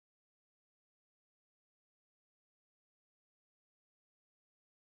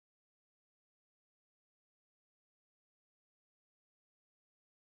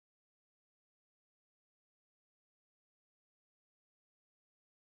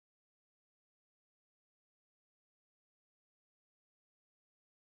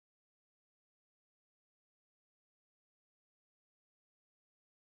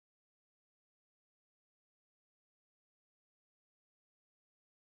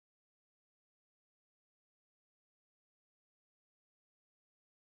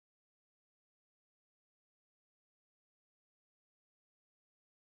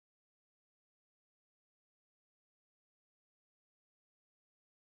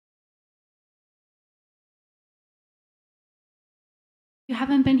you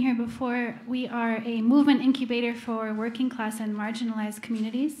haven't been here before, we are a movement incubator for working class and marginalized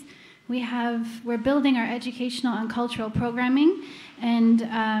communities. We're building our educational and cultural programming,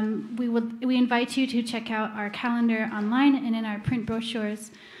 and we invite you to check out our calendar online and in our print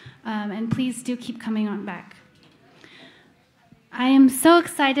brochures, and please do keep coming on back. I am so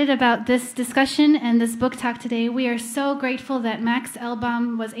excited about this discussion and this book talk today. We are so grateful that Max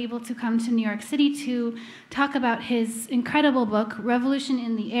Elbaum was able to come to New York City to talk about his incredible book, Revolution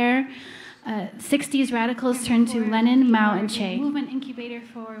in the Air, 60s Radicals Turn to Lenin, Mao and Che. Movement incubator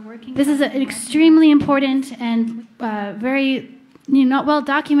for working. This is an extremely important and very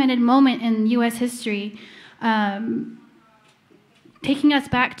well-documented moment in U.S. history, taking us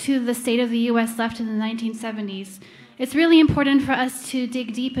back to the state of the U.S. left in the 1970s. It's really important for us to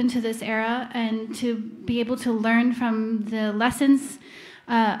dig deep into this era and to be able to learn from the lessons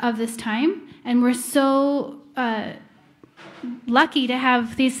of this time. And we're so lucky to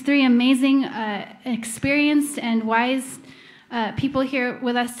have these three amazing, experienced and wise people here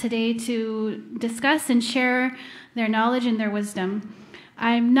with us today to discuss and share their knowledge and their wisdom.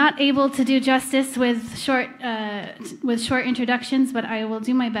 I'm not able to do justice with short introductions, but I will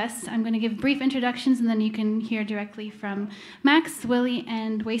do my best. I'm going to give brief introductions, and then you can hear directly from Max, Willie,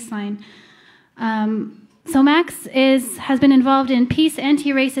 and Waistline. So Max has been involved in peace,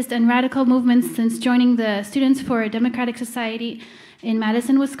 anti-racist, and radical movements since joining the Students for a Democratic Society in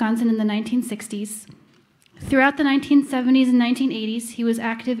Madison, Wisconsin in the 1960s. Throughout the 1970s and 1980s, he was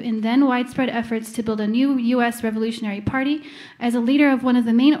active in then widespread efforts to build a new U.S. Revolutionary Party as a leader of one of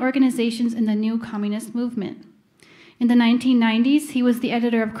the main organizations in the new communist movement. In the 1990s, he was the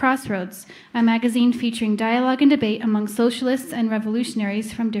editor of Crossroads, a magazine featuring dialogue and debate among socialists and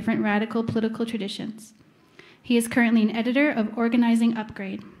revolutionaries from different radical political traditions. He is currently an editor of Organizing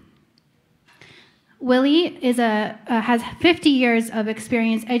Upgrade. Willie has 50 years of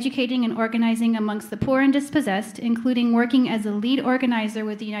experience educating and organizing amongst the poor and dispossessed, including working as a lead organizer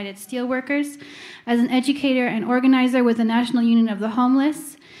with the United Steelworkers, as an educator and organizer with the National Union of the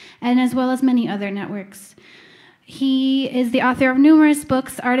Homeless, and as well as many other networks. He is the author of numerous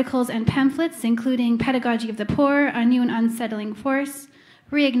books, articles, and pamphlets, including Pedagogy of the Poor, A New and Unsettling Force,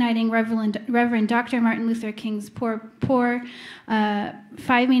 Reigniting Reverend Dr. Martin Luther King's Poor, 5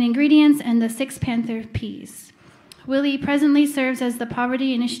 Main Ingredients, and the Six Panther Peas. Willie presently serves as the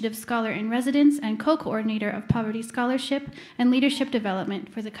Poverty Initiative Scholar in Residence and co-coordinator of Poverty Scholarship and Leadership Development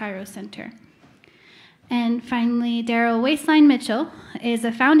for the Cairo Center. And finally, Darryl Waistline Mitchell is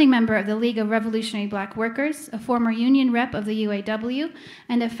a founding member of the League of Revolutionary Black Workers, a former union rep of the UAW,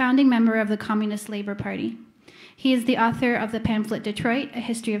 and a founding member of the Communist Labor Party. He is the author of the pamphlet Detroit, A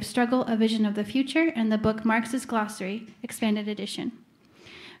History of Struggle, A Vision of the Future, and the book Marxist Glossary, Expanded Edition.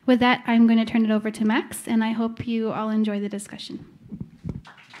 With that, I'm going to turn it over to Max, and I hope you all enjoy the discussion.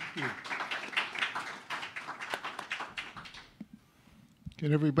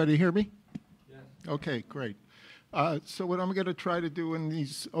 Can everybody hear me? Yes. Okay, great. So what I'm going to try to do in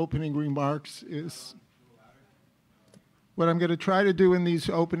these opening remarks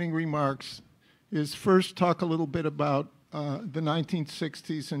is first talk a little bit about the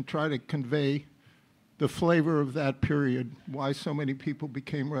 1960s and try to convey the flavor of that period, why so many people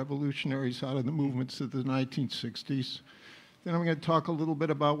became revolutionaries out of the movements of the 1960s. Then I'm going to talk a little bit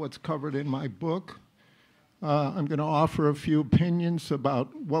about what's covered in my book. I'm going to offer a few opinions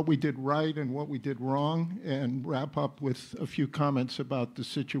about what we did right and what we did wrong, and wrap up with a few comments about the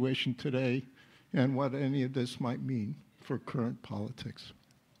situation today and what any of this might mean for current politics.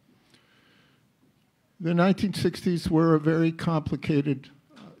 The 1960s were a very complicated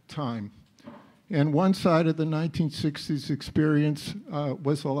time. And one side of the 1960s experience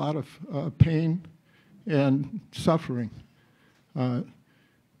was a lot of pain and suffering.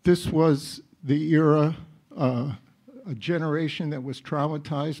 This was the era, a generation that was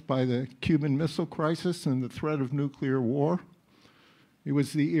traumatized by the Cuban Missile Crisis and the threat of nuclear war. It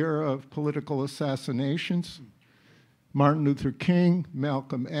was the era of political assassinations. Martin Luther King,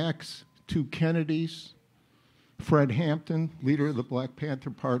 Malcolm X, 2 Kennedys, Fred Hampton, leader of the Black Panther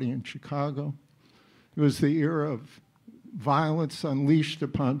Party in Chicago. It was the era of violence unleashed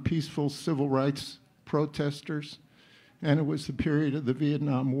upon peaceful civil rights protesters, and it was the period of the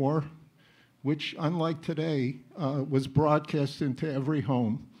Vietnam War, which, unlike today, was broadcast into every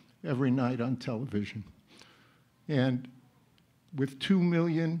home, every night on television. And with 2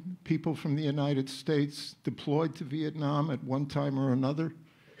 million people from the United States deployed to Vietnam at one time or another,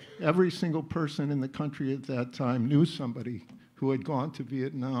 every single person in the country at that time knew somebody who had gone to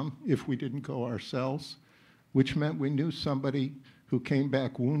Vietnam if we didn't go ourselves, which meant we knew somebody who came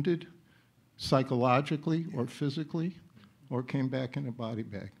back wounded, psychologically or physically, or came back in a body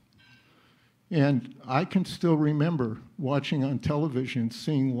bag. And I can still remember watching on television,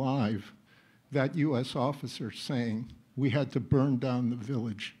 seeing live, that US officer saying we had to burn down the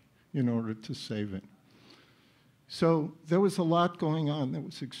village in order to save it. So there was a lot going on that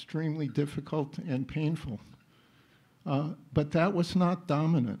was extremely difficult and painful. But that was not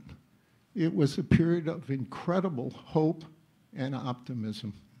dominant. It was a period of incredible hope and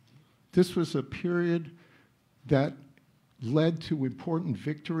optimism. This was a period that led to important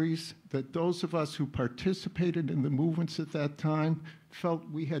victories that those of us who participated in the movements at that time felt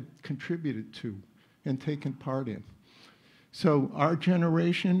we had contributed to and taken part in. So our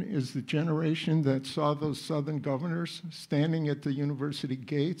generation is the generation that saw those Southern governors standing at the university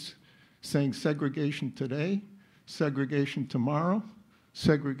gates saying segregation today, segregation tomorrow,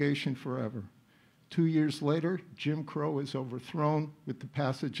 segregation forever. 2 years later, Jim Crow is overthrown with the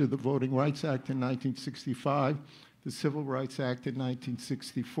passage of the Voting Rights Act in 1965, the Civil Rights Act in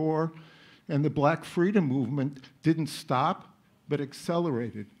 1964, and the Black Freedom Movement didn't stop, but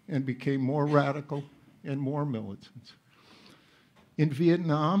accelerated and became more radical and more militant. In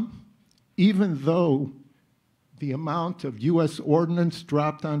Vietnam, even though the amount of US ordnance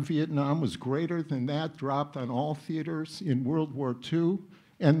dropped on Vietnam was greater than that dropped on all theaters in World War II,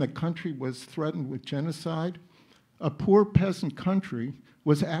 and the country was threatened with genocide, a poor peasant country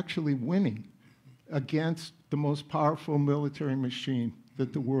was actually winning against the most powerful military machine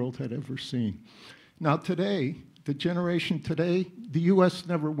that the world had ever seen. Now today, the generation today, the US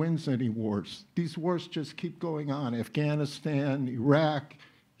never wins any wars. These wars just keep going on. Afghanistan, Iraq,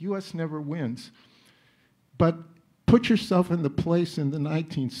 US never wins. But put yourself in the place in the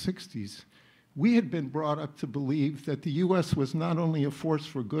 1960s. We had been brought up to believe that the US was not only a force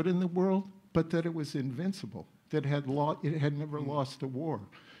for good in the world, but that it was invincible, that it had never lost a war.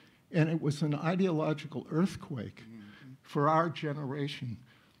 And it was an ideological earthquake for our generation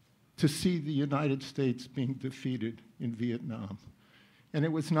to see the United States being defeated in Vietnam. And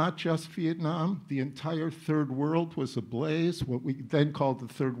it was not just Vietnam. The entire third world was ablaze, what we then called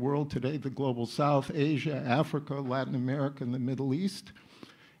the third world, today the global south, Asia, Africa, Latin America, and the Middle East.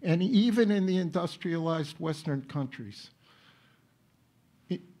 And even in the industrialized Western countries.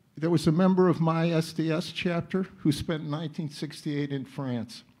 There was a member of my SDS chapter who spent 1968 in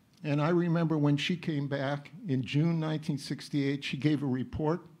France. And I remember when she came back in June 1968, she gave a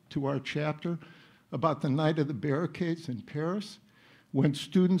report to our chapter about the night of the barricades in Paris, when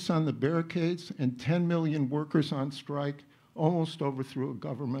students on the barricades and 10 million workers on strike almost overthrew a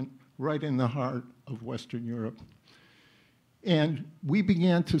government right in the heart of Western Europe. And we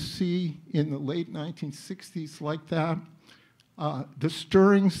began to see in the late 1960s like that, the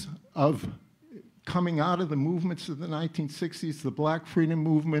stirrings of coming out of the movements of the 1960s, the Black Freedom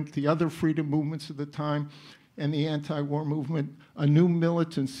Movement, the other freedom movements of the time, and the anti-war movement, a new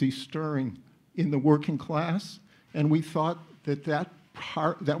militancy stirring in the working class. And we thought that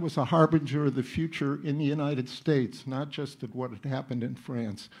that was a harbinger of the future in the United States, not just of what had happened in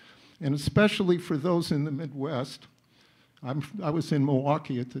France. And especially for those in the Midwest, I was in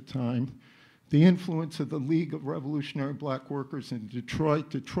Milwaukee at the time, the influence of the League of Revolutionary Black Workers in Detroit.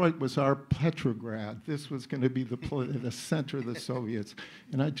 Detroit was our Petrograd. This was going to be the center of the Soviets.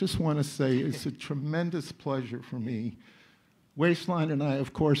 And I just want to say it's a tremendous pleasure for me. Waistline and I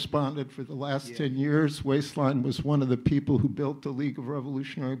have corresponded for the last 10 years. Waistline was one of the people who built the League of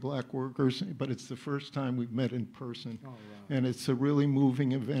Revolutionary Black Workers, but it's the first time we've met in person. Oh, wow. And it's a really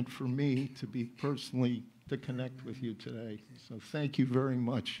moving event for me to be personally to connect with you today. So thank you very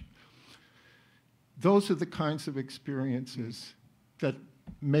much. Those are the kinds of experiences that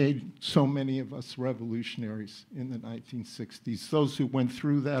made so many of us revolutionaries in the 1960s, those who went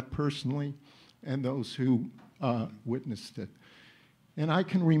through that personally and those who witnessed it. And I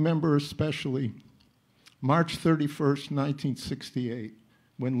can remember especially March 31st, 1968,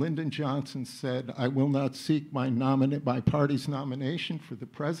 when Lyndon Johnson said, "I will not seek my party's nomination for the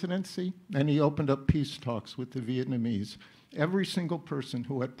presidency," and he opened up peace talks with the Vietnamese. Every single person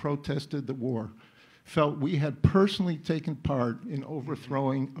who had protested the war felt we had personally taken part in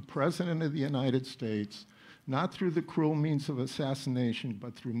overthrowing a president of the United States, not through the cruel means of assassination,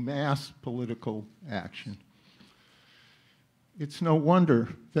 but through mass political action. It's no wonder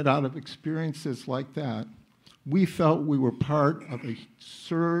that out of experiences like that, we felt we were part of a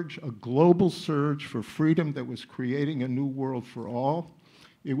surge, a global surge for freedom that was creating a new world for all.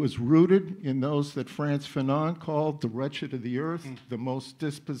 It was rooted in those that Frantz Fanon called the wretched of the earth, the most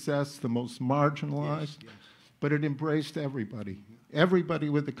dispossessed, the most marginalized, but it embraced everybody. Everybody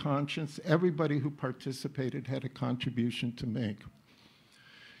with a conscience, everybody who participated had a contribution to make.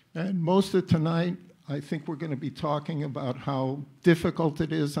 And most of tonight, I think we're going to be talking about how difficult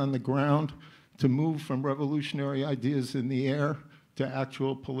it is on the ground to move from revolutionary ideas in the air to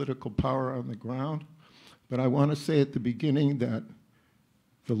actual political power on the ground. But I want to say at the beginning that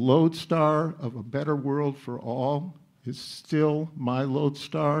the lodestar of a better world for all is still my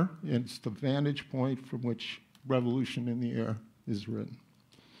lodestar, and it's the vantage point from which Revolution in the Air is written.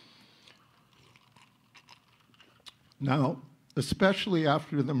 Now, especially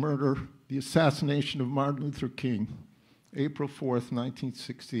after the murder, the assassination of Martin Luther King, April 4th,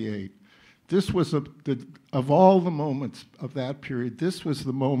 1968, this was, of all the moments of that period, this was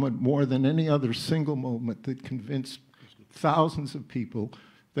the moment more than any other single moment that convinced thousands of people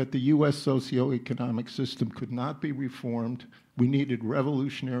that the US socioeconomic system could not be reformed. We needed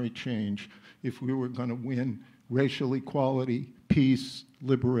revolutionary change if we were going to win racial equality, peace,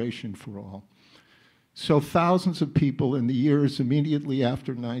 liberation for all. So thousands of people in the years immediately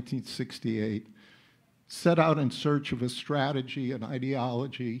after 1968 set out in search of a strategy, an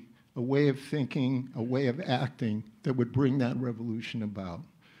ideology, a way of thinking, a way of acting that would bring that revolution about.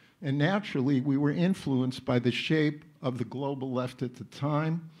 And naturally, we were influenced by the shape of the global left at the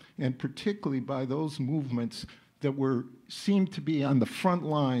time, and particularly by those movements that seemed to be on the front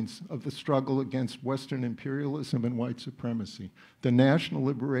lines of the struggle against Western imperialism and white supremacy, the national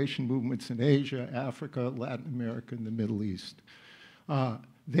liberation movements in Asia, Africa, Latin America, and the Middle East.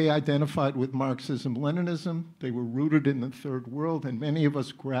 They identified with Marxism-Leninism. They were rooted in the Third World, and many of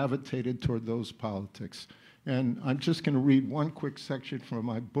us gravitated toward those politics. And I'm just going to read one quick section from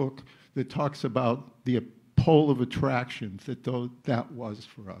my book that talks about the pole of attraction that was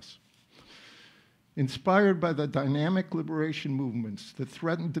for us. Inspired by the dynamic liberation movements that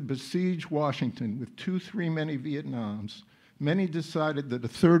threatened to besiege Washington with 2-3 many Vietnams, many decided that a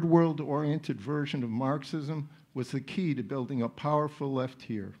third world-oriented version of Marxism was the key to building a powerful left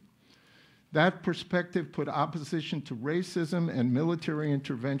here. That perspective put opposition to racism and military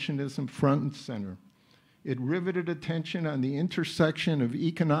interventionism front and center. It riveted attention on the intersection of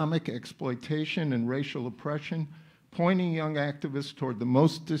economic exploitation and racial oppression, pointing young activists toward the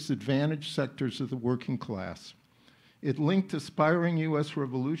most disadvantaged sectors of the working class. It linked aspiring US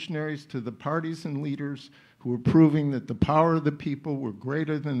revolutionaries to the parties and leaders who were proving that the power of the people were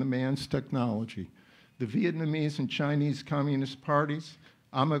greater than the man's technology. The Vietnamese and Chinese Communist parties,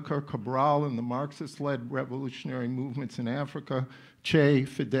 Amilcar Cabral and the Marxist-led revolutionary movements in Africa, Che,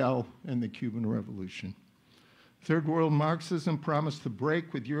 Fidel, and the Cuban Revolution. Third world Marxism promised to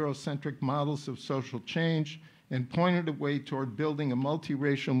break with Eurocentric models of social change and pointed a way toward building a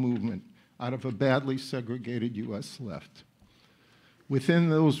multiracial movement out of a badly segregated US left. Within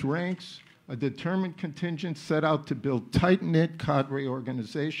those ranks, a determined contingent set out to build tight-knit cadre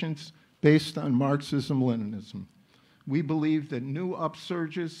organizations based on Marxism-Leninism. We believed that new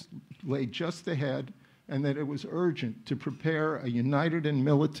upsurges lay just ahead and that it was urgent to prepare a united and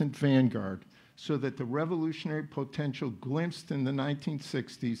militant vanguard so that the revolutionary potential glimpsed in the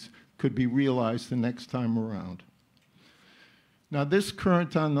 1960s could be realized the next time around. Now, this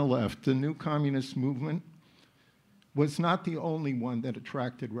current on the left, the new communist movement, was not the only one that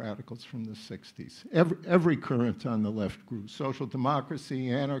attracted radicals from the 60s. Every current on the left grew: social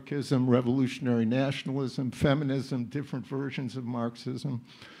democracy, anarchism, revolutionary nationalism, feminism, different versions of Marxism.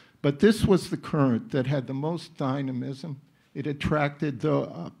 But this was the current that had the most dynamism. It attracted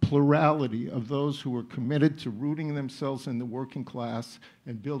the plurality of those who were committed to rooting themselves in the working class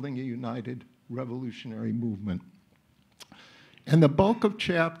and building a united revolutionary movement. And the bulk of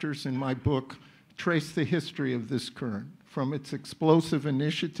chapters in my book trace the history of this current, from its explosive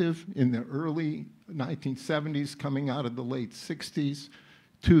initiative in the early 1970s coming out of the late 60s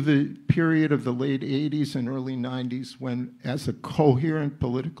to the period of the late 80s and early 90s when, as a coherent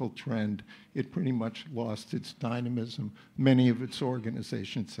political trend, it pretty much lost its dynamism. Many of its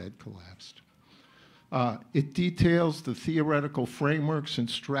organizations had collapsed. It details the theoretical frameworks and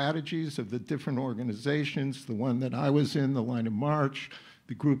strategies of the different organizations, the one that I was in, the Line of March,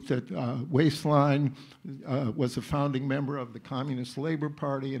 the group that Waistline was a founding member of the Communist Labor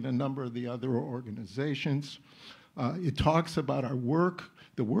Party, and a number of the other organizations. It talks about our work,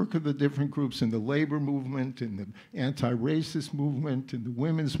 the work of the different groups in the labor movement, in the anti-racist movement, in the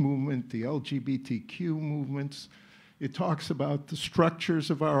women's movement, the LGBTQ movements. It talks about the structures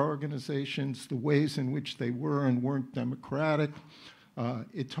of our organizations, the ways in which they were and weren't democratic.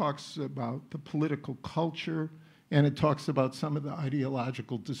 It talks about the political culture, and it talks about some of the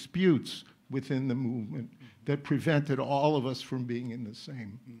ideological disputes within the movement that prevented all of us from being in the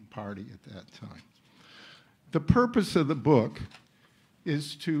same party at that time. The purpose of the book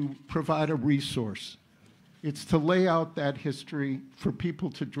is to provide a resource It's to lay out that history for people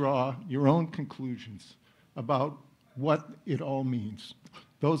to draw your own conclusions about what it all means.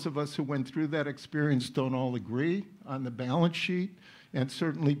 Those of us who went through that experience don't all agree on the balance sheet, and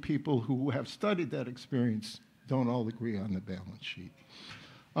certainly people who have studied that experience don't all agree on the balance sheet.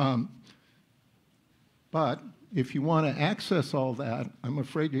 But if you want to access all that, I'm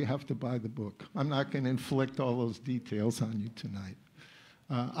afraid you have to buy the book. I'm not going to inflict all those details on you tonight.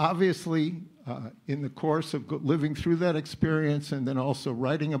 Obviously, in the course of living through that experience and then also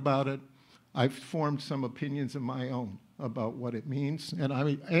writing about it, I've formed some opinions of my own about what it means, and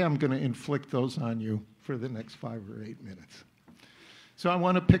I am going to inflict those on you for the next 5 or 8 minutes. So I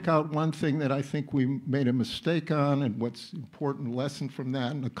want to pick out one thing that I think we made a mistake on and what's an important lesson from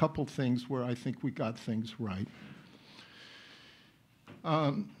that, and a couple things where I think we got things right.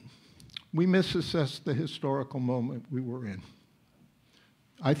 We misassessed the historical moment we were in.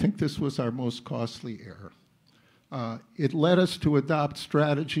 I think this was our most costly error. It led us to adopt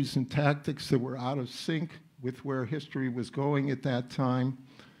strategies and tactics that were out of sync with where history was going at that time,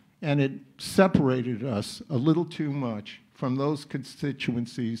 and it separated us a little too much from those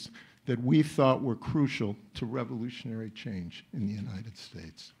constituencies that we thought were crucial to revolutionary change in the United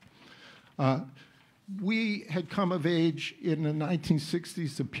States. We had come of age in the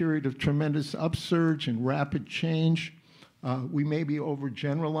 1960s, a period of tremendous upsurge and rapid change. We maybe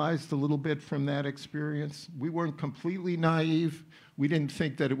overgeneralized a little bit from that experience. We weren't completely naive. We didn't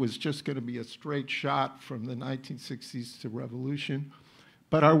think that it was just going to be a straight shot from the 1960s to revolution.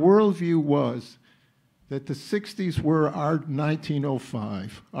 But our worldview was that the 60s were our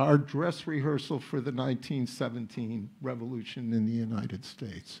 1905, our dress rehearsal for the 1917 revolution in the United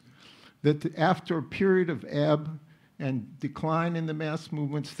States. That after a period of ebb and decline in the mass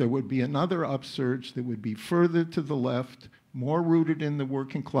movements, there would be another upsurge that would be further to the left, more rooted in the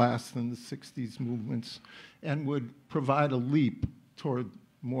working class than the 60s movements, and would provide a leap toward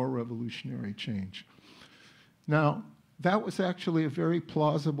more revolutionary change. Now, that was actually a very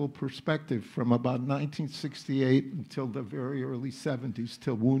plausible perspective from about 1968 until the very early 70s,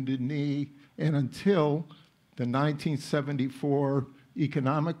 till Wounded Knee, and until the 1974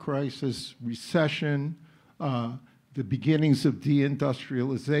 economic crisis, recession, the beginnings of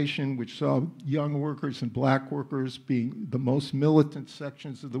deindustrialization, which saw young workers and black workers being the most militant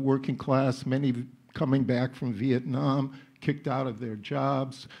sections of the working class, many coming back from Vietnam, kicked out of their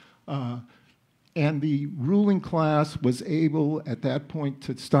jobs. And the ruling class was able, at that point,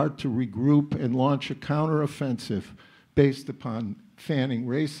 to start to regroup and launch a counteroffensive based upon fanning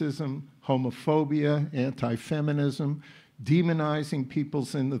racism, homophobia, anti-feminism, demonizing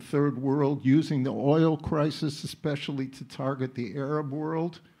peoples in the third world, using the oil crisis especially to target the Arab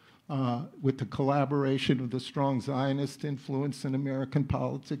world, with the collaboration of the strong Zionist influence in American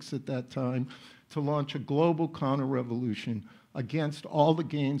politics at that time, to launch a global counter-revolution against all the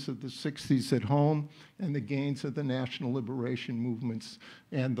gains of the 60s at home and the gains of the national liberation movements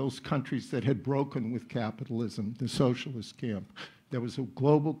and those countries that had broken with capitalism, the socialist camp. There was a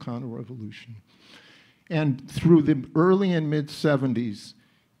global counter-revolution. And through the early and mid-70s,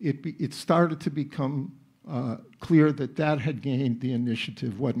 it started to become clear that that had gained the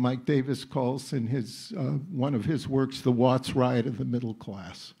initiative, what Mike Davis calls in his, one of his works, the Watts Riot of the Middle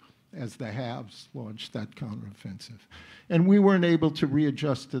Class, as the haves launched that counteroffensive. And we weren't able to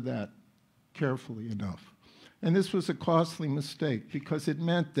readjust to that carefully enough. And this was a costly mistake because it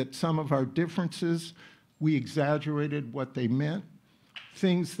meant that some of our differences, we exaggerated what they meant.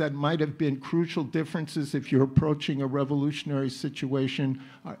 Things that might have been crucial differences if you're approaching a revolutionary situation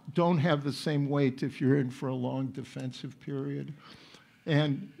don't have the same weight if you're in for a long defensive period.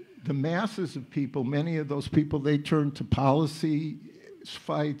 And the masses of people, many of those people, they turned to policy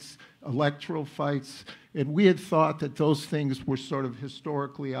fights, electoral fights, and we had thought that those things were sort of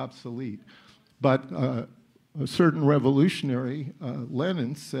historically obsolete. But a certain revolutionary,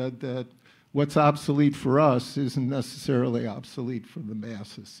 Lenin, said that what's obsolete for us isn't necessarily obsolete for the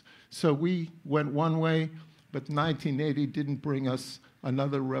masses. So we went one way, but 1980 didn't bring us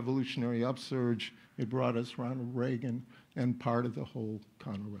another revolutionary upsurge. It brought us Ronald Reagan and part of the whole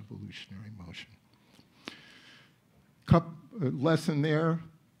counter-revolutionary motion. Lesson there,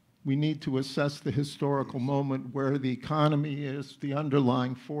 we need to assess the historical moment where the economy is, the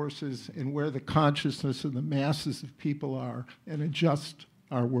underlying forces, and where the consciousness of the masses of people are, and adjust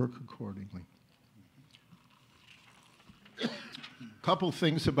our work accordingly. A couple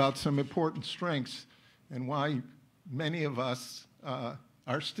things about some important strengths and why many of us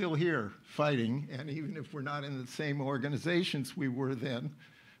are still here fighting, and even if we're not in the same organizations we were then,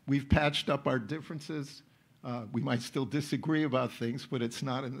 we've patched up our differences. We might still disagree about things, but it's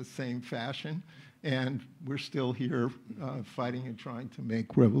not in the same fashion. and we're still here fighting and trying to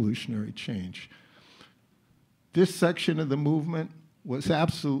make revolutionary change. This section of the movement was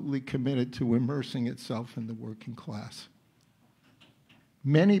absolutely committed to immersing itself in the working class.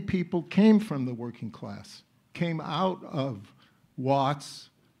 Many people came from the working class, came out of Watts,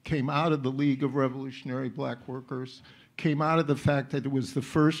 came out of the League of Revolutionary Black Workers, came out of the fact that it was the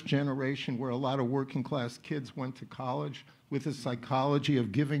first generation where a lot of working class kids went to college with a psychology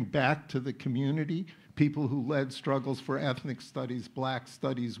of giving back to the community, people who led struggles for ethnic studies, black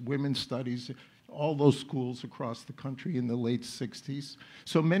studies, women's studies, all those schools across the country in the late 60s.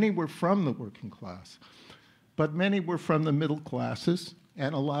 So many were from the working class, but many were from the middle classes,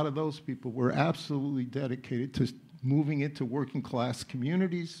 and a lot of those people were absolutely dedicated to moving into working class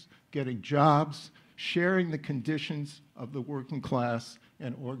communities, getting jobs, sharing the conditions of the working class,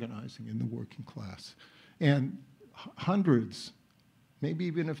 and organizing in the working class. And hundreds, maybe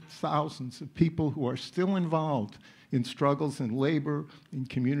even thousands of people who are still involved in struggles in labor, in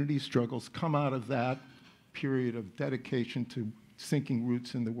community struggles, come out of that period of dedication to sinking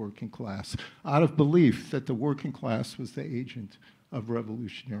roots in the working class, out of belief that the working class was the agent of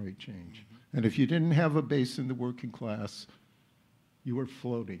revolutionary change. And if you didn't have a base in the working class, you were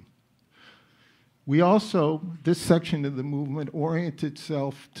floating. We also, this section of the movement oriented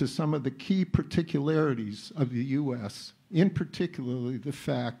itself to some of the key particularities of the US, in particularly the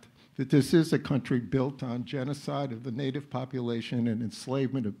fact that this is a country built on genocide of the native population and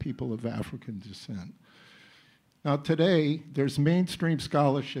enslavement of people of African descent. Now today, there's mainstream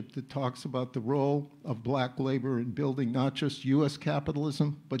scholarship that talks about the role of black labor in building not just US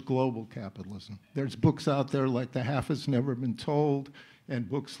capitalism, but global capitalism. There's books out there like The Half Has Never Been Told, and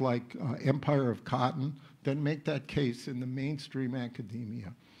books like Empire of Cotton that make that case in the mainstream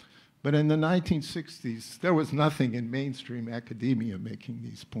academia. But in the 1960s, there was nothing in mainstream academia making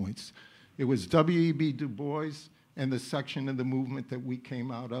these points. It was W.E.B. Du Bois and the section of the movement that we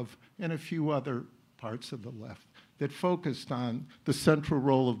came out of, and a few other parts of the left that focused on the central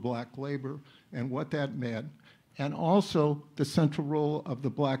role of black labor and what that meant, and also the central role of the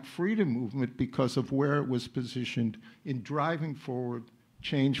black freedom movement because of where it was positioned in driving forward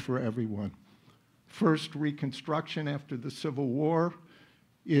change for everyone. First, Reconstruction after the Civil War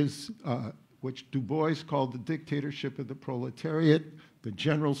is, which Du Bois called the dictatorship of the proletariat, the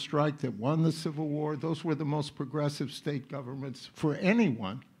general strike that won the Civil War. Those were the most progressive state governments for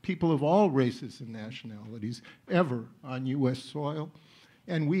anyone, people of all races and nationalities, ever on US soil.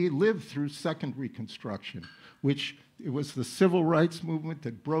 And we lived through Second Reconstruction, which it was the civil rights movement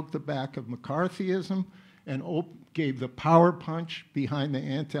that broke the back of McCarthyism and gave the power punch behind the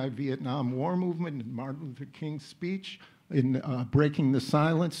anti-Vietnam War movement in Martin Luther King's speech, in breaking the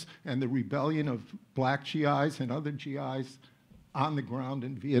silence, and the rebellion of black GIs and other GIs on the ground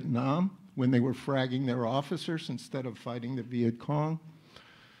in Vietnam when they were fragging their officers instead of fighting the Viet Cong.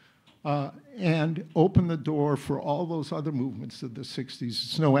 And opened the door for all those other movements of the 60s.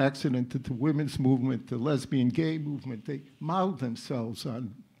 It's no accident that the women's movement, the lesbian gay movement, they modeled themselves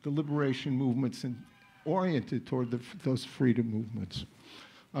on the liberation movements and oriented toward those freedom movements.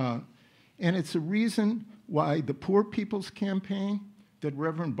 And it's a reason why the Poor People's Campaign that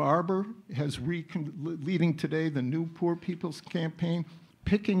Reverend Barber has leading today, the new Poor People's Campaign,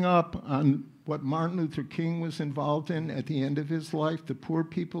 picking up on what Martin Luther King was involved in at the end of his life, the Poor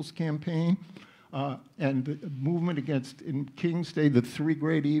People's Campaign, and the movement against, in King's day, the three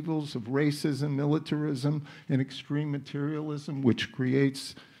great evils of racism, militarism, and extreme materialism, which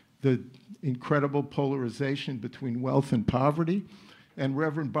creates the incredible polarization between wealth and poverty. And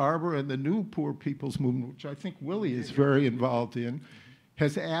Reverend Barber and the new Poor People's Movement, which I think Willie is very involved in,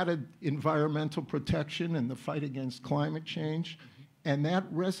 has added environmental protection and the fight against climate change. And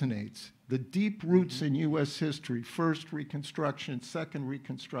that resonates. The deep roots in US history, first Reconstruction, second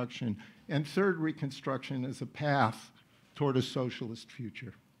Reconstruction, and third Reconstruction as a path toward a socialist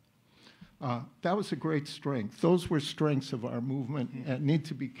future. That was a great strength. Those were strengths of our movement and need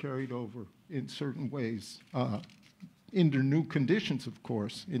to be carried over in certain ways, under new conditions, of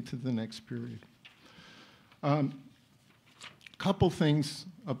course, into the next period. Couple things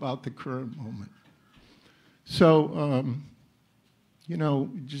about the current moment. So, you know,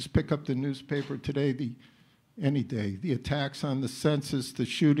 just pick up the newspaper today, any day, the attacks on the census, the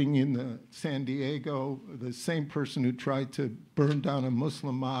shooting in San Diego, the same person who tried to burn down a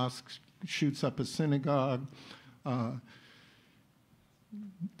Muslim mosque shoots up a synagogue,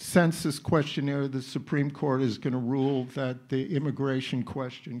 census questionnaire, the Supreme Court is going to rule that the immigration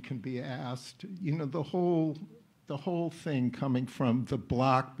question can be asked. You know, the whole thing coming from the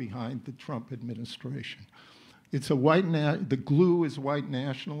bloc behind the Trump administration. It's the glue is white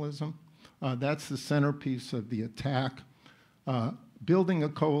nationalism. That's the centerpiece of the attack. Building a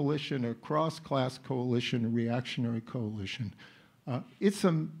coalition, a cross-class coalition, a reactionary coalition. It's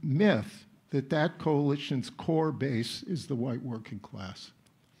a myth that that coalition's core base is the white working class.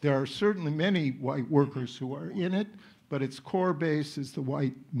 There are certainly many white workers who are in it, but its core base is the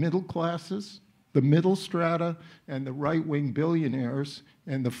white middle classes, the middle strata, and the right-wing billionaires,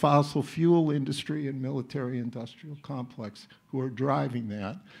 and the fossil fuel industry and military-industrial complex who are driving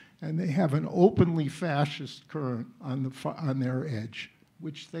that. And they have an openly fascist current on their edge,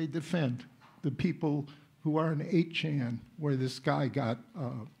 which they defend. The people who are in 8chan, where this guy got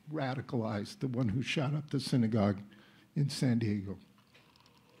radicalized, the one who shot up the synagogue in San Diego.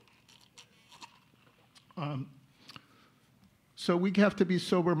 So we have to be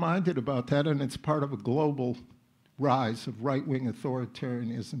sober-minded about that, and it's part of a global rise of right-wing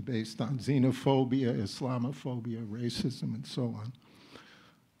authoritarianism based on xenophobia, Islamophobia, racism, and so on.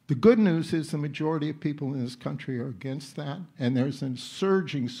 The good news is the majority of people in this country are against that, and there's a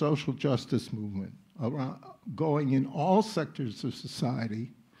surging social justice movement going in all sectors of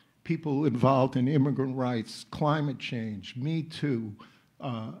society, people involved in immigrant rights, climate change, Me Too,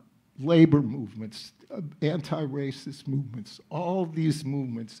 labor movements, anti-racist movements, all these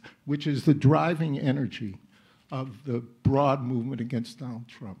movements, which is the driving energy of the broad movement against Donald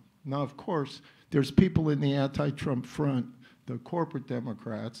Trump. Now, of course, there's people in the anti-Trump front, the corporate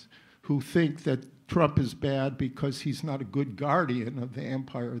Democrats, who think that Trump is bad because he's not a good guardian of the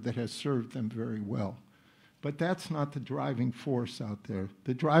empire that has served them very well. But that's not the driving force out there.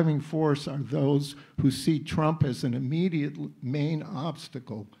 The driving force are those who see Trump as an immediate main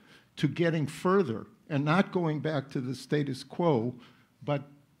obstacle to getting further and not going back to the status quo, but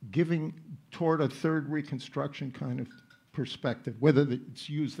giving toward a third Reconstruction kind of perspective, whether it's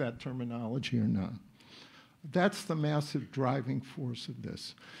used that terminology or not. That's the massive driving force of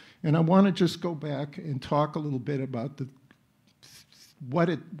this. And I want to just go back and talk a little bit about what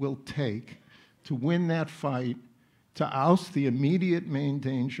it will take to win that fight, to oust the immediate main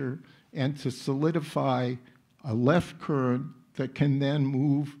danger, and to solidify a left current that can then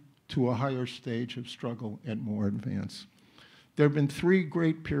move to a higher stage of struggle and more advance. There have been three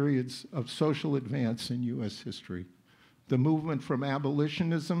great periods of social advance in US history. The movement from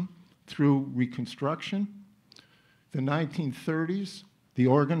abolitionism through Reconstruction, the 1930s, the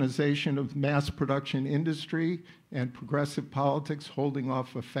organization of mass production industry and progressive politics holding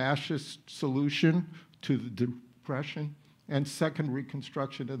off a fascist solution to the Depression, and second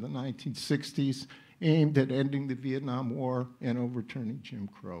Reconstruction of the 1960s aimed at ending the Vietnam War and overturning Jim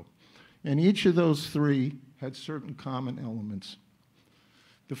Crow. And each of those three had certain common elements.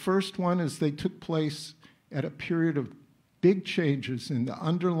 The first one is they took place at a period of big changes in the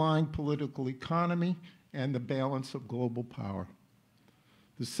underlying political economy and the balance of global power.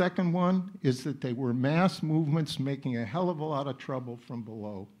 The second one is that they were mass movements making a hell of a lot of trouble from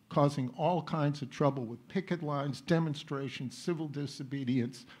below, causing all kinds of trouble with picket lines, demonstrations, civil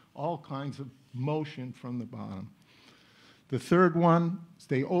disobedience, all kinds of motion from the bottom. The third one,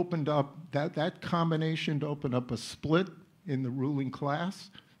 they opened up, that combination to open up a split in the ruling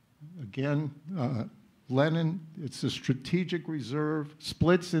class. Again, Lenin, it's a strategic reserve.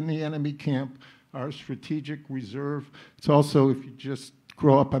 Splits in the enemy camp are a strategic reserve. It's also, if you just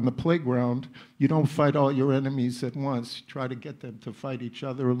grow up on the playground, you don't fight all your enemies at once. You try to get them to fight each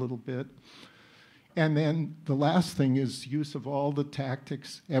other a little bit. And then the last thing is use of all the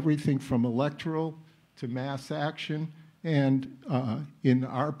tactics, everything from electoral to mass action, and in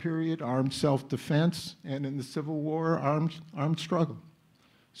our period, armed self-defense, and in the Civil War, armed struggle.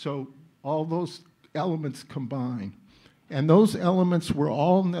 So all those elements combine. And those elements were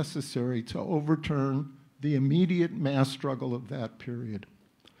all necessary to overturn the immediate mass struggle of that period.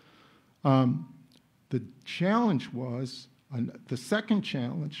 The challenge was, the second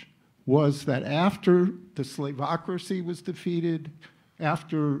challenge was that after the slavocracy was defeated,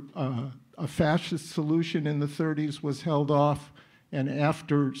 after a fascist solution in the 30s was held off, and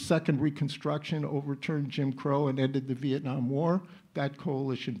after second Reconstruction overturned Jim Crow and ended the Vietnam War, that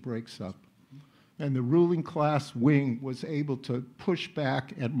coalition breaks up. And the ruling class wing was able to push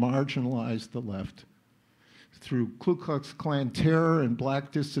back and marginalize the left through Ku Klux Klan terror and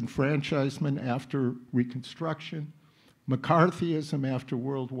black disenfranchisement after Reconstruction, McCarthyism after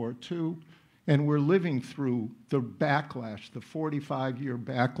World War II, and we're living through the backlash, the 45-year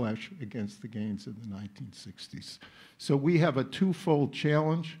backlash against the gains of the 1960s. So we have a twofold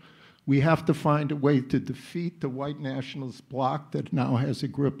challenge. We have to find a way to defeat the white nationalist bloc that now has a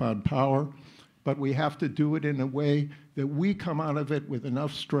grip on power, but we have to do it in a way that we come out of it with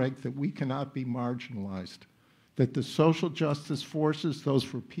enough strength that we cannot be marginalized. that the social justice forces, those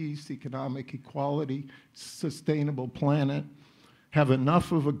for peace, economic equality, sustainable planet, have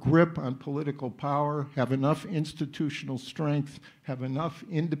enough of a grip on political power, have enough institutional strength, have enough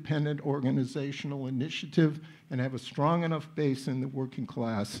independent organizational initiative, and have a strong enough base in the working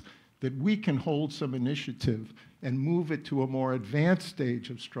class that we can hold some initiative and move it to a more advanced stage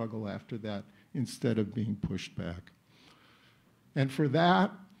of struggle after that instead of being pushed back. And for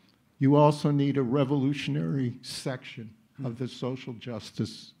that, you also need a revolutionary section of the social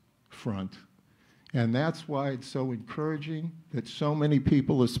justice front. And that's why it's so encouraging that so many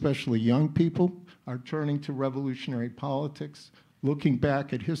people, especially young people, are turning to revolutionary politics, looking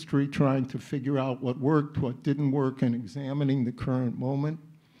back at history, trying to figure out what worked, what didn't work, and examining the current moment.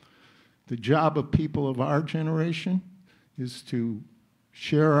 The job of people of our generation is to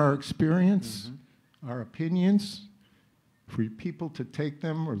share our experience, our opinions, for people to take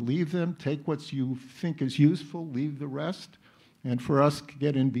them or leave them, take what you think is useful, leave the rest, and for us to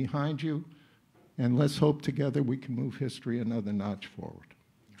get in behind you, and let's hope together we can move history another notch forward.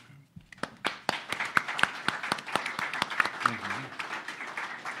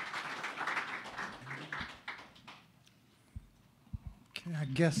 Okay, I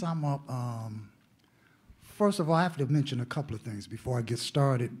guess I'm up. First of all, I have to mention a couple of things before I get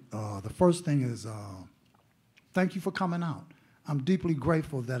started. The first thing is thank you for coming out. I'm deeply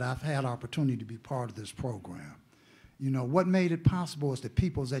grateful that I've had opportunity to be part of this program. You know, what made it possible is the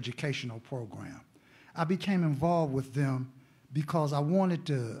People's Educational Program. I became involved with them because I wanted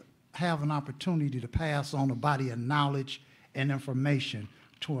to have an opportunity to pass on a body of knowledge and information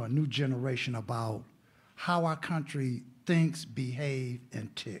to a new generation about how our country thinks, behave,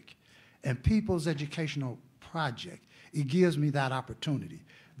 and tick. And People's Educational Project, it gives me that opportunity.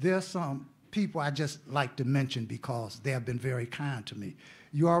 There's some people I just like to mention because they have been very kind to me.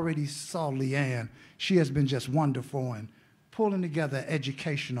 You already saw Leanne. She has been just wonderful in pulling together an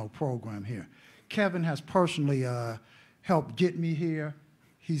educational program here. Kevin has personally helped get me here.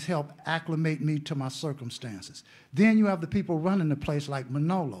 He's helped acclimate me to my circumstances. Then you have the people running the place like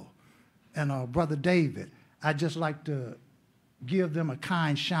Manolo and Brother David. I just like to give them a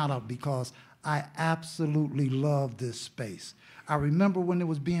kind shout out because I absolutely love this space. I remember when it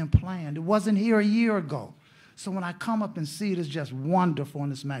was being planned. It wasn't here a year ago. So when I come up and see it, it's just wonderful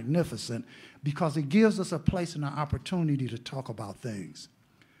and it's magnificent because it gives us a place and an opportunity to talk about things.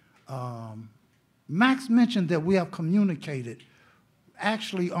 Max mentioned that we have communicated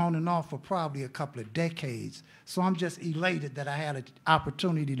actually on and off for probably a couple of decades. So I'm just elated that I had an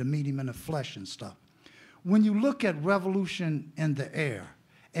opportunity to meet him in the flesh and stuff. When you look at Revolution in the Air,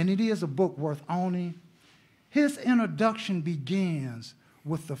 and it is a book worth owning, his introduction begins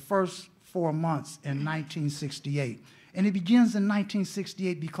with the first 4 months in 1968. And it begins in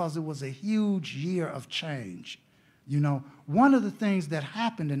 1968 because it was a huge year of change. You know, one of the things that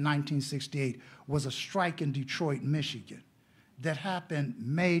happened in 1968 was a strike in Detroit, Michigan, that happened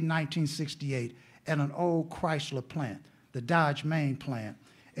May 1968 at an old Chrysler plant, the Dodge main plant.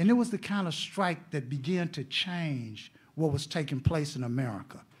 And it was the kind of strike that began to change what was taking place in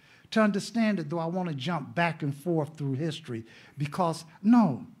America. To understand it, though, I want to jump back and forth through history because,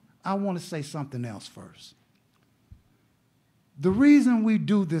 no, I want to say something else first. The reason we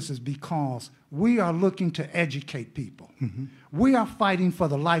do this is because we are looking to educate people. We are fighting for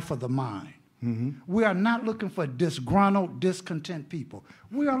the life of the mind. We are not looking for disgruntled, discontent people.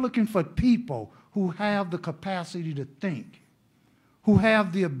 We are looking for people who have the capacity to think, who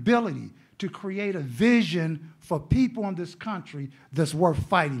have the ability to create a vision for people in this country that's worth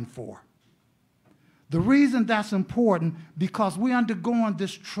fighting for. The reason that's important because we're undergoing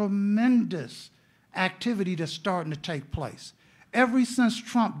this tremendous activity that's starting to take place. Ever since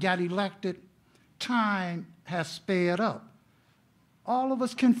Trump got elected, time has sped up. All of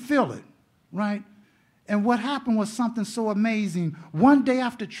us can feel it, right? And what happened was something so amazing. One day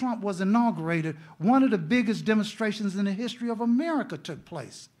after Trump was inaugurated, one of the biggest demonstrations in the history of America took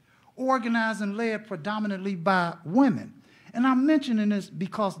place, organized and led predominantly by women. And I'm mentioning this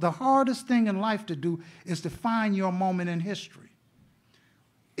because the hardest thing in life to do is to find your moment in history.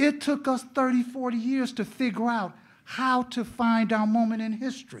 It took us 30, 40 years to figure out how to find our moment in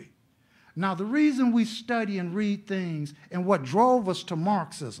history. Now, the reason we study and read things and what drove us to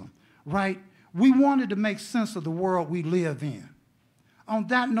Marxism, right? We wanted to make sense of the world we live in. On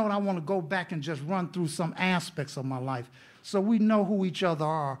that note, I want to go back and just run through some aspects of my life so we know who each other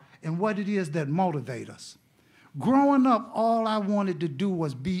are and what it is that motivates us. Growing up, all I wanted to do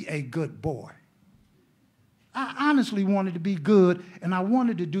was be a good boy. I honestly wanted to be good, and I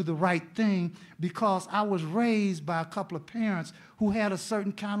wanted to do the right thing because I was raised by a couple of parents who had a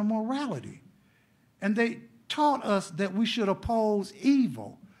certain kind of morality. And they taught us that we should oppose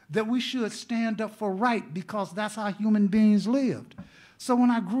evil, that we should stand up for right, because that's how human beings lived. So when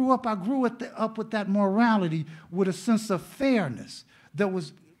I grew up with that morality, with a sense of fairness that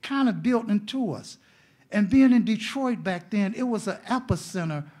was kind of built into us. And being in Detroit back then, it was an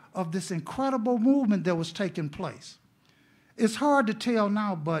epicenter of this incredible movement that was taking place. It's hard to tell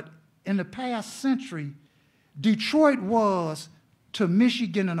now, but in the past century, Detroit was to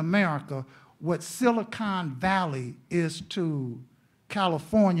Michigan and America what Silicon Valley is to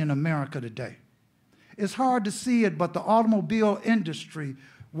California and America today. It's hard to see it, but the automobile industry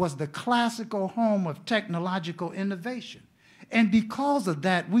was the classical home of technological innovation. And because of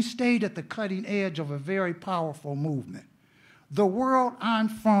that, we stayed at the cutting edge of a very powerful movement. The world I'm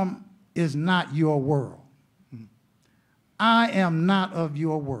from is not your world. I am not of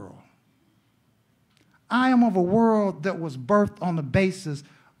your world. I am of a world that was birthed on the basis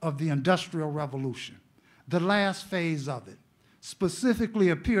of the Industrial Revolution, the last phase of it, specifically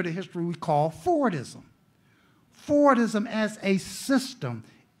a period of history we call Fordism. Fordism as a system,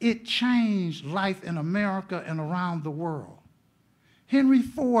 it changed life in America and around the world. Henry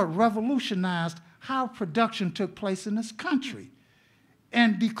Ford revolutionized how production took place in this country.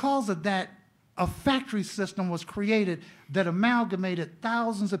 And because of that, a factory system was created that amalgamated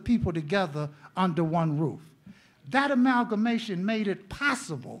thousands of people together under one roof. That amalgamation made it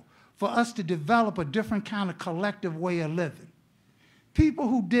possible for us to develop a different kind of collective way of living. People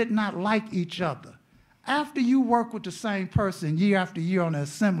who did not like each other. After you work with the same person year after year on the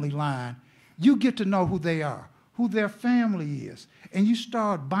assembly line, you get to know who they are, who their family is, and you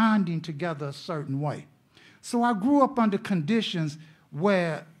start bonding together a certain way. So I grew up under conditions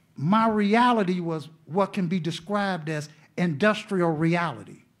where my reality was what can be described as industrial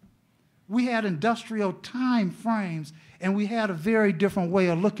reality. We had industrial time frames, and we had a very different way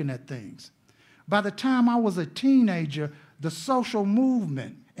of looking at things. By the time I was a teenager, the social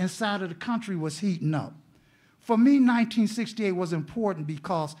movement inside of the country was heating up. For me, 1968 was important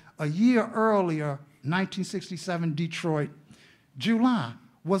because a year earlier, 1967 Detroit, July,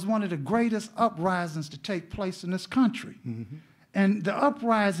 was one of the greatest uprisings to take place in this country. Mm-hmm. And the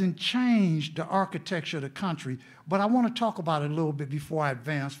uprising changed the architecture of the country, but I want to talk about it a little bit before I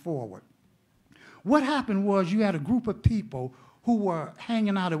advance forward. What happened was you had a group of people who were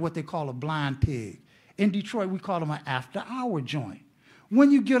hanging out at what they call a blind pig. In Detroit, we call them an after-hour joint.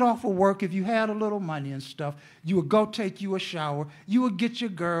 When you get off of work, if you had a little money and stuff, you would go take you a shower, you would get your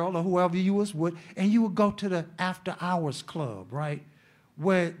girl or whoever you was with, and you would go to the after-hours club, right,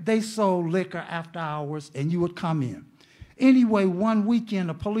 where they sold liquor after hours, and you would come in. Anyway, one weekend,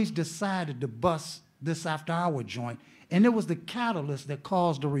 the police decided to bust this after-hour joint, and it was the catalyst that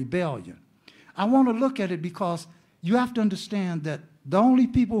caused the rebellion. I want to look at it because you have to understand that the only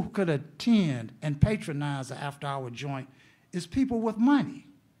people who could attend and patronize an after-hour joint is people with money,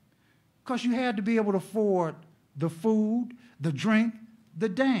 because you had to be able to afford the food, the drink, the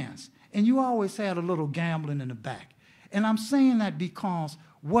dance, and you always had a little gambling in the back. And I'm saying that because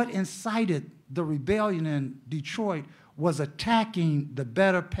what incited the rebellion in Detroit was attacking the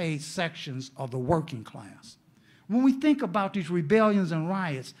better paid sections of the working class. When we think about these rebellions and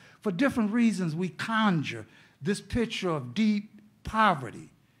riots, for different reasons we conjure this picture of deep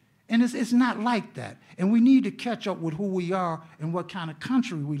poverty. And it's not like that. And we need to catch up with who we are and what kind of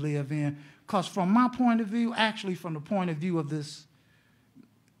country we live in, because from my point of view, actually from the point of view of this,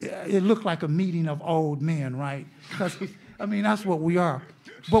 it looked like a meeting of old men, right? Because, I mean, that's what we are.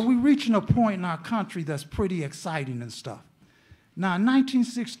 But we're reaching a point in our country that's pretty exciting and stuff. Now, in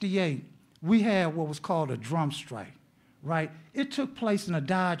 1968, we had what was called a drum strike, right? It took place in a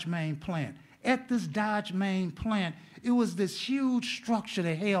Dodge main plant. At this Dodge main plant, it was this huge structure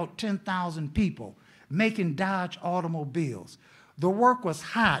that held 10,000 people making Dodge automobiles. The work was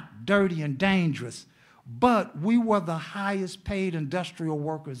hot, dirty, and dangerous, but we were the highest paid industrial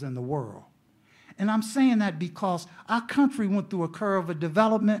workers in the world. And I'm saying that because our country went through a curve of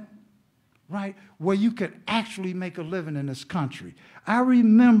development, right, where you could actually make a living in this country. I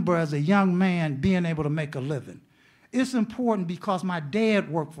remember as a young man being able to make a living. It's important because my dad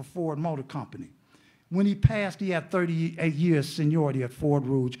worked for Ford Motor Company. When he passed, he had 38 years seniority at Ford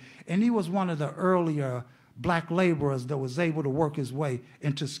Rouge, and he was one of the earlier black laborers that was able to work his way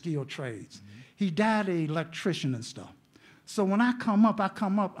into skilled trades. Mm-hmm. He died an electrician and stuff. So when I come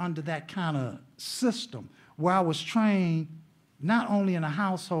up under that kind of system where I was trained not only in a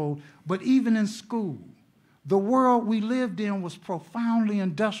household, but even in school. The world we lived in was profoundly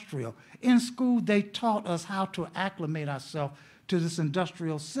industrial. In school, they taught us how to acclimate ourselves to this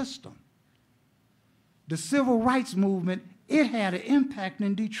industrial system. The civil rights movement it had an impact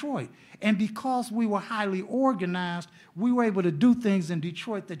in Detroit. And because we were highly organized, we were able to do things in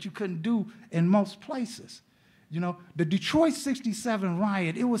Detroit that you couldn't do in most places. You know, the Detroit 67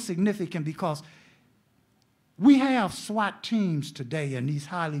 riot, it was significant because we have SWAT teams today and these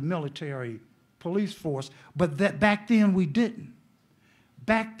highly military police force, but that back then we didn't.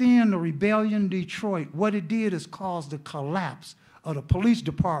 Back then, the rebellion in Detroit, what it did is cause the collapse of the police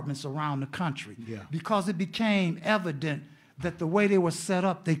departments around the country, because it became evident that the way they were set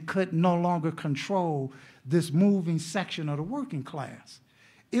up, they could no longer control this moving section of the working class.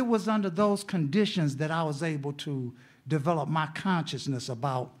 It was under those conditions that I was able to develop my consciousness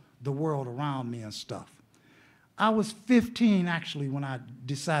about the world around me and stuff. I was 15, actually, when I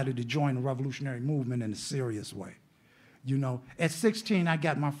decided to join the revolutionary movement in a serious way. You know, at 16, I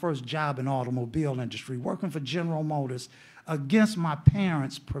got my first job in the automobile industry, working for General Motors against my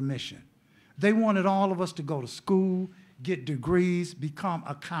parents' permission. They wanted all of us to go to school, get degrees, become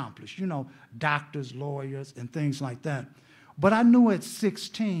accomplished, you know, doctors, lawyers, and things like that. But I knew at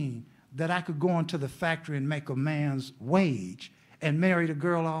 16 that I could go into the factory and make a man's wage and marry the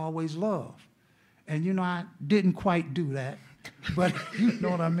girl I always loved. And, you know, I didn't quite do that, but you know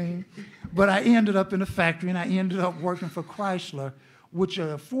what I mean? But I ended up in the factory, and I ended up working for Chrysler, which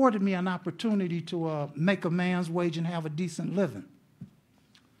afforded me an opportunity to make a man's wage and have a decent living.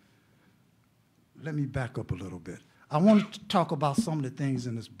 Let me back up a little bit. I wanted to talk about some of the things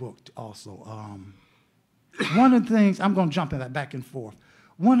in this book also. One of the things, I'm going to jump in that back and forth.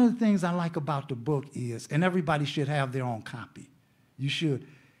 One of the things I like about the book is, and everybody should have their own copy. You should.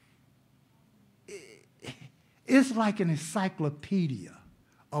 It's like an encyclopedia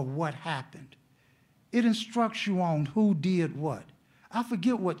of what happened. It instructs you on who did what. I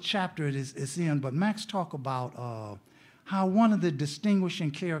forget what chapter it's in, but Max talked about how one of the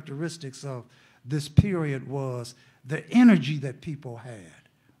distinguishing characteristics of this period was the energy that people had,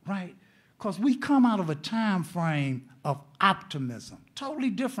 right? Because we come out of a time frame of optimism, totally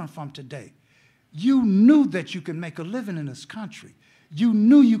different from today. You knew that you could make a living in this country. You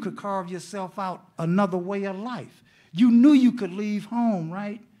knew you could carve yourself out another way of life. You knew you could leave home,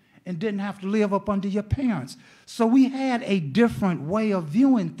 right? And didn't have to live up under your parents. So we had a different way of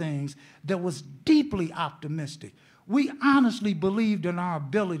viewing things that was deeply optimistic. We honestly believed in our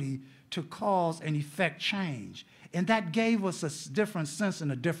ability to cause and effect change. And that gave us a different sense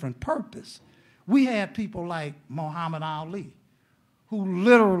and a different purpose. We had people like Muhammad Ali, who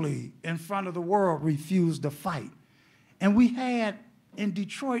literally in front of the world refused to fight. And we had in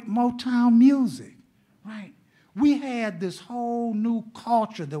Detroit Motown music, right? We had this whole new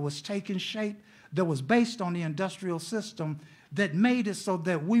culture that was taking shape, that was based on the industrial system, that made it so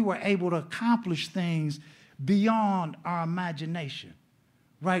that we were able to accomplish things beyond our imagination,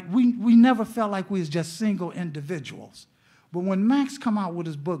 right? We never felt like we was just single individuals. But when Max come out with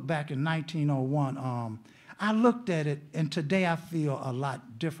his book back in 1901, I looked at it, and today I feel a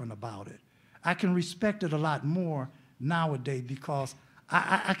lot different about it. I can respect it a lot more nowadays because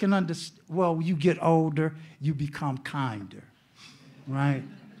I can understand, well, you get older, you become kinder, right?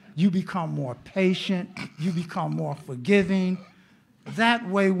 You become more patient, you become more forgiving. That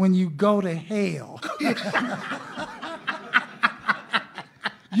way, when you go to hell,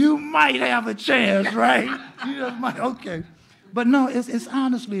 you might have a chance, right? You just might, okay. But no, it's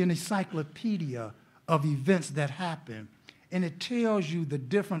honestly an encyclopedia of events that happen, and it tells you the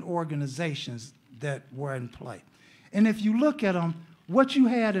different organizations that were in play. And if you look at them, what you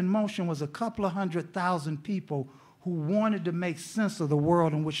had in motion was a couple of 100,000 people who wanted to make sense of the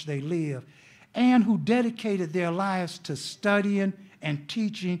world in which they live and who dedicated their lives to studying and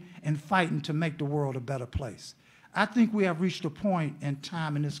teaching and fighting to make the world a better place. I think we have reached a point in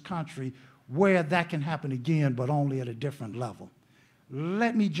time in this country where that can happen again, but only at a different level.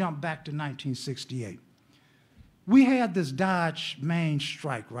 Let me jump back to 1968. We had this Dodge Main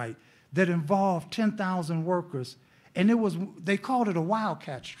strike, right, that involved 10,000 workers. And they called it a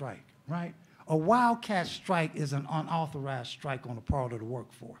wildcat strike, right? A wildcat strike is an unauthorized strike on the part of the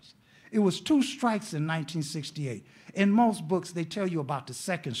workforce. It was 2 strikes in 1968. In most books, they tell you about the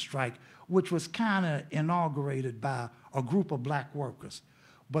second strike, which was kind of inaugurated by a group of black workers.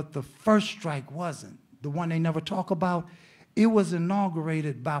 But the first strike wasn't. The one they never talk about, it was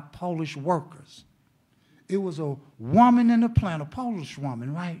inaugurated by Polish workers. It was a woman in the plant, a Polish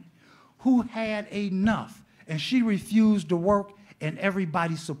woman, right, who had enough. And she refused to work, and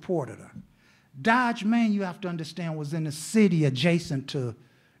everybody supported her. Dodge, Maine, you have to understand, was in a city adjacent to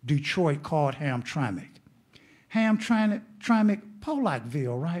Detroit called Hamtramck. Hamtramck,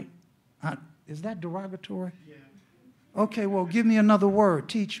 Polakville, right? Is that derogatory? Yeah. Okay, well, give me another word.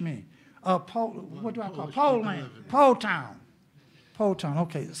 Teach me. What do I call it? Poland. Poletown. Potown,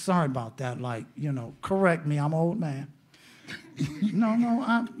 okay, sorry about that. Like, you know, correct me, I'm an old man. No,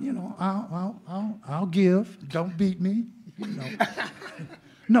 I'll give. Don't beat me, you know.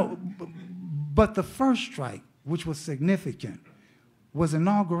 No, but the first strike, which was significant, was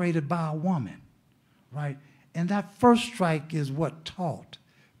inaugurated by a woman, right? And that first strike is what taught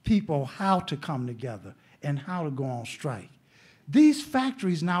people how to come together and how to go on strike. These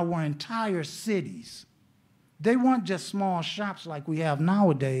factories now were entire cities. They weren't just small shops like we have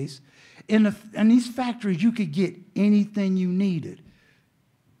nowadays. In these factories, you could get anything you needed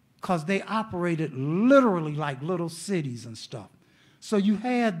because they operated literally like little cities and stuff. So you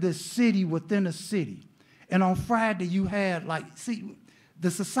had this city within a city. And on Friday, you had see,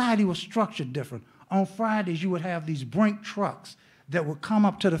 the society was structured different. On Fridays, you would have these brink trucks that would come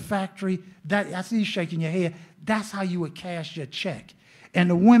up to the factory. I see you shaking your head. That's how you would cash your check. And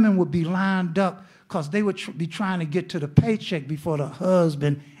the women would be lined up because they would be trying to get to the paycheck before the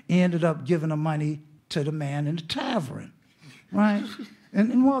husband ended up giving the money to the man in the tavern, right?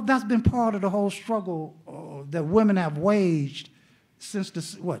 And well, that's been part of the whole struggle that women have waged since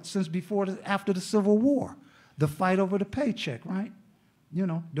after the Civil War, the fight over the paycheck, right? You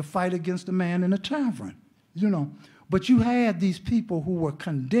know, the fight against the man in the tavern, you know. But you had these people who were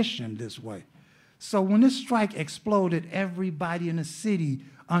conditioned this way. So when this strike exploded, everybody in the city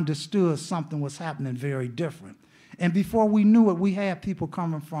understood something was happening very different. And before we knew it, we had people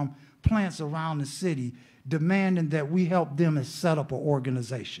coming from plants around the city demanding that we help them set up an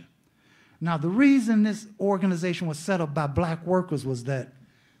organization. Now, the reason this organization was set up by black workers was that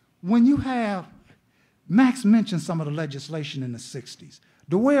when you have, Max mentioned some of the legislation in the 60s.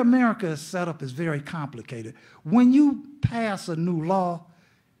 The way America is set up is very complicated. When you pass a new law,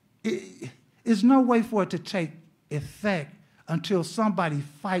 there's no way for it to take effect until somebody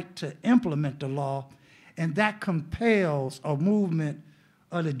fight to implement the law, and that compels a movement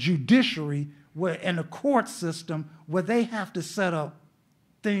of the judiciary and the court system where they have to set up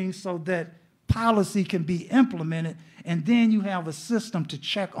things so that policy can be implemented, and then you have a system to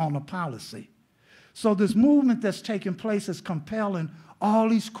check on the policy. So this movement that's taking place is compelling all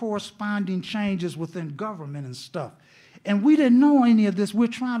these corresponding changes within government and stuff. And we didn't know any of this. We're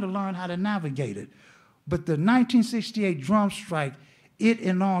trying to learn how to navigate it. But the 1968 drum strike, it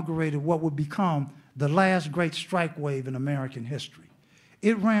inaugurated what would become the last great strike wave in American history.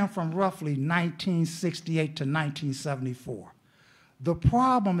 It ran from roughly 1968 to 1974. The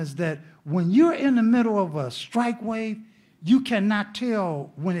problem is that when you're in the middle of a strike wave, you cannot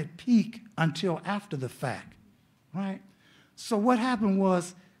tell when it peaked until after the fact, right? So what happened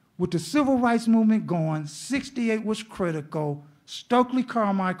was, with the civil rights movement going, 68 was critical. Stokely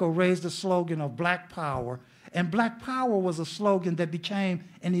Carmichael raised the slogan of Black Power, and Black Power was a slogan that became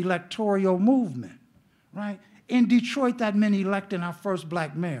an electoral movement, right? In Detroit, that meant electing our first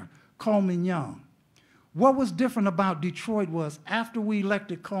black mayor, Coleman Young. What was different about Detroit was after we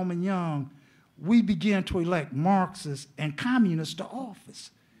elected Coleman Young, we began to elect Marxists and communists to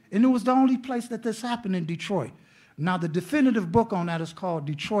office. And it was the only place that this happened in Detroit. Now, the definitive book on that is called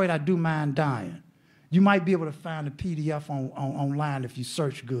Detroit, I Do Mind Dying. You might be able to find a PDF online if you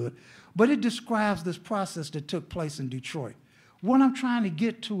search good. But it describes this process that took place in Detroit. What I'm trying to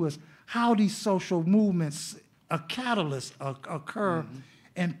get to is how these social movements, a catalyst occur,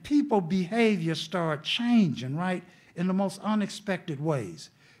 and people behavior start changing, right, in the most unexpected ways.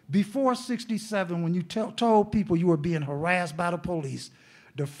 Before 67, when you told people you were being harassed by the police,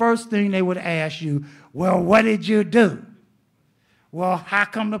 the first thing they would ask you, well, what did you do? Well, how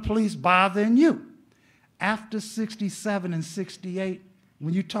come the police bothering you? After 67 and 68,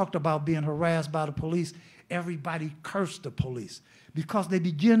 when you talked about being harassed by the police, everybody cursed the police because they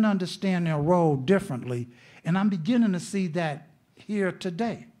begin to understand their role differently. And I'm beginning to see that here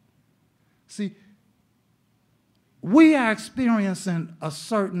today. See, we are experiencing a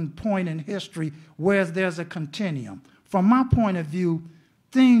certain point in history where there's a continuum. From my point of view,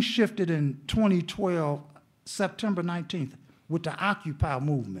 things shifted in 2012, September 19th, with the Occupy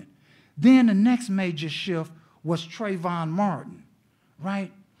movement. Then the next major shift was Trayvon Martin,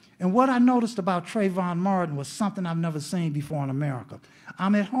 right? And what I noticed about Trayvon Martin was something I've never seen before in America.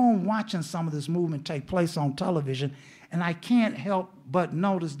 I'm at home watching some of this movement take place on television, and I can't help but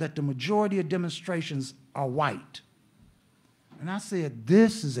notice that the majority of demonstrations are white. And I said,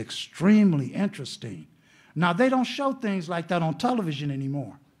 this is extremely interesting. Now, they don't show things like that on television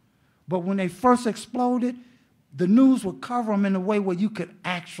anymore. But when they first exploded, the news would cover them in a way where you could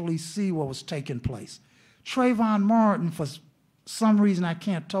actually see what was taking place. Trayvon Martin, for some reason I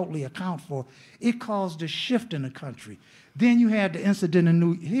can't totally account for, it caused a shift in the country. Then you had the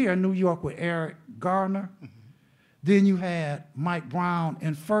incident here in New York with Eric Garner. Then you had Mike Brown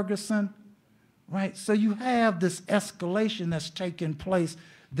and Ferguson, right? So you have this escalation that's taking place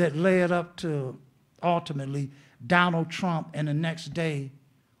that led up to ultimately Donald Trump, and the next day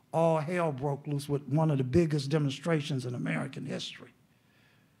all hell broke loose with one of the biggest demonstrations in American history.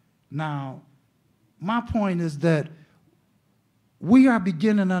 Now, my point is that we are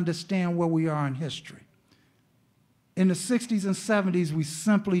beginning to understand where we are in history. In the 60s and 70s, we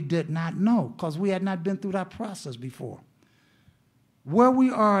simply did not know because we had not been through that process before. Where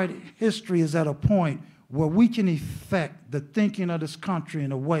we are in history is at a point where we can affect the thinking of this country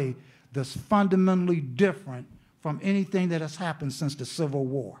in a way that's fundamentally different from anything that has happened since the Civil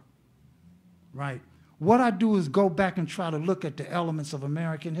War, right? What I do is go back and try to look at the elements of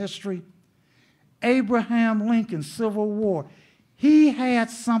American history. Abraham Lincoln's Civil War, he had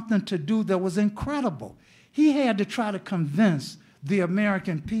something to do that was incredible. He had to try to convince the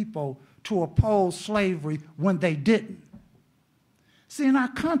American people to oppose slavery when they didn't. See, in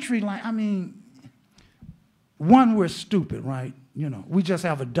our country, like, I mean, one, we're stupid, right? You know, we just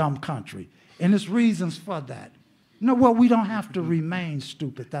have a dumb country. And there's reasons for that. You know what? We don't have to remain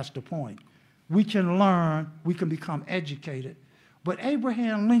stupid. That's the point. We can learn. We can become educated. But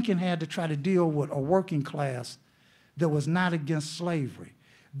Abraham Lincoln had to try to deal with a working class that was not against slavery.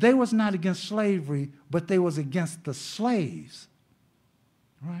 They was not against slavery, but they was against the slaves,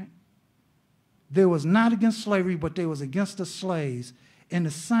 right? They was not against slavery, but they was against the slaves in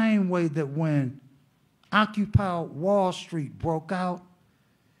the same way that when Occupy Wall Street broke out,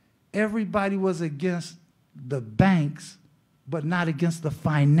 everybody was against the banks, but not against the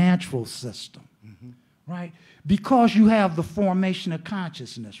financial system, right? Because you have the formation of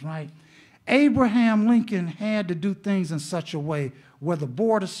consciousness, right? Abraham Lincoln had to do things in such a way where the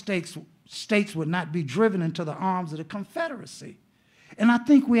border states would not be driven into the arms of the Confederacy. And I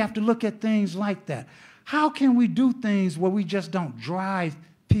think we have to look at things like that. How can we do things where we just don't drive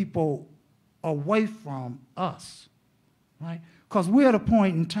people away from us, right? Because we're at a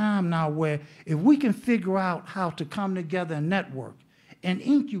point in time now where if we can figure out how to come together and network and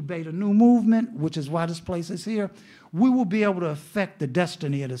incubate a new movement, which is why this place is here, we will be able to affect the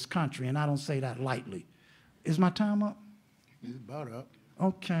destiny of this country, and I don't say that lightly. Is my time up? It's about up.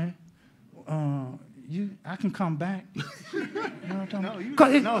 Okay. I can come back. You know what I'm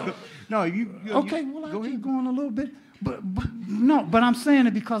talking about? Okay, well, I'll keep going a little bit. But I'm saying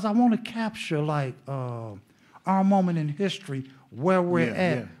it because I want to capture, like, our moment in history, where we're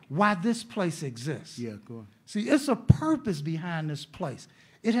at, why this place exists. Yeah, go on. See, it's a purpose behind this place.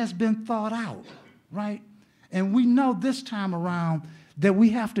 It has been thought out, right? And we know this time around that we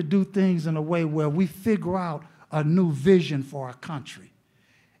have to do things in a way where we figure out a new vision for our country.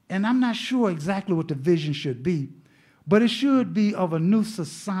 And I'm not sure exactly what the vision should be, but it should be of a new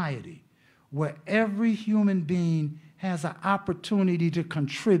society where every human being has an opportunity to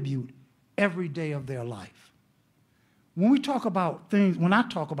contribute every day of their life. When I talk about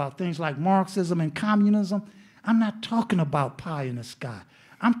things like Marxism and communism, I'm not talking about pie in the sky.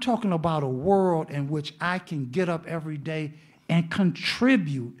 I'm talking about a world in which I can get up every day and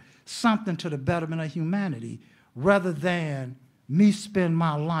contribute something to the betterment of humanity rather than me spend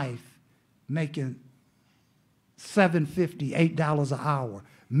my life making $7.50, $8 an hour,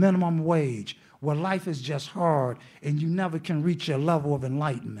 minimum wage, where life is just hard and you never can reach a level of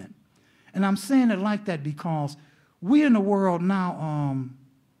enlightenment. And I'm saying it like that because we in the world now,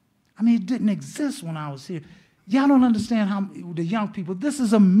 it didn't exist when I was here. Y'all don't understand how the young people, this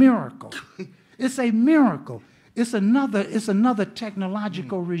is a miracle. It's a miracle. It's another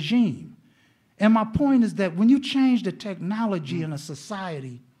technological regime. And my point is that when you change the technology in a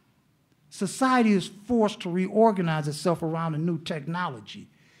society, society is forced to reorganize itself around a new technology.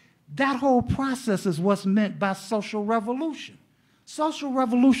 That whole process is what's meant by social revolution. Social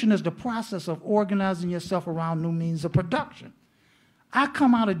revolution is the process of organizing yourself around new means of production. I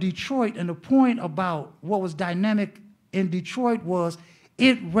come out of Detroit, and the point about what was dynamic in Detroit was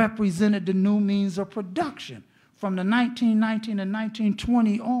it represented the new means of production from the 1919 and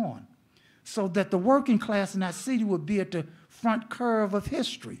 1920 on, so that the working class in that city would be at the front curve of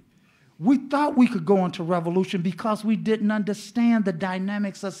history. We thought we could go into revolution because we didn't understand the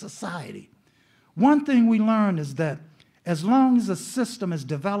dynamics of society. One thing we learned is that as long as a system is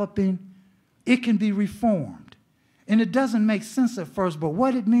developing, it can be reformed. And it doesn't make sense at first, but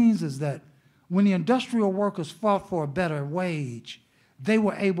what it means is that when the industrial workers fought for a better wage, they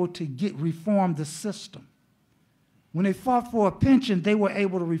were able to reform the system. When they fought for a pension, they were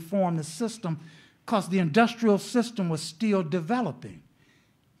able to reform the system because the industrial system was still developing.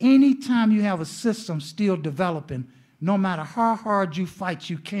 Anytime you have a system still developing, no matter how hard you fight,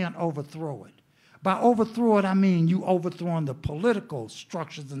 you can't overthrow it. By overthrow it, I mean you overthrowing the political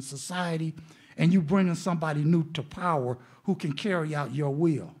structures in society and you bringing somebody new to power who can carry out your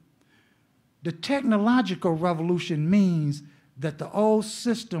will. The technological revolution means that the old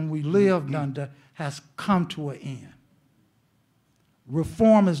system we lived under has come to an end.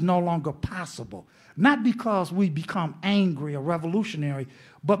 Reform is no longer possible, not because we become angry or revolutionary,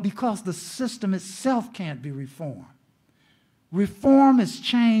 but because the system itself can't be reformed. Reform is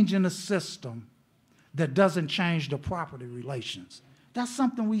change in a system that doesn't change the property relations. That's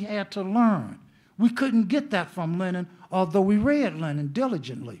something we had to learn. We couldn't get that from Lenin, although we read Lenin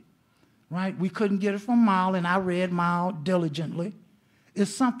diligently, right? We couldn't get it from Mao, and I read Mao diligently.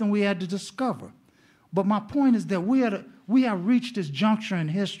 It's something we had to discover. But my point is that we have reached this juncture in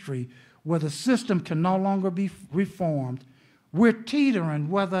history where the system can no longer be reformed. We're teetering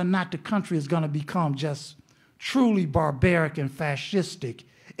whether or not the country is going to become just truly barbaric and fascistic,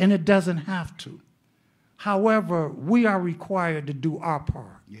 and it doesn't have to. However, we are required to do our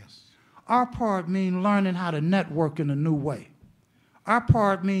part. Yes. Our part means learning how to network in a new way. Our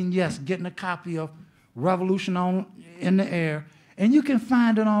part means, yes, getting a copy of Revolution in the Air, and you can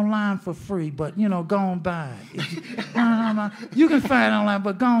find it online for free, but, you know, go on buy it. You can find it online,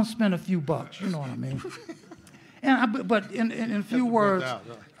 but go on spend a few bucks, you know what I mean? And but in a few words,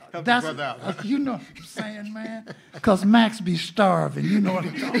 that's, you know what I'm saying, man? Because Max be starving, you know what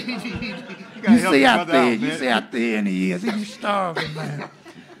I'm talking about. You see how thin he is. He's starving, man.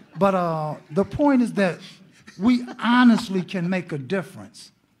 But the point is that we honestly can make a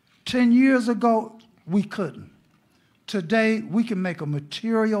difference. 10 years ago, we couldn't. Today, we can make a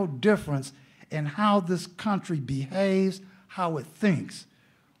material difference in how this country behaves, how it thinks.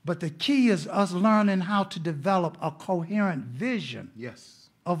 But the key is us learning how to develop a coherent vision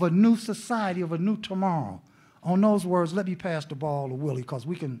of a new society, of a new tomorrow. On those words, let me pass the ball to Willie, because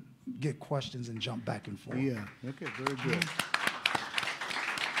we can get questions and jump back and forth. Yeah, okay, very good.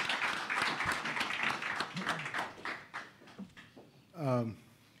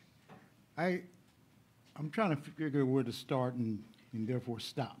 I'm trying to figure where to start and therefore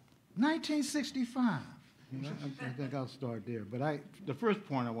stop. 1965. You know, I think I'll start there. But the first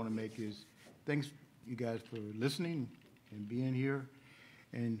point I want to make is thanks, you guys, for listening and being here.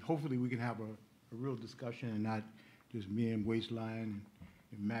 And hopefully we can have a real discussion and not just me and Waistline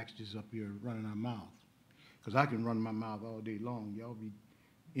and Max just up here running our mouth. Because I can run my mouth all day long. Y'all be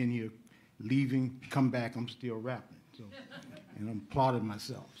in here leaving, come back, I'm still rapping. So, and I'm applauding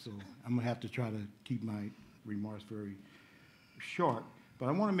myself. So I'm going to have to try to keep my remarks very short. But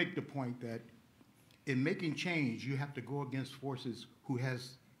I want to make the point that in making change, you have to go against forces who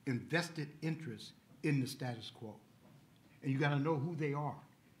has invested interest in the status quo. And you got to know who they are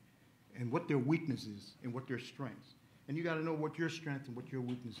and what their weaknesses and what their strengths. And you got to know what your strength and what your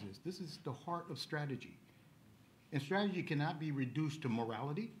weakness is. This is the heart of strategy. And strategy cannot be reduced to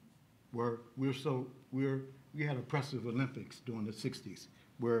morality, where we had oppressive Olympics during the 60s,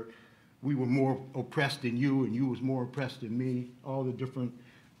 where we were more oppressed than you and you was more oppressed than me, all the different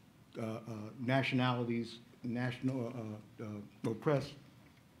nationalities, oppressed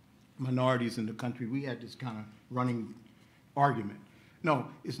minorities in the country. We had this kind of running argument. No,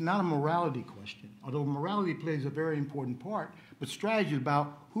 it's not a morality question, although morality plays a very important part, but strategy is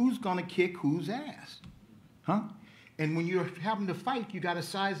about who's going to kick whose ass, huh? And when you're having to fight, you got to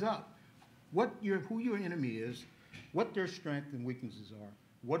size up who your enemy is, what their strengths and weaknesses are,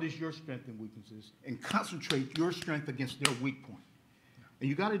 what is your strength and weaknesses, and concentrate your strength against their weak point. And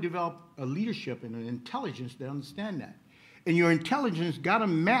you got to develop a leadership and an intelligence to understand that. And your intelligence got to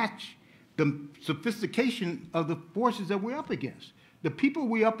match the sophistication of the forces that we're up against. The people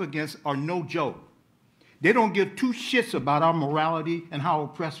we're up against are no joke. They don't give two shits about our morality and how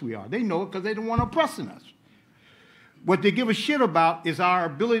oppressed we are. They know it because they don't want to oppressing us. What they give a shit about is our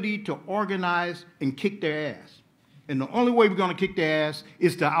ability to organize and kick their ass. And the only way we're going to kick their ass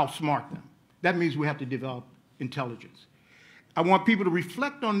is to outsmart them. That means we have to develop intelligence. I want people to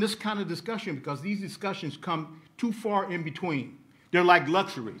reflect on this kind of discussion because these discussions come too far in between. They're like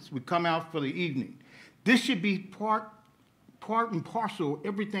luxuries. We come out for the evening. This should be part and parcel of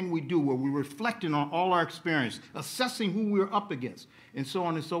everything we do, where we're reflecting on all our experience, assessing who we're up against, and so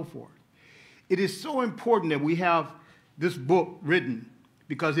on and so forth. It is so important that we have this book written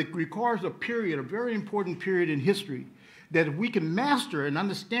because it requires a period, a very important period in history, that if we can master and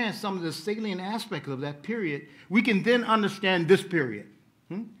understand some of the salient aspects of that period, we can then understand this period.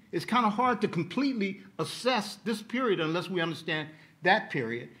 It's kind of hard to completely assess this period unless we understand that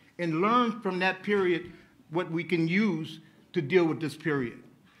period and learn from that period what we can use to deal with this period.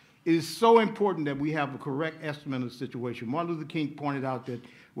 It is so important that we have a correct estimate of the situation. Martin Luther King pointed out that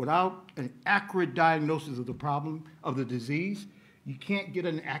without an accurate diagnosis of the problem, of the disease, you can't get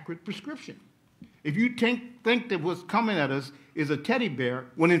an accurate prescription. If you think that what's coming at us is a teddy bear,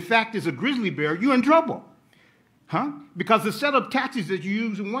 when in fact it's a grizzly bear, you're in trouble. Huh? Because the set of tactics that you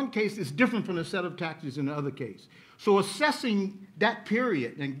use in one case is different from the set of tactics in the other case. So assessing that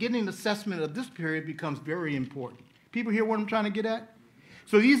period and getting an assessment of this period becomes very important. People hear what I'm trying to get at?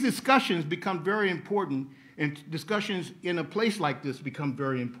 So these discussions become very important, and discussions in a place like this become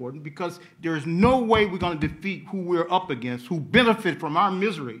very important because there is no way we're going to defeat who we're up against, who benefit from our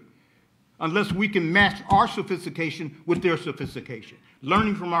misery, unless we can match our sophistication with their sophistication,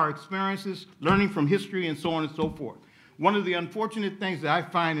 learning from our experiences, learning from history, and so on and so forth. One of the unfortunate things that I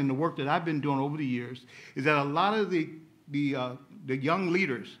find in the work that I've been doing over the years is that a lot of the young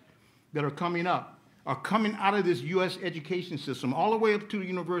leaders that are coming up are coming out of this U.S. education system all the way up to the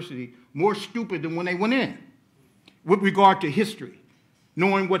university more stupid than when they went in with regard to history,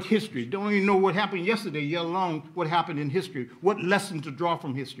 knowing what history, don't even know what happened yesterday, yet alone what happened in history, what lessons to draw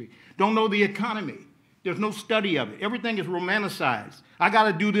from history. Don't know the economy. There's no study of it. Everything is romanticized. I got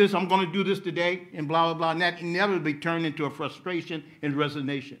to do this, I'm going to do this today, and blah, blah, blah, and that inevitably turned into a frustration and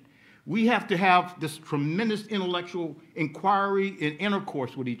resignation. We have to have this tremendous intellectual inquiry and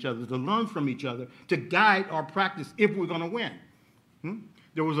intercourse with each other, to learn from each other, to guide our practice if we're going to win.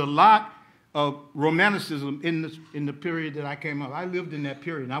 There was a lot of romanticism in the period that I came up. I lived in that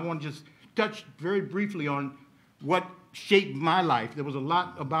period, and I want to just touch very briefly on what shaped my life. There was a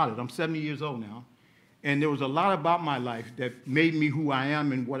lot about it. I'm 70 years old now, and there was a lot about my life that made me who I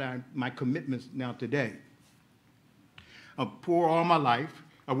am and what my commitments now today. I'm poor all my life.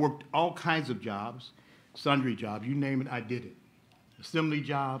 I worked all kinds of jobs, sundry jobs, you name it, I did it. Assembly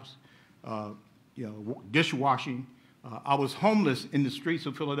jobs, dishwashing. I was homeless in the streets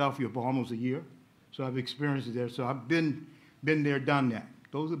of Philadelphia for almost a year, so I've experienced it there. So I've been there, done that.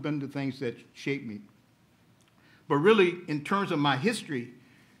 Those have been the things that shaped me. But really, in terms of my history,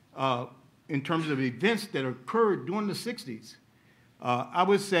 in terms of events that occurred during the 60s, I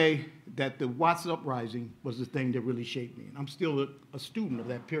would say that the Watts Uprising was the thing that really shaped me. And I'm still a student of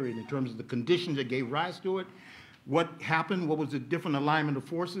that period in terms of the conditions that gave rise to it, what happened, what was the different alignment of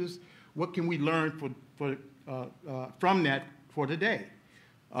forces, what can we learn from that for today.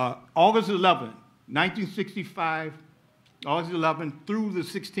 August 11, 1965, August 11 through the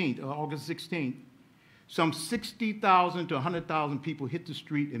 16th, August 16th, some 60,000 to 100,000 people hit the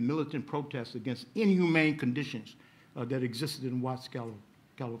street in militant protests against inhumane conditions that existed in Watts,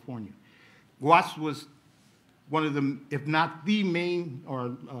 California. Watts was one of the, if not the main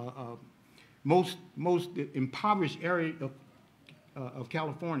or most impoverished area of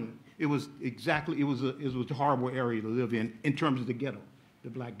California. It was a horrible area to live in terms of the ghetto, the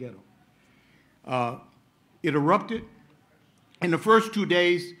black ghetto. It erupted. In the first 2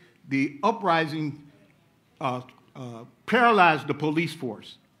 days, the uprising paralyzed the police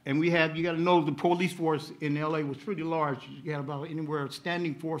force. And you got to know the police force in LA was pretty large. You had about anywhere a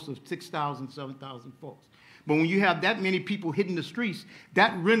standing force of 6,000, 7,000 folks. But when you have that many people hitting the streets,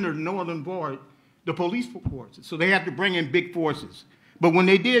 that rendered null and void the police forces. So they had to bring in big forces. But when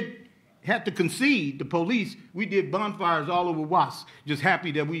they had to concede, the police, we did bonfires all over Watts, just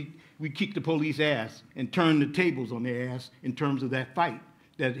happy that we kicked the police ass and turned the tables on their ass in terms of that fight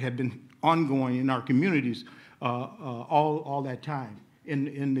that had been ongoing in our communities all that time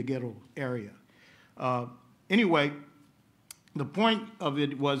in the ghetto area. Anyway, the point of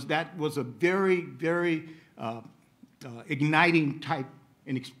it was that was a very, very igniting type,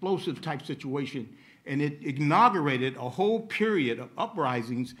 an explosive type situation, and it inaugurated a whole period of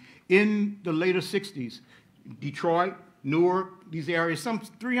uprisings in the later 60s. Detroit, Newark, these areas, some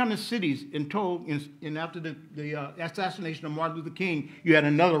 300 cities in total, and after the assassination of Martin Luther King, you had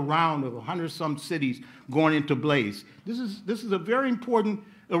another round of 100-some cities going into blaze. This is a very important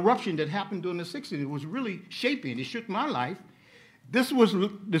eruption that happened during the 60s. It was really shaping. It shook my life. This was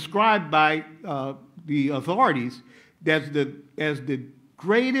described by the authorities as the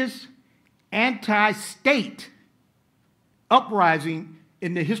greatest anti-state uprising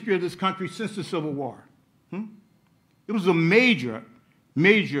in the history of this country since the Civil War. It was a major,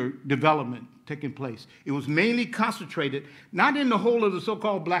 major development taking place. It was mainly concentrated not in the whole of the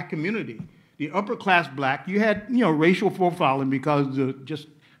so-called black community. The upper class black, you had racial profiling because of just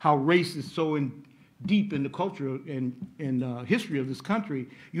how race is so deep in the culture and history of this country.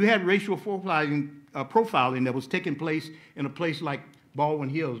 You had racial profiling that was taking place in a place like Baldwin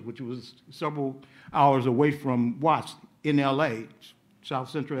Hills, which was several hours away from Watts in LA, South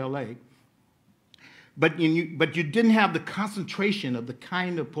Central LA. but you didn't have the concentration of the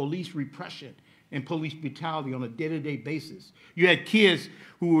kind of police repression and police brutality on a day-to-day basis. You had kids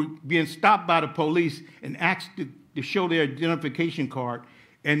who were being stopped by the police and asked to show their identification card,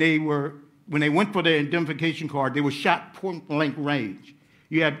 and when they went for their identification card, they were shot point-blank range.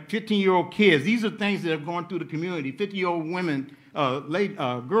 You had 15-year-old kids. These are things that are going through the community. 50-year-old women,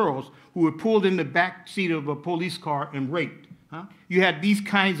 girls who were pulled in the back seat of a police car and raped. Huh? You had these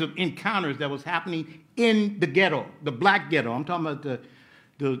kinds of encounters that was happening in the ghetto, the black ghetto. I'm talking about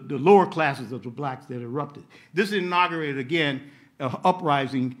the lower classes of the blacks that erupted. This inaugurated, again, an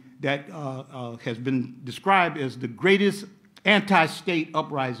uprising that has been described as the greatest anti-state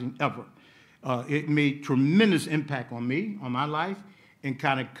uprising ever. It made tremendous impact on me, on my life, and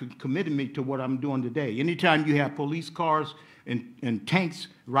kind of committed me to what I'm doing today. Anytime you have police cars and tanks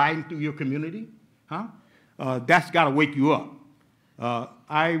riding through your community, that's got to wake you up.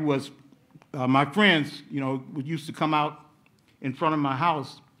 My friends, used to come out in front of my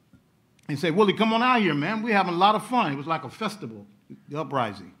house and say, Willie, come on out here, man. We're having a lot of fun. It was like a festival, the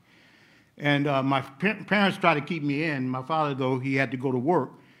uprising. And my parents tried to keep me in. My father, though, he had to go to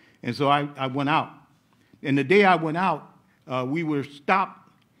work. And so I went out. And the day I went out, we were stopped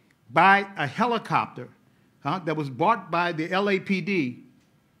by a helicopter that was bought by the LAPD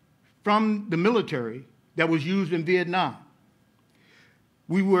from the military that was used in Vietnam.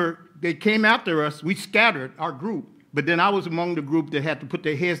 They came after us. We scattered, our group. But then I was among the group that had to put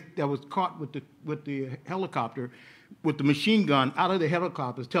their heads, that was caught with the helicopter, with the machine gun out of the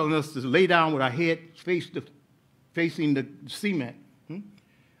helicopters, telling us to lay down with our head facing the cement.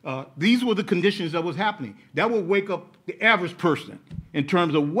 These were the conditions that was happening. That would wake up the average person in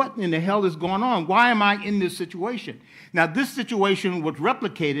terms of what in the hell is going on? Why am I in this situation? Now, this situation was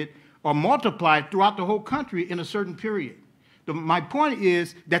replicated or multiplied throughout the whole country in a certain period. My point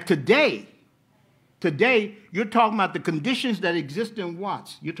is that today, you're talking about the conditions that exist in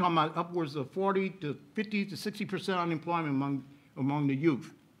Watts. You're talking about upwards of 40 to 50 to 60% unemployment among the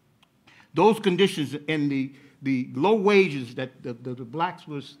youth. Those conditions and the low wages that the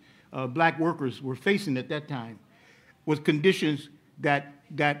black workers were facing at that time was conditions that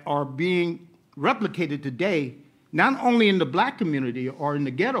are being replicated today, not only in the black community or in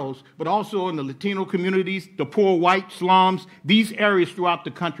the ghettos, but also in the Latino communities, the poor white slums, these areas throughout the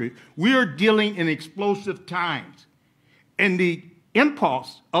country. We are dealing in explosive times. And the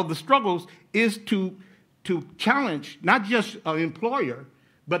impulse of the struggles is to challenge not just an employer,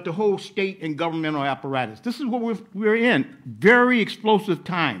 but the whole state and governmental apparatus. This is what we're in, very explosive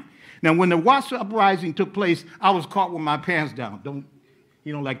time. Now, when the Watts uprising took place, I was caught with my pants down.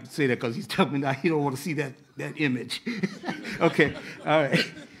 He don't like to say that because he's telling me that he don't want to see that image. Okay, all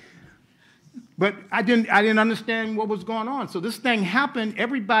right. But I didn't understand what was going on. So this thing happened.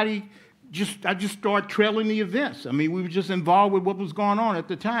 I just started trailing the events. I mean, we were just involved with what was going on at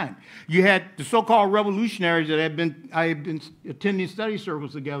the time. You had the so-called revolutionaries that I had been attending study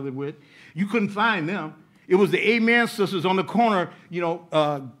circles together with. You couldn't find them. It was the Amen sisters on the corner,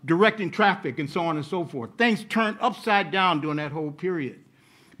 directing traffic and so on and so forth. Things turned upside down during that whole period.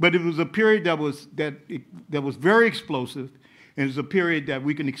 But it was a period that was very explosive, and it was a period that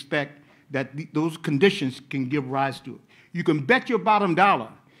we can expect that those conditions can give rise to it. You can bet your bottom dollar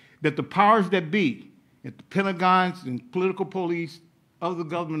that the powers that be, at the Pentagons and political police, other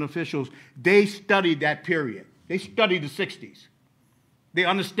government officials, they studied that period. They studied the 60s. They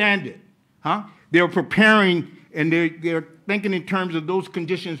understand it. They're preparing, and they're thinking in terms of those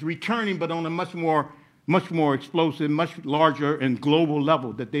conditions returning, but on a much more explosive, much larger and global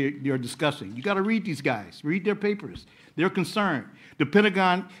level that they're discussing. You got to read these guys. Read their papers. They're concerned. The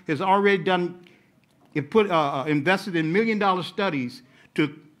Pentagon has already invested in $1 million studies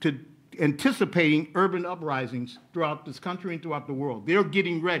to anticipating urban uprisings throughout this country and throughout the world. They're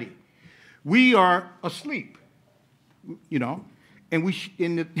getting ready. We are asleep, and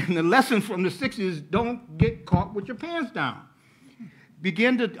in the lesson from the 60s is don't get caught with your pants down.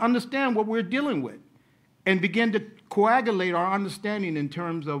 Begin to understand what we're dealing with and begin to coagulate our understanding in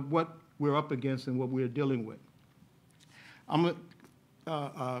terms of what we're up against and what we're dealing with. I'm going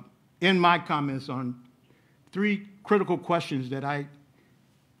to end my comments on 3 critical questions that I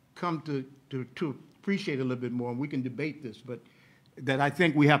come to appreciate a little bit more, and we can debate this, but that I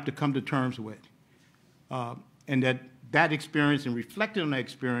think we have to come to terms with. And that experience and reflecting on that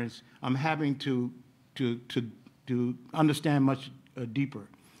experience, I'm having to understand much deeper.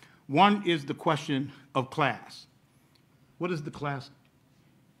 One is the question of class. What is the class?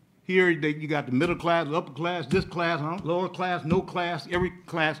 Here you got the middle class, the upper class, this class, lower class, no class, every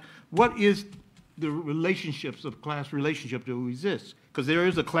class. What is the relationships of class relationships that exist? because there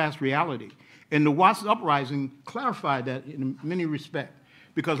is a class reality. And the Watts uprising clarified that in many respects.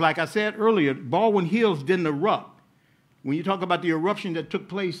 Because like I said earlier, Baldwin Hills didn't erupt. When you talk about the eruption that took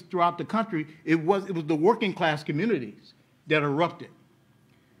place throughout the country, it was the working class communities that erupted.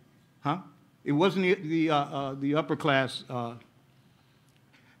 It wasn't the upper class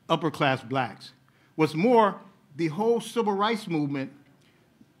blacks. What's more, the whole civil rights movement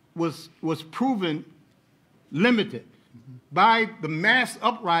was proven limited by the mass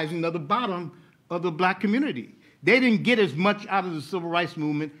uprising of the bottom of the black community. They didn't get as much out of the civil rights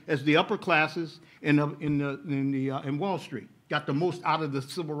movement as the upper classes in Wall Street got the most out of the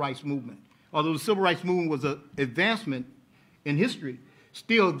civil rights movement. Although the civil rights movement was an advancement in history,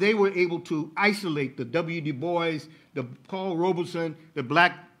 still they were able to isolate the W. Du Bois, the Paul Robeson, the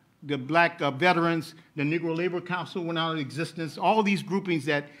black veterans, the Negro Labor Council went out of existence. All these groupings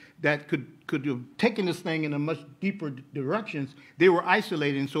that could have taken this thing in a much deeper directions, they were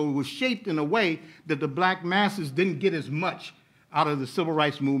isolated, and so it was shaped in a way that the black masses didn't get as much out of the civil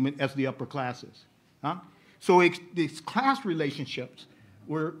rights movement as the upper classes. So these class relationships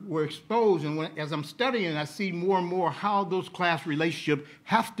were exposed, and as I'm studying, I see more and more how those class relationships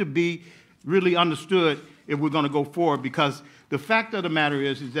have to be really understood if we're going to go forward, because the fact of the matter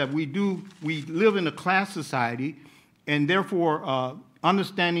is that we live in a class society, and therefore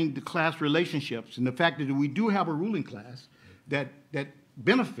understanding the class relationships and the fact that we do have a ruling class that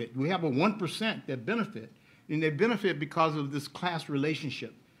benefit. We have a 1% that benefit, and they benefit because of this class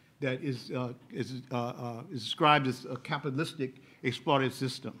relationship that is described as a capitalistic exploited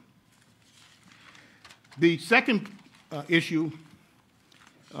system. The second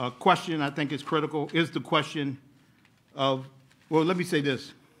question I think is critical is the question of, well, let me say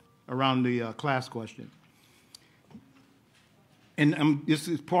this around the class question. And this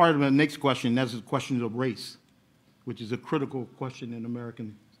is part of the next question, that's the question of race, which is a critical question in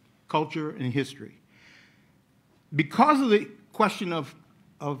American culture and history. Because of the question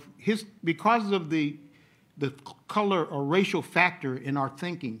because of the color or racial factor in our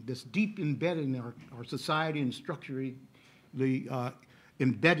thinking that's deep embedded in our society and structurally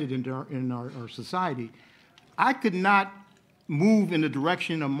embedded in our society, I could not move in the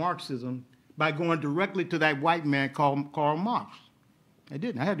direction of Marxism by going directly to that white man called Karl Marx. I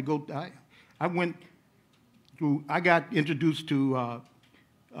didn't. I had to go. I went through. I got introduced to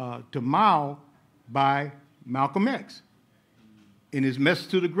Mao by Malcolm X in his message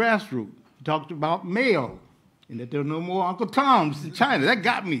to the grassroots. He talked about Mao and that there are no more Uncle Toms in China. That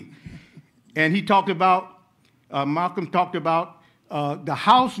got me. And he talked about Malcolm talked about the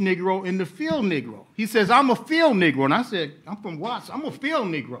house Negro and the field Negro. He says, "I'm a field Negro," and I said, "I'm from Watts. I'm a field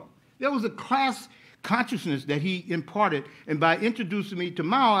Negro." There was a class consciousness that he imparted, and by introducing me to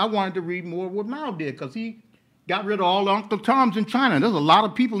Mao, I wanted to read more of what Mao did, because he got rid of all the Uncle Toms in China. There's a lot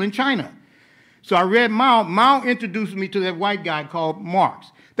of people in China. So I read Mao. Mao introduced me to that white guy called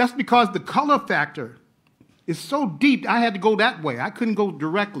Marx. That's because the color factor is so deep, I had to go that way. I couldn't go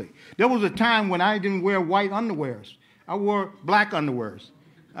directly. There was a time when I didn't wear white underwears. I wore black underwears.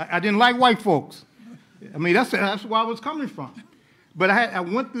 I didn't like white folks. I mean, that's where I was coming from. But I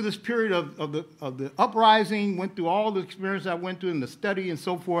went through this period of the uprising, went through all the experience I went through in the study and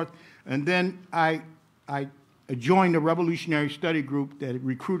so forth, and then I joined a revolutionary study group that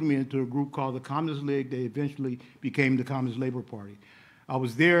recruited me into a group called the Communist League. They eventually became the Communist Labor Party. I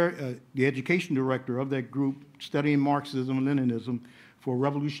was there, the education director of that group, studying Marxism and Leninism for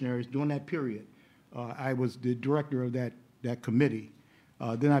revolutionaries during that period. I was the director of that committee.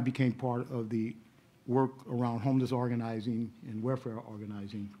 Then I became part of the work around homeless organizing and welfare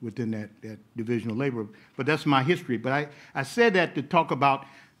organizing within that division of labor. But that's my history. But I said that to talk about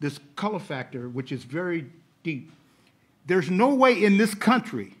this color factor, which is very deep. There's no way in this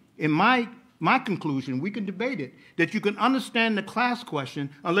country, in my conclusion, we can debate it, that you can understand the class question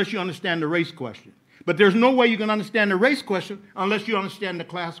unless you understand the race question. But there's no way you can understand the race question unless you understand the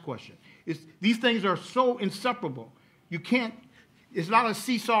class question. These things are so inseparable. You can't. It's not a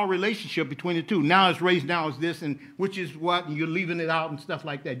seesaw relationship between the two. Now it's race, now it's this, and which is what, and you're leaving it out and stuff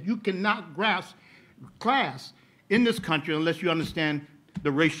like that. You cannot grasp class in this country unless you understand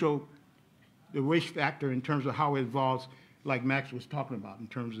the race factor in terms of how it evolves, like Max was talking about, in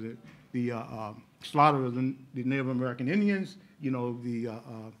terms of the slaughter of the Native American Indians,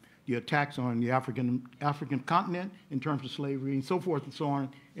 the attacks on the African continent in terms of slavery and so forth and so on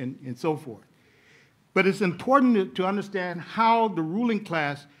and so forth. But it's important to understand how the ruling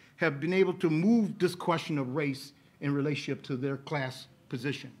class have been able to move this question of race in relationship to their class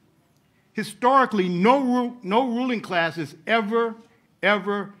position. Historically, no ruling class is ever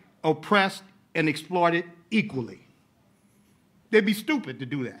oppressed and exploited equally. they'd be stupid to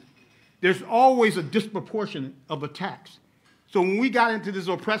do that. There's always a disproportion of attacks. So when we got into this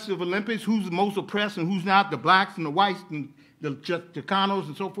oppressive Olympics, who's the most oppressed and who's not, the blacks and the whites and the Chicanos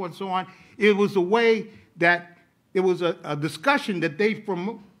and so forth and so on, it was a way that it was a discussion that they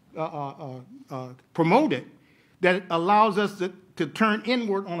promoted that allows us to turn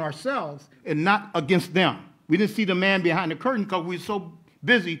inward on ourselves and not against them. We didn't see the man behind the curtain because we were so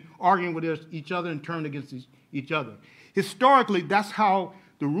busy arguing with each other and turned against each other. Historically, that's how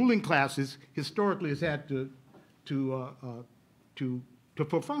the ruling classes historically has had to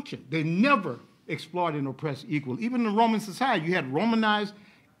function. They never exploited and oppressed equally. Even in the Roman society, you had Romanized,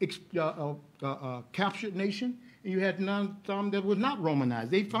 captured nation, and you had some that was not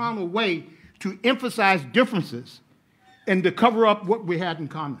Romanized. They found a way to emphasize differences and to cover up what we had in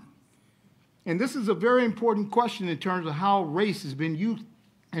common. And this is a very important question in terms of how race has been used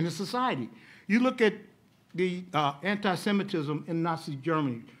in a society. You look at the anti-Semitism in Nazi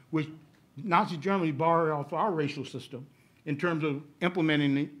Germany, which Nazi Germany borrowed off our racial system in terms of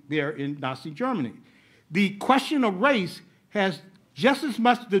implementing it there in Nazi Germany. The question of race has just as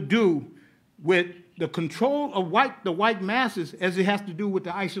much to do with the control of the white masses as it has to do with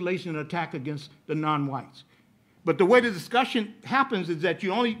the isolation and attack against the non-whites. But the way the discussion happens is that we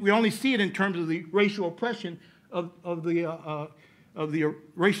only see it in terms of the racial oppression of the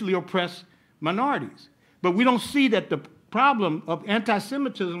racially oppressed minorities. But we don't see that the problem of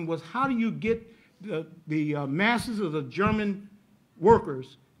anti-Semitism was how do you get the masses of the German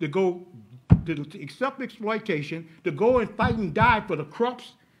workers to go to accept exploitation, to go and fight and die for the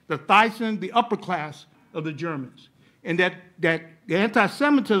Krupps, the Thyssen, the upper class of the Germans. And that the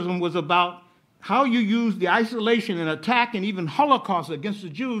anti-Semitism was about how you use the isolation and attack and even Holocaust against the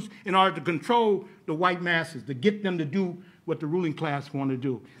Jews in order to control the white masses, to get them to do what the ruling class want to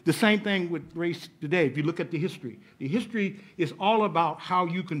do. The same thing with race today. If you look at the history is all about how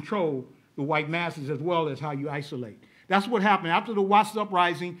you control the white masses as well as how you isolate. That's what happened after the Watts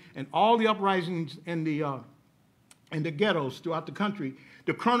uprising and all the uprisings in the ghettos throughout the country.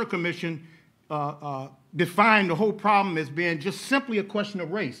 The Kerner Commission defined the whole problem as being just simply a question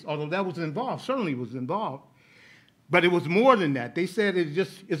of race, although that was involved, certainly was involved. But it was more than that. They said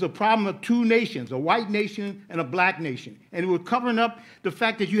it's a problem of two nations, a white nation and a black nation. And it was covering up the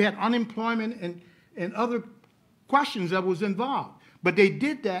fact that you had unemployment and other questions that was involved. But they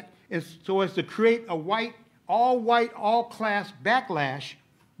did that so as to create a white, all-class backlash,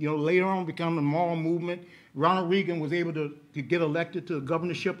 later on become the moral movement. Ronald Reagan was able to get elected to the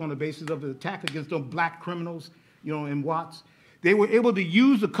governorship on the basis of the attack against those black criminals, in Watts. They were able to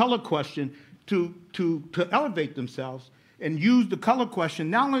use the color question to elevate themselves and use the color question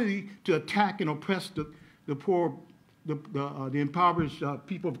not only to attack and oppress the poor, the impoverished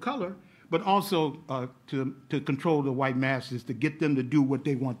people of color, but also to control the white masses, to get them to do what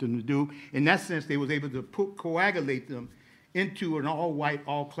they want them to do. In that sense, they was able to coagulate them into an all-white,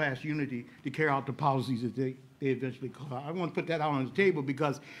 all-class unity to carry out the policies that they eventually call out. I want to put that out on the table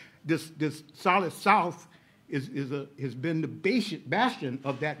because this solid South has been the bastion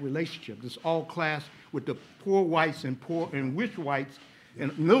of that relationship, this all-class with the poor whites and rich whites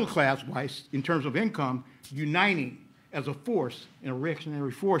and middle-class whites in terms of income uniting as a force, and a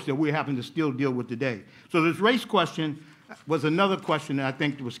reactionary force that we're having to still deal with today. So this race question was another question that I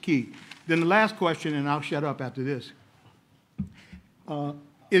think was key. Then the last question, and I'll shut up after this,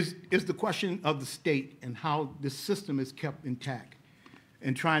 is the question of the state and how this system is kept intact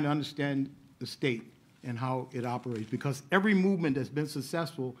and trying to understand the state and how it operates. Because every movement that's been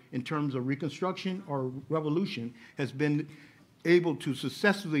successful in terms of reconstruction or revolution has been able to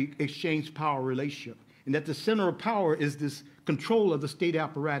successfully exchange power relationship. And at the center of power is this control of the state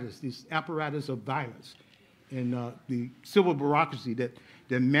apparatus, this apparatus of violence, and the civil bureaucracy that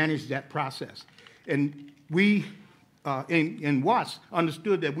managed that process. And we, in Watts,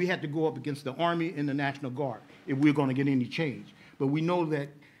 understood that we had to go up against the Army and the National Guard if we were going to get any change. But we know that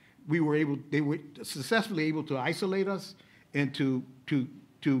they were successfully able to isolate us and to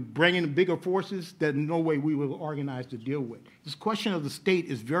bring in bigger forces that in no way we were organized to deal with. This question of the state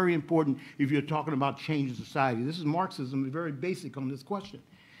is very important if you're talking about changing society. This is Marxism, is very basic on this question.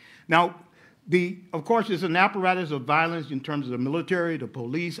 Now, of course, there's an apparatus of violence in terms of the military, the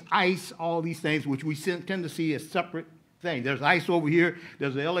police, ICE, all these things, which we tend to see as separate things. There's ICE over here.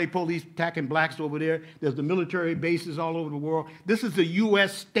 There's the LA police attacking blacks over there. There's the military bases all over the world. This is the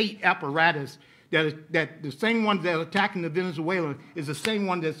U.S. state apparatus that the same one that's attacking the Venezuelan is the same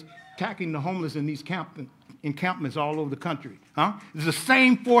one that's attacking the homeless in these encampments all over the country. It's the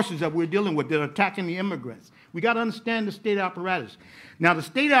same forces that we're dealing with that are attacking the immigrants. We got to understand the state apparatus. Now, the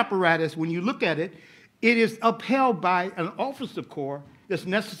state apparatus, when you look at it, it is upheld by an officer corps that's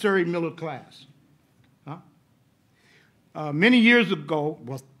necessary middle class. Many years ago,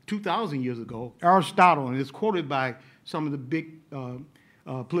 well, 2,000 years ago, Aristotle, and it's quoted by some of the big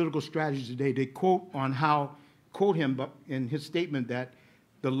political strategists today, they quote him in his statement that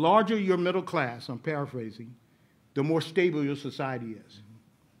the larger your middle class, I'm paraphrasing, the more stable your society is.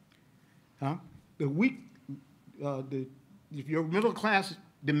 If your middle class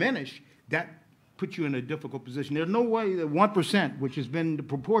diminish, that puts you in a difficult position. There's no way that 1%, which has been the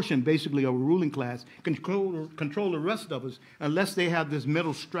proportion basically of a ruling class, can control the rest of us unless they have this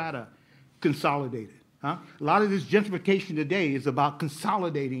middle strata consolidated. A lot of this gentrification today is about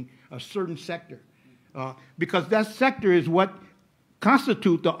consolidating a certain sector because that sector is what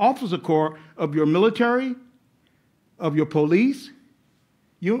constitutes the officer corps of your military, of your police,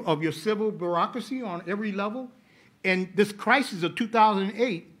 of your civil bureaucracy on every level. And this crisis of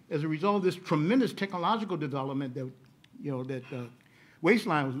 2008, as a result of this tremendous technological development that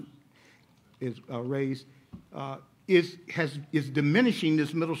Waistline is raised, is diminishing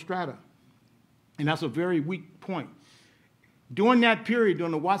this middle strata. And that's a very weak point. During that period,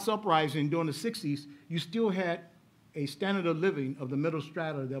 during the Watts Uprising, during the 60s, you still had a standard of living of the middle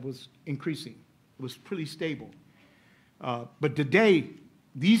strata that was increasing. It was pretty stable. But today,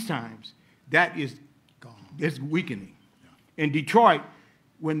 these times, that is gone. It's weakening. Yeah. In Detroit,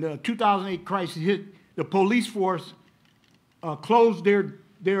 when the 2008 crisis hit, the police force closed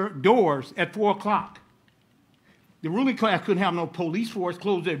their doors at 4 o'clock. The ruling class couldn't have no police force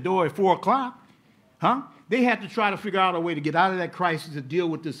close their door at 4 o'clock. They had to try to figure out a way to get out of that crisis to deal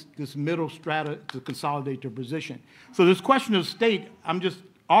with this middle strata to consolidate their position. So this question of state, I'm just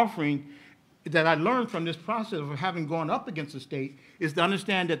offering that I learned from this process of having gone up against the state is to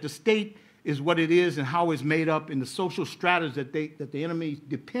understand that the state is what it is and how it's made up in the social stratas that the enemy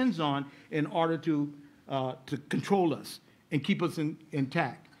depends on in order to control us and keep us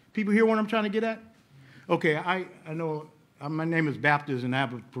intact. People hear what I'm trying to get at? Okay, I know my name is Baptist and I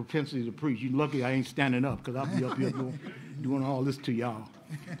have a propensity to preach. You're lucky I ain't standing up because I'll be up here doing all this to y'all.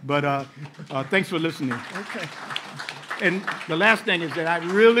 But thanks for listening. Okay. And the last thing is that I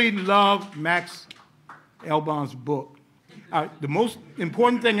really love Max Elbaum's book. The most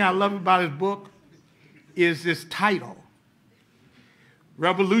important thing I love about his book is this title,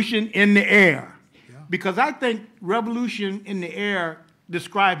 Revolution in the Air. Yeah. Because I think Revolution in the Air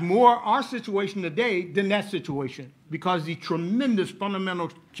describes more our situation today than that situation because the tremendous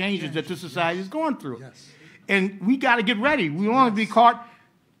fundamental changes that this society is going through. Yes. And we got to get ready. We don't want to be caught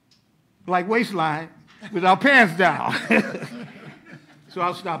like Waistline with our pants down. So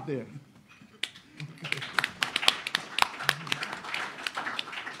I'll stop there.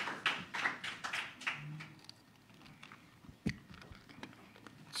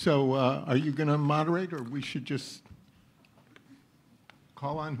 So are you going to moderate, or we should just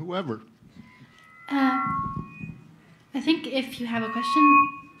call on whoever? I think if you have a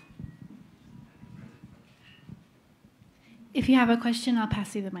question, I'll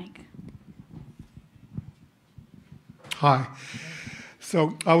pass you the mic. Hi.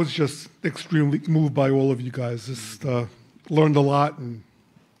 So I was just extremely moved by all of you guys. Just learned a lot, and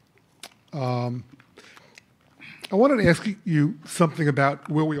I wanted to ask you something about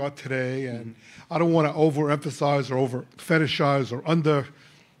where we are today, and I don't want to overemphasize or over-fetishize or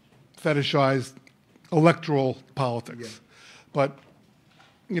under-fetishize electoral politics. Yeah. But,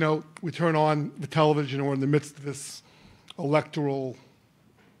 we turn on the television and we're in the midst of this electoral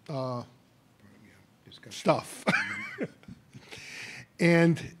stuff.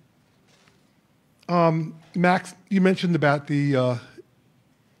 And Max, you mentioned about the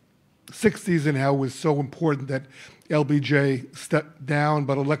 60s and how it was so important that LBJ stepped down,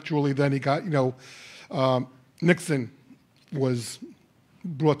 but electorally then he got, Nixon was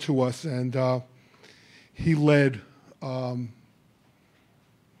brought to us, and he led a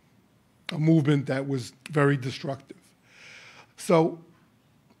movement that was very destructive. So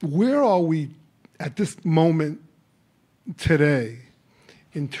where are we at this moment today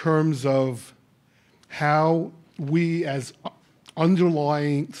in terms of how we as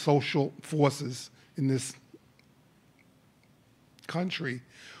underlying social forces in this country,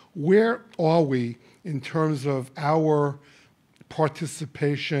 where are we in terms of our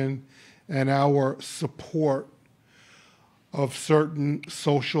participation and our support of certain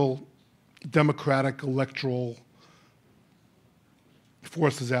social democratic electoral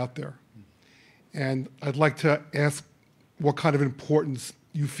forces out there? And I'd like to ask what kind of importance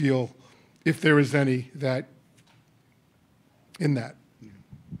you feel, if there is any, that in that.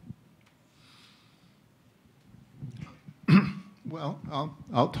 Well,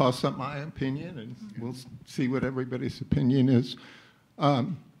 I'll toss up my opinion, and we'll see what everybody's opinion is. The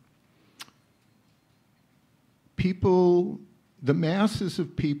masses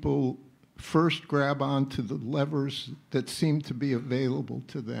of people first grab onto the levers that seem to be available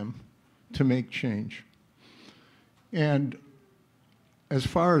to them to make change. And as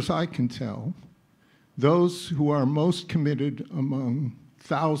far as I can tell, those who are most committed among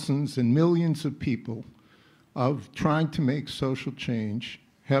thousands and millions of people of trying to make social change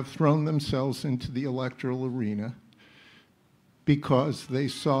have thrown themselves into the electoral arena because they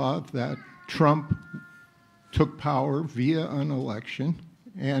saw that Trump took power via an election,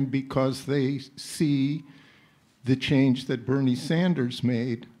 and because they see the change that Bernie Sanders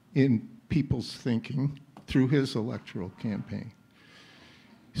made in people's thinking through his electoral campaign.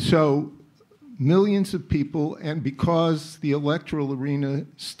 So millions of people, and because the electoral arena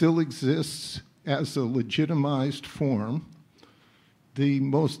still exists as a legitimized form, the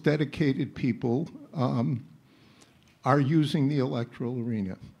most dedicated people are using the electoral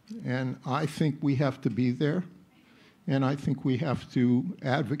arena. And I think we have to be there, and I think we have to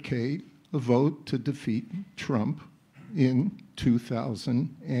advocate a vote to defeat Trump in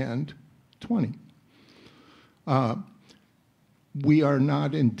 2020. We are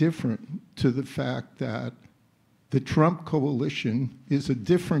not indifferent to the fact that the Trump coalition is a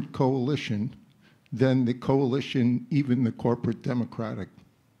different coalition than the coalition, even the corporate Democratic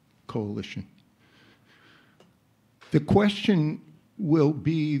coalition. The question will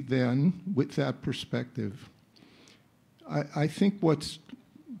be then, with that perspective, I think what's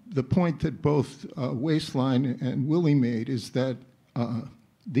the point that both Waistline and Willie made is that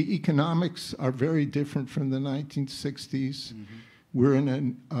the economics are very different from the 1960s. Mm-hmm. We're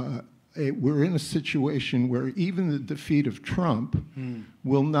in a situation where even the defeat of Trump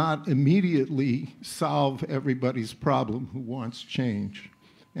will not immediately solve everybody's problem who wants change.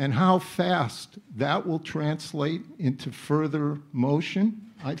 And how fast that will translate into further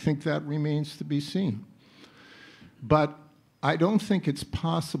motion, I think that remains to be seen. But I don't think it's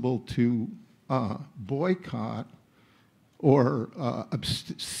possible to boycott or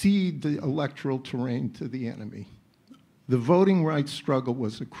cede the electoral terrain to the enemy. The voting rights struggle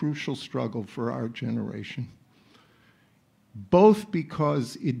was a crucial struggle for our generation, both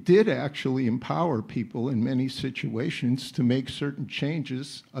because it did actually empower people in many situations to make certain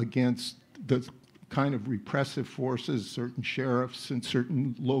changes against the kind of repressive forces, certain sheriffs in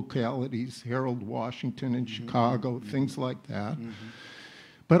certain localities, Harold Washington in Chicago, things like that.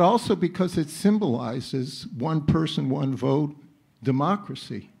 But also because it symbolizes one person, one vote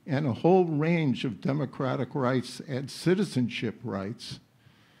democracy and a whole range of democratic rights and citizenship rights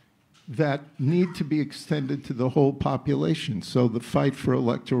that need to be extended to the whole population. So the fight for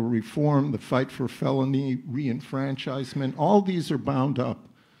electoral reform, the fight for felony reenfranchisement, all these are bound up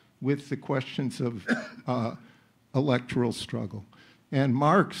with the questions of electoral struggle. And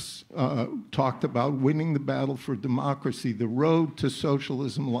Marx talked about winning the battle for democracy. The road to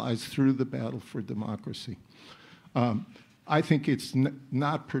socialism lies through the battle for democracy. I think it's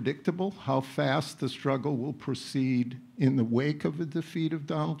not predictable how fast the struggle will proceed in the wake of the defeat of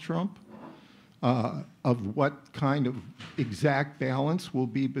Donald Trump, of what kind of exact balance will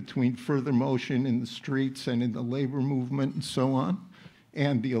be between further motion in the streets and in the labor movement and so on,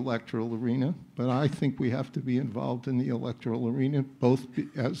 and the electoral arena. But I think we have to be involved in the electoral arena, both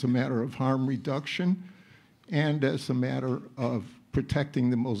as a matter of harm reduction and as a matter of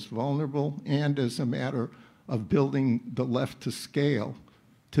protecting the most vulnerable and as a matter of building the left to scale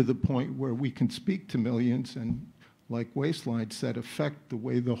to the point where we can speak to millions and, like Waistline said, affect the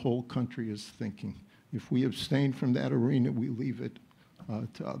way the whole country is thinking. If we abstain from that arena, we leave it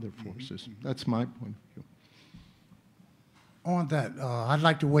to other forces. That's my point of view. On that, I'd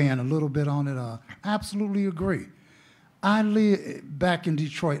like to weigh in a little bit on it. I absolutely agree. I live back in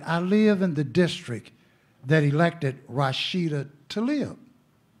Detroit. I live in the district that elected Rashida Tlaib,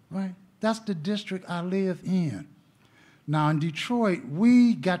 right? That's the district I live in. Now, in Detroit,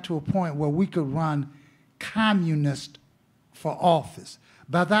 we got to a point where we could run communist for office.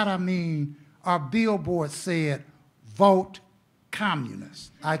 By that I mean our billboard said, "Vote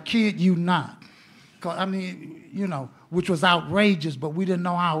communist." I kid you not. I mean, you know, which was outrageous, but we didn't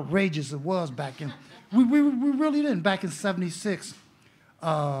know how outrageous it was back in, we really didn't. Back in '76,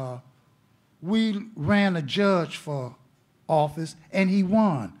 we ran a judge for office and he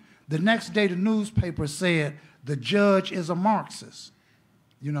won. The next day the newspaper said the judge is a Marxist,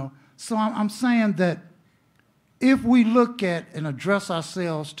 you know. So I'm saying that if we look at and address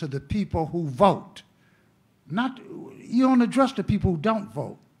ourselves to the people who vote, you don't address the people who don't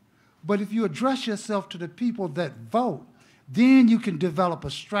vote, but if you address yourself to the people that vote, Then you can develop a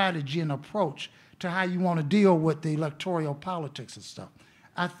strategy and approach to how you want to deal with the electoral politics and stuff.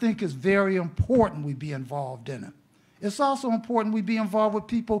 I think it's very important we be involved in it. It's also important we be involved with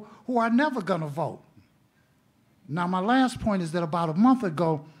people who are never going to vote. Now, my last point is that about a month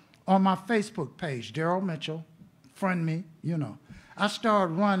ago, on my Facebook page, Darryl Mitchell, friend me, you know, I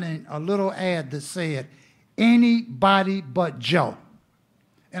started running a little ad that said, anybody but Joe.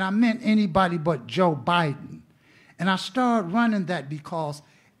 And I meant anybody but Joe Biden. And I started running that because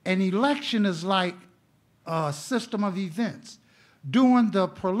an election is like a system of events. During the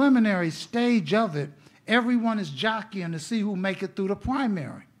preliminary stage of it, everyone is jockeying to see who make it through the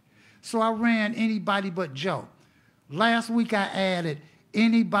primary. So I ran anybody but Joe. Last week I added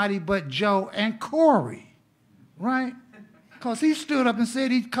anybody but Joe and Corey, right? Because he stood up and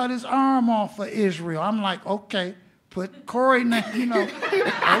said he'd cut his arm off for Israel. I'm like, okay, put Corey now, you know.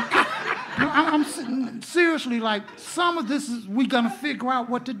 Okay. No, I'm seriously like, some of this is, we're going to figure out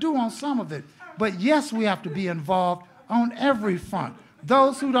what to do on some of it. But yes, we have to be involved on every front.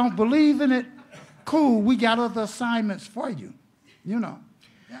 Those who don't believe in it, cool, we got other assignments for you, you know.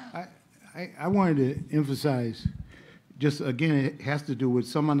 Yeah. I wanted to emphasize, just again, it has to do with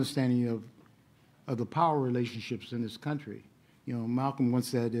some understanding of the power relationships in this country. You know, Malcolm once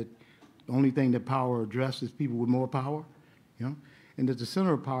said that the only thing that power addresses is people with more power, you know, and that the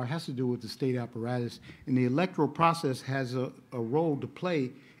center of power has to do with the state apparatus, and the electoral process has a role to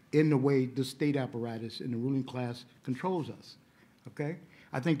play in the way the state apparatus and the ruling class controls us, okay?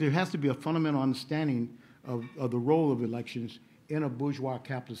 I think there has to be a fundamental understanding of the role of elections in a bourgeois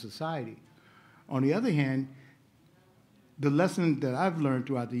capitalist society. On the other hand, the lesson that I've learned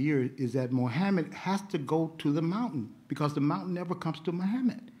throughout the years is that Muhammad has to go to the mountain because the mountain never comes to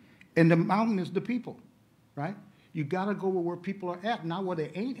Muhammad. And the mountain is the people, right? You gotta go where people are at, not where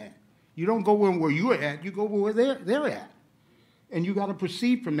they ain't at. You don't go where you're at, you go where they're at. And you gotta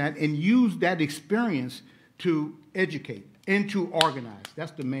proceed from that and use that experience to educate and to organize.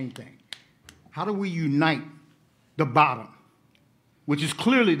 That's the main thing. How do we unite the bottom? Which is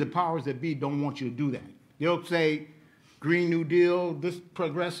clearly the powers that be don't want you to do that. They'll say, Green New Deal, this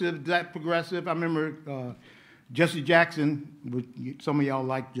progressive, that progressive. I remember Jesse Jackson, some of y'all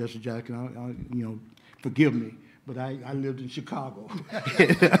like Jesse Jackson, you know, forgive me, but I lived in Chicago,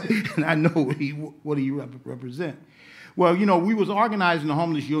 and I know what he represent. Well, you know, we was organizing the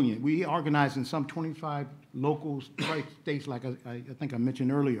Homeless Union. We organized in some 25 local states, like I think I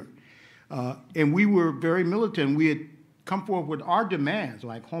mentioned earlier. And we were very militant. We had come forward with our demands,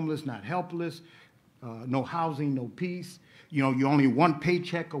 like homeless, not helpless, no housing, no peace. You know, you're only one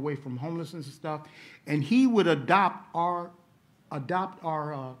paycheck away from homelessness and stuff. And he would adopt our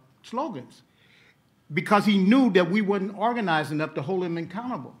slogans because he knew that we wasn't organized enough to hold him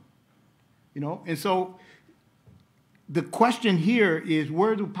accountable. You know, and so the question here is,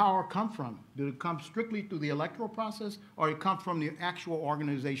 where do power come from? Did it come strictly through the electoral process, or it come from the actual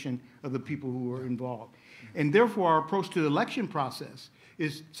organization of the people who are involved? And therefore, our approach to the election process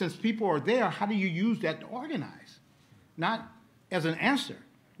is, since people are there, how do you use that to organize? Not as an answer.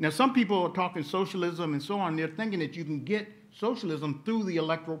 Now, some people are talking socialism and so on. They're thinking that you can get socialism through the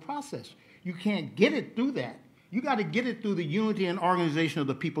electoral process. You can't get it through that. You got to get it through the unity and organization of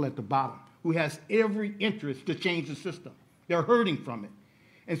the people at the bottom, who has every interest to change the system. They're hurting from it.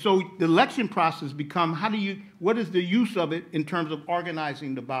 And so the election process become, what is the use of it in terms of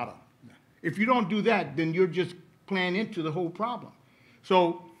organizing the bottom? If you don't do that, then you're just playing into the whole problem.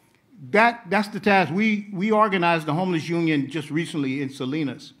 So that's the task. We organized the Homeless Union just recently in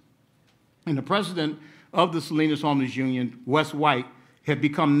Salinas. And the president of the Salinas Homeless Union, Wes White, had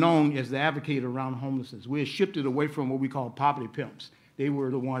become known as the advocate around homelessness. We had shifted away from what we call poverty pimps. They were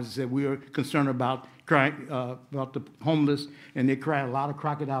the ones that said we were concerned about the homeless, and they cried a lot of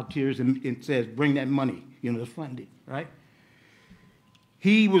crocodile tears and said, bring that money, you know, the funding, right?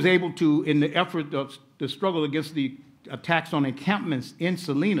 He was able to, in the effort of the struggle against the attacks on encampments in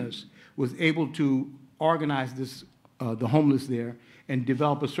Salinas, was able to organize this, the homeless there and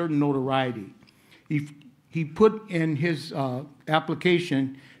develop a certain notoriety. He put in his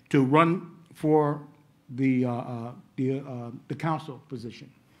application to run for the council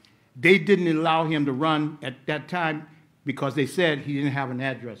position. They didn't allow him to run at that time because they said he didn't have an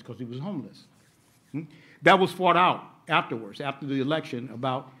address because he was homeless. That was fought out afterwards, after the election,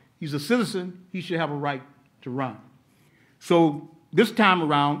 about he's a citizen, he should have a right to run. So this time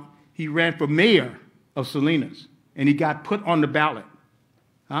around, he ran for mayor of Salinas, and he got put on the ballot.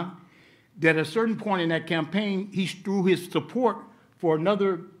 That at a certain point in that campaign, he threw his support for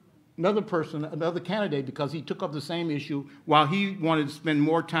another another person, another candidate, because he took up the same issue while he wanted to spend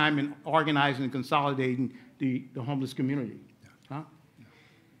more time in organizing and consolidating the homeless community. Huh?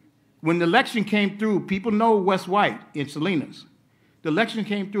 When the election came through, people know Wes White in Salinas. The election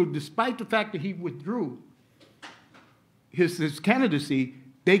came through, despite the fact that he withdrew his candidacy,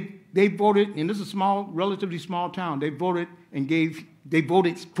 they voted, and this is a small, relatively small town, they voted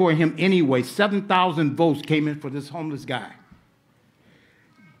for him anyway. 7,000 votes came in for this homeless guy.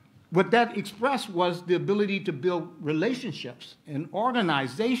 What that expressed was the ability to build relationships and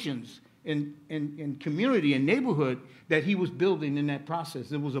organizations in community and neighborhood that he was building in that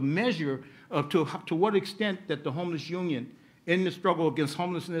process. It was a measure of to what extent that the Homeless Union, in the struggle against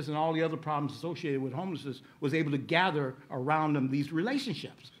homelessness and all the other problems associated with homelessness, was able to gather around them these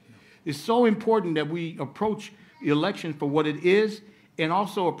relationships. It's so important that we approach the election for what it is, and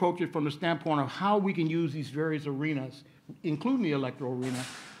also approach it from the standpoint of how we can use these various arenas, including the electoral arena,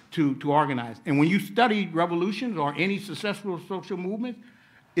 to organize. And when you study revolutions or any successful social movement,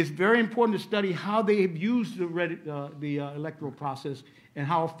 it's very important to study how they have used the electoral process and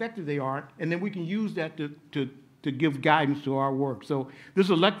how effective they are, and then we can use that to give guidance to our work. So this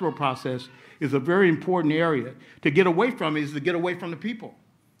electoral process is a very important area. To get away from it is to get away from the people.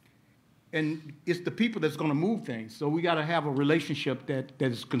 And it's the people that's going to move things. So we got to have a relationship that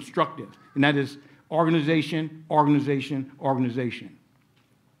is constructive, and that is organization, organization, organization.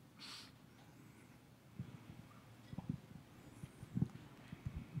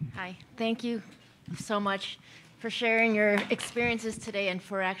 Hi, thank you so much for sharing your experiences today and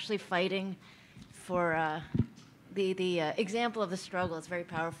for actually fighting for the example of the struggle. It's very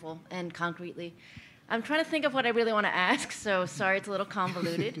powerful and concretely. I'm trying to think of what I really want to ask, so sorry it's a little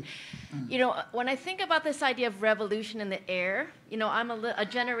convoluted. You know, when I think about this idea of revolution in the air, you know, I'm a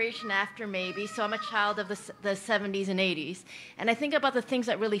generation after maybe, so I'm a child of the 70s and 80s, and I think about the things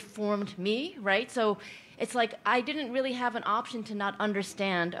that really formed me, right? So it's like I didn't really have an option to not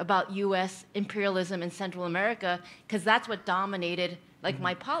understand about U.S. imperialism in Central America, because that's what dominated like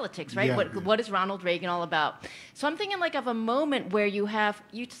my politics, right? Yeah, What is Ronald Reagan all about? So I'm thinking like of a moment where you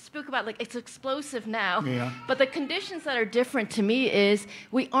spoke about like it's explosive now, but the conditions that are different to me is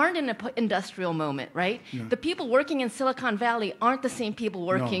we aren't in an industrial moment, right? Yeah. The people working in Silicon Valley aren't the same people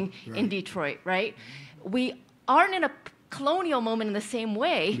working in Detroit, right? We aren't in a colonial moment in the same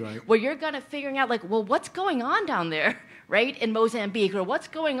way where you're kind of figuring out like, well, what's going on down there, right? In Mozambique, or what's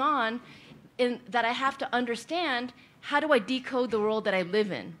going on that I have to understand. How do I decode the world that I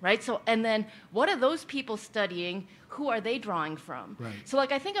live in, right? So, and then what are those people studying? Who are they drawing from? Right. So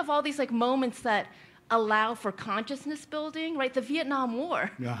like I think of all these like moments that allow for consciousness building, right? The Vietnam War,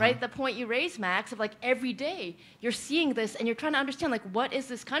 right? The point you raised, Max, of like every day you're seeing this and you're trying to understand like what is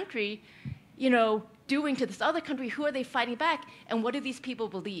this country, you know, doing to this other country? Who are they fighting back? And what do these people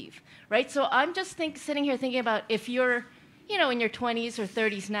believe, right? So I'm just sitting here thinking about if you're, you know, in your 20s or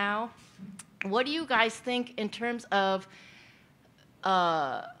 30s now, what do you guys think in terms of,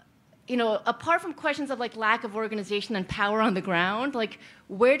 you know, apart from questions of like lack of organization and power on the ground, like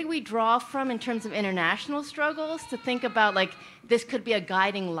where do we draw from in terms of international struggles to think about like this could be a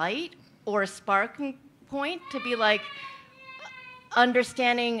guiding light or a sparking point to be like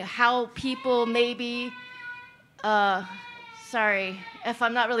understanding how people maybe, sorry if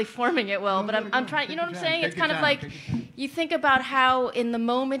I'm not really forming it well, but I'm trying, you know what I'm saying? It's kind of like you think about how in the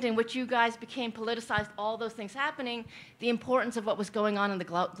moment in which you guys became politicized, all those things happening, the importance of what was going on in the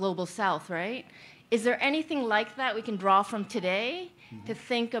global South, right? Is there anything like that we can draw from today to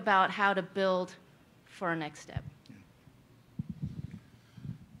think about how to build for our next step?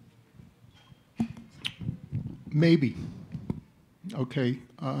 Maybe. Okay.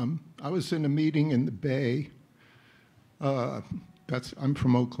 I was in a meeting in the Bay. I'm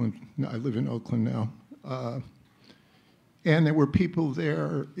from Oakland. I live in Oakland now. And there were people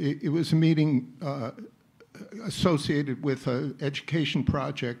there. It was a meeting associated with an education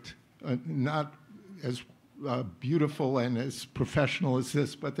project, not as beautiful and as professional as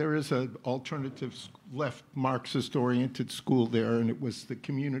this, but there is an alternative left Marxist-oriented school there, and it was the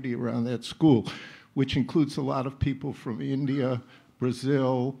community around that school, which includes a lot of people from India,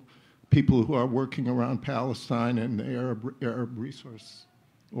 Brazil, people who are working around Palestine and the Arab Resource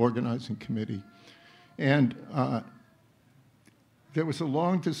Organizing Committee. And there was a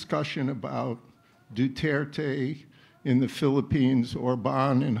long discussion about Duterte in the Philippines,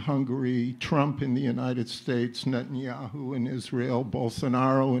 Orban in Hungary, Trump in the United States, Netanyahu in Israel,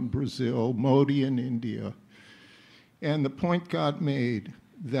 Bolsonaro in Brazil, Modi in India. And the point got made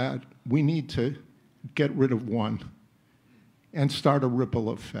that we need to get rid of one and start a ripple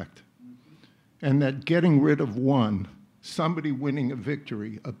effect. And that getting rid of one somebody winning a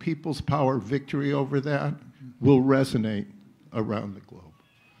victory, a people's power victory over that, will resonate around the globe.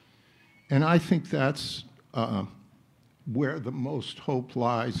 And I think that's where the most hope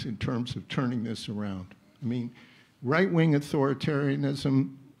lies in terms of turning this around. I mean, right-wing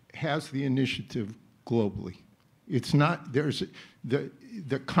authoritarianism has the initiative globally. It's not, there's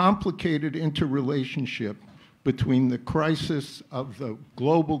the complicated interrelationship between the crisis of the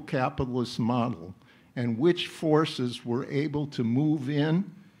global capitalist model and which forces were able to move in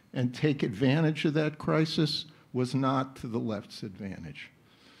and take advantage of that crisis was not to the left's advantage.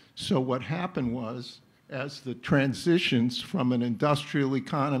 So what happened was, as the transitions from an industrial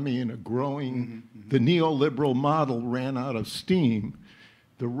economy and a growing, the neoliberal model ran out of steam,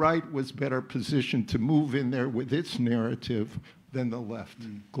 the right was better positioned to move in there with its narrative than the left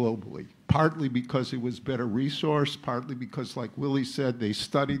globally. Partly because it was better resourced, partly because, like Willie said, they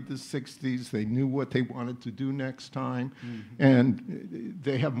studied the 60s, they knew what they wanted to do next time, and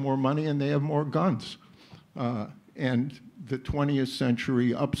they have more money and they have more guns. And the 20th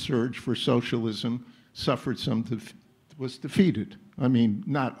century upsurge for socialism suffered was defeated. I mean,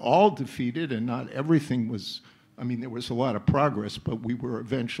 not all defeated and not everything was, I mean, there was a lot of progress, but we were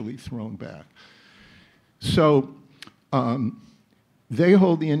eventually thrown back. So they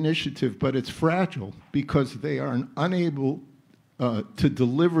hold the initiative, but it's fragile because they are unable to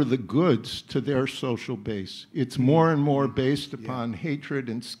deliver the goods to their social base. It's more and more based upon hatred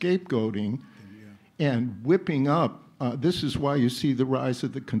and scapegoating and whipping up. This is why you see the rise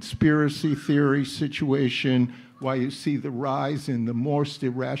of the conspiracy theory situation, why you see the rise in the most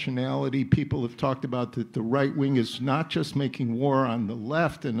irrationality. People have talked about that the right wing is not just making war on the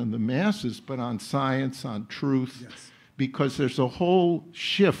left and on the masses, but on science, on truth, because there's a whole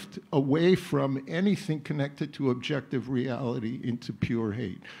shift away from anything connected to objective reality into pure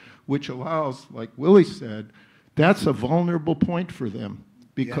hate, which allows, like Willie said, that's a vulnerable point for them.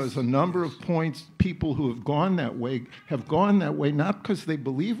 Because a number of points, people who have gone that way not because they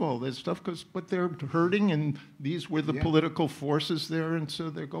believe all this stuff, but they're hurting, and these were the political forces there, and so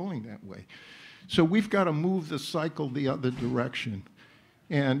they're going that way. So we've got to move the cycle the other direction.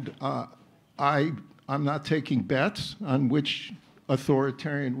 And I'm not taking bets on which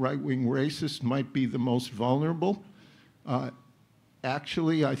authoritarian right-wing racist might be the most vulnerable.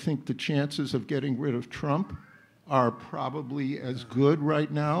 Actually, I think the chances of getting rid of Trump are probably as good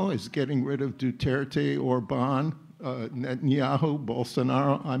right now as getting rid of Duterte, Orban, Netanyahu,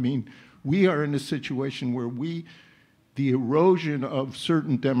 Bolsonaro. I mean, we are in a situation where the erosion of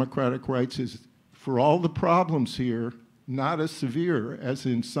certain democratic rights is, for all the problems here, not as severe as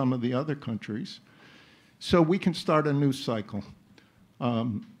in some of the other countries. So we can start a new cycle.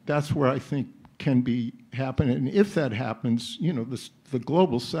 That's where I think can be happening. And if that happens, you know, the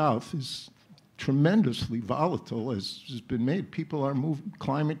global South is tremendously volatile, as has been made. People are moving.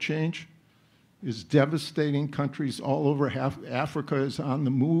 Climate change is devastating. Countries all over Africa is on the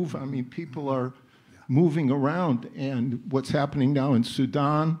move. I mean, people are moving around. And what's happening now in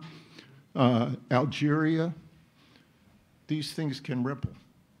Sudan, Algeria, these things can ripple.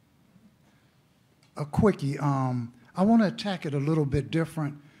 A quickie. I want to attack it a little bit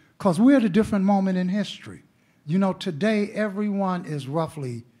different because we're at a different moment in history. You know, today everyone is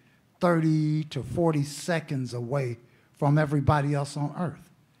roughly 30 to 40 seconds away from everybody else on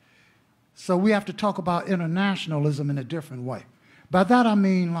earth. So we have to talk about internationalism in a different way. By that I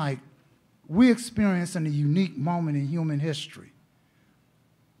mean, like, we're experiencing a unique moment in human history.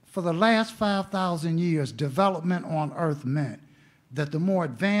 For the last 5,000 years, development on earth meant that the more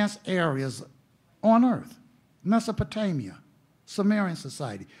advanced areas on earth, Mesopotamia, Sumerian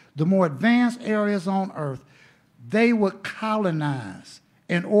society, the more advanced areas on earth, they would colonize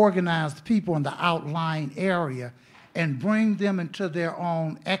and organize the people in the outlying area and bring them into their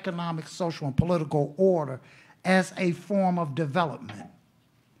own economic, social, and political order as a form of development.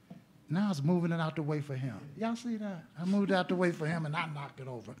 Now I was moving it out the way for him. Y'all see that? I moved out the way for him and I knocked it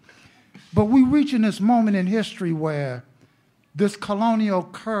over. But we reaching this moment in history where this colonial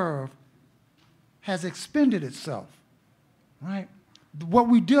curve has expended itself, right? What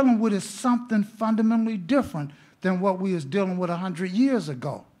we're dealing with is something fundamentally different than what we was dealing with 100 years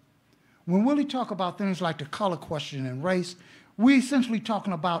ago. When Willie talk about things like the color question and race, we're essentially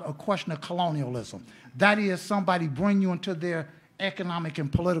talking about a question of colonialism. That is, somebody bring you into their economic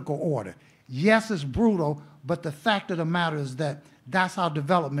and political order. Yes, it's brutal, but the fact of the matter is that that's how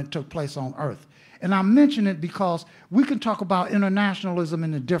development took place on earth. And I mention it because we can talk about internationalism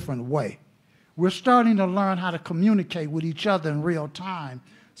in a different way. We're starting to learn how to communicate with each other in real time.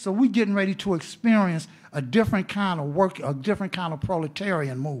 So we're getting ready to experience a different kind of work, a different kind of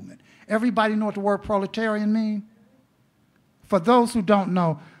proletarian movement. Everybody know what the word proletarian means? For those who don't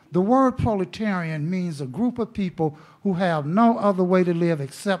know, the word proletarian means a group of people who have no other way to live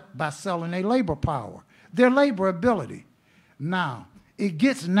except by selling their labor power, their labor ability. Now, it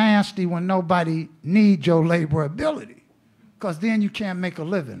gets nasty when nobody needs your labor ability, because then you can't make a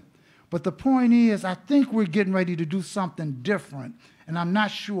living. But the point is, I think we're getting ready to do something different, and I'm not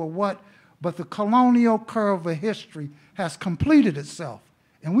sure what, but the colonial curve of history has completed itself.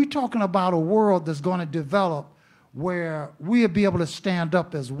 And we're talking about a world that's going to develop where we'll be able to stand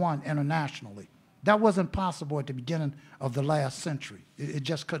up as one internationally. That wasn't possible at the beginning of the last century. It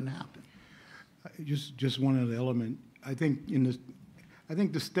just couldn't happen. Just one other element. I think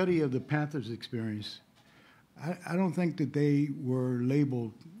the study of the Panthers experience, I don't think that they were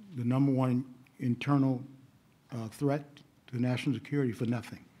labeled the #1 internal threat to national security for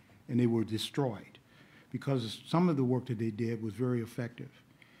nothing, and they were destroyed because some of the work that they did was very effective.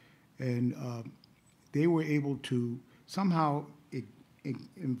 And they were able to somehow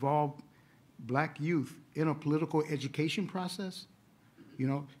involve black youth in a political education process, you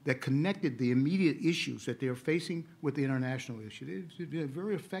know, that connected the immediate issues that they're facing with the international issue. They did it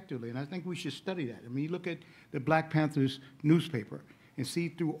very effectively, and I think we should study that. I mean, you look at the Black Panthers newspaper and see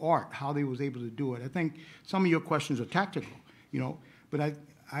through art how they was able to do it. I think some of your questions are tactical, you know, but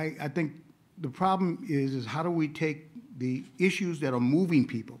I think the problem is how do we take the issues that are moving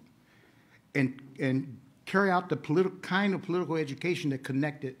people and carry out the kind of political education that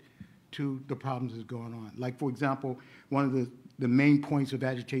connected to the problems that's going on. Like, for example, one of the main points of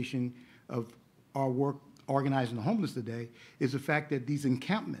agitation of our work organizing the homeless today is the fact that these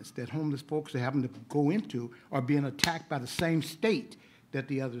encampments that homeless folks are having to go into are being attacked by the same state that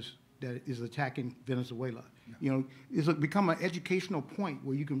that is attacking Venezuela. Yeah. You know, it's become an educational point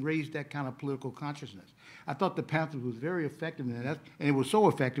where you can raise that kind of political consciousness. I thought the Panthers was very effective in that, and it was so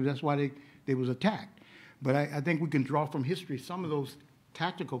effective, that's why they was attacked. But I think we can draw from history some of those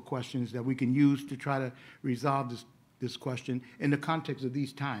tactical questions that we can use to try to resolve this question in the context of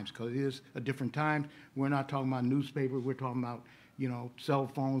these times, because it is a different time. We're not talking about newspaper, we're talking about, you know, cell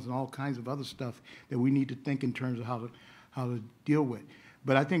phones and all kinds of other stuff that we need to think in terms of how to deal with.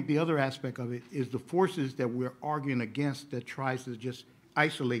 But I think the other aspect of it is the forces that we're arguing against that tries to just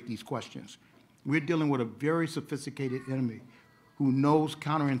isolate these questions. We're dealing with a very sophisticated enemy who knows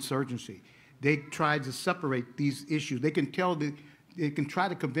counterinsurgency. They tried to separate these issues. They can try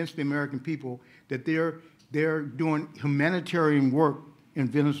to convince the American people that they're doing humanitarian work in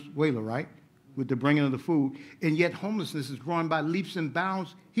Venezuela, right, with the bringing of the food, and yet homelessness is growing by leaps and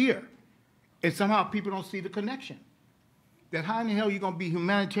bounds here. And somehow people don't see the connection. That how in the hell are you going to be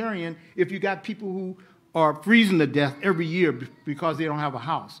humanitarian if you got people who are freezing to death every year because they don't have a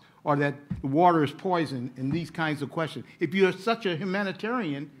house, or that the water is poisoned, and these kinds of questions. If you're such a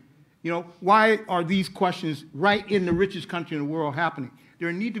humanitarian, you know, why are these questions right in the richest country in the world happening?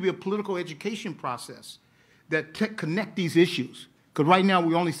 There needs to be a political education process that connect these issues. Because right now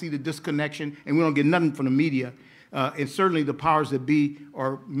we only see the disconnection and we don't get nothing from the media. And certainly the powers that be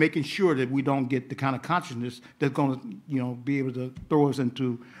are making sure that we don't get the kind of consciousness that's going to, you know, be able to throw us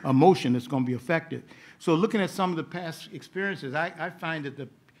into a motion that's going to be effective. So looking at some of the past experiences, I find that the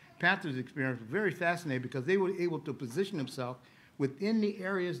Panthers experience was very fascinating because they were able to position themselves within the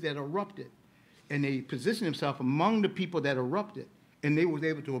areas that erupted. And they positioned themselves among the people that erupted. And they were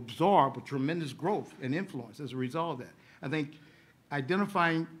able to absorb a tremendous growth and influence as a result of that. I think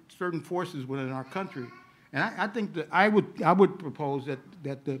identifying certain forces within our country, and I think that I would propose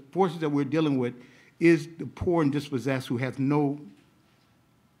that the forces that we're dealing with is the poor and dispossessed who have no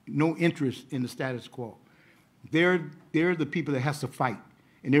interest in the status quo. They're the people that has to fight,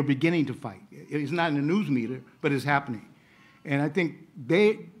 and they're beginning to fight. It's not in the news meter, but it's happening. And I think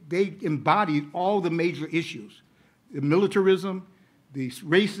they embodied all the major issues: the militarism, the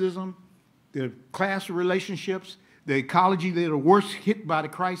racism, the class relationships, the ecology that are worst hit by the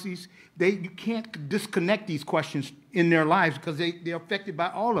crises. You can't disconnect these questions in their lives because they're affected by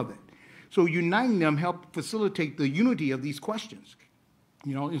all of it. So uniting them help facilitate the unity of these questions.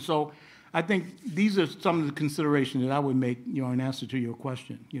 You know, and so I think these are some of the considerations that I would make, you know, in answer to your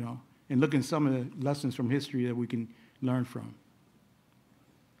question, you know, and look at some of the lessons from history that we can learn from.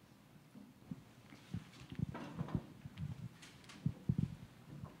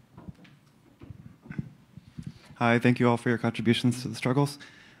 Hi, thank you all for your contributions to the struggles.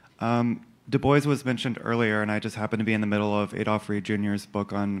 Du Bois was mentioned earlier, and I just happened to be in the middle of Adolph Reed Jr.'s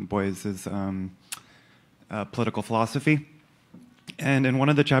book on Bois's political philosophy. And in one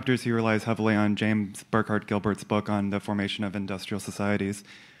of the chapters, he relies heavily on James Burkhardt Gilbert's book on the formation of industrial societies,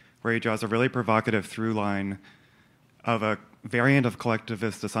 where he draws a really provocative through line of a variant of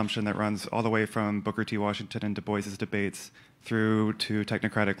collectivist assumption that runs all the way from Booker T. Washington and Du Bois's debates through to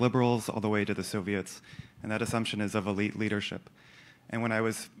technocratic liberals, all the way to the Soviets. And that assumption is of elite leadership. And when I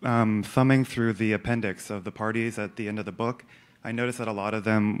was thumbing through the appendix of the parties at the end of the book, I noticed that a lot of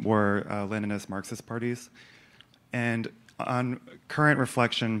them were Leninist Marxist parties. And on current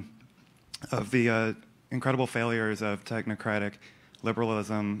reflection of the incredible failures of technocratic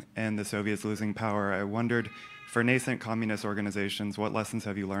liberalism and the Soviets losing power, I wondered, for nascent communist organizations, what lessons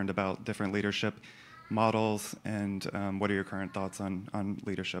have you learned about different leadership models, and what are your current thoughts on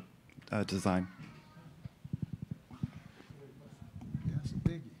leadership design? That's a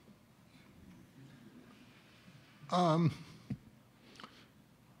biggie.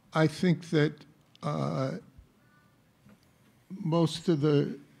 I think that most of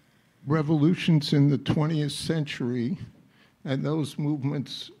the revolutions in the 20th century and those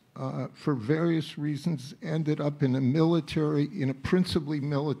movements, for various reasons, ended up in a principally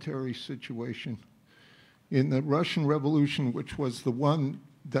military situation. In the Russian Revolution, which was the one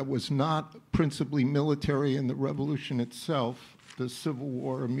that was not principally military in the revolution itself, the Civil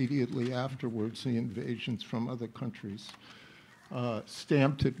War immediately afterwards, the invasions from other countries,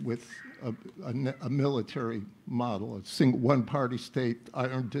 stamped it with a military model, a single one-party state,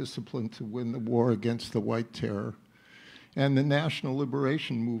 iron discipline to win the war against the White Terror. And the national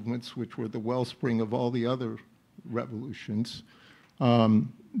liberation movements, which were the wellspring of all the other revolutions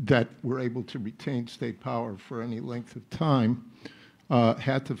that were able to retain state power for any length of time,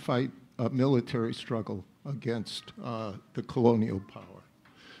 had to fight a military struggle against the colonial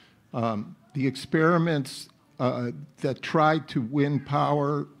power. The experiments that tried to win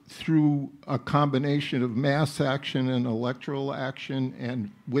power through a combination of mass action and electoral action,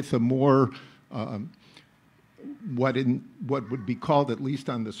 and with a more what would be called, at least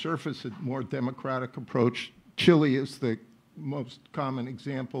on the surface, a more democratic approach. Chile is the most common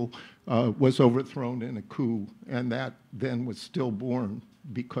example, was overthrown in a coup, and that then was stillborn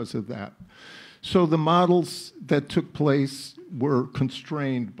because of that. So the models that took place were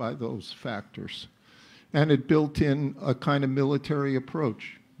constrained by those factors. And it built in a kind of military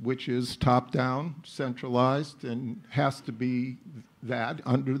approach, which is top-down, centralized, and has to be that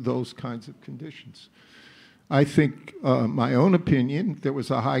under those kinds of conditions. I think, my own opinion, there was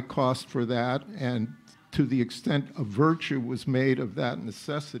a high cost for that, and to the extent a virtue was made of that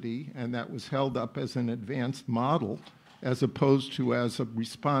necessity, and that was held up as an advanced model, as opposed to as a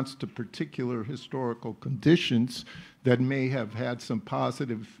response to particular historical conditions that may have had some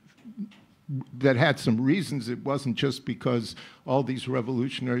positive, that had some reasons. It wasn't just because all these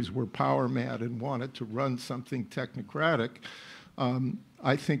revolutionaries were power mad and wanted to run something technocratic.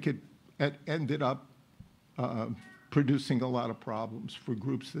 I think it ended up producing a lot of problems for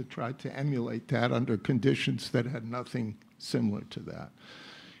groups that tried to emulate that under conditions that had nothing similar to that.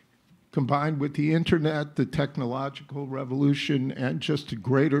 Combined with the internet, the technological revolution, and just a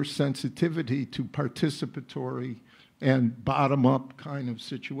greater sensitivity to participatory and bottom-up kind of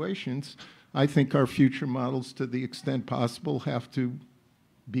situations, I think our future models, to the extent possible, have to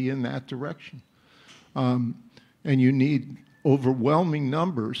be in that direction. And you need overwhelming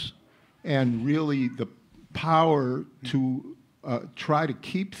numbers and really the power to try to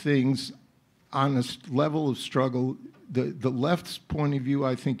keep things on a level of struggle. The left's point of view,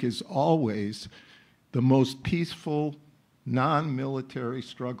 I think, is always the most peaceful, non-military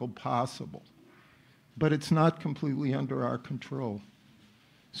struggle possible. But it's not completely under our control.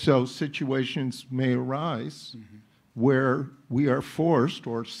 So situations may arise where we are forced,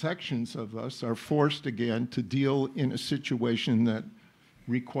 or sections of us are forced again, to deal in a situation that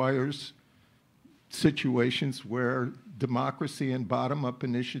requires situations where democracy and bottom-up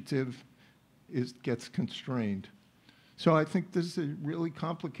initiative gets constrained. So I think this is a really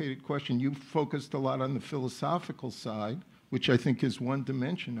complicated question. You focused a lot on the philosophical side, which I think is one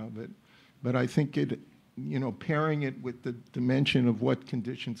dimension of it, but I think it, pairing it with the dimension of what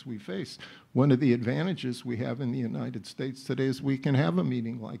conditions we face. One of the advantages we have in the United States today is we can have a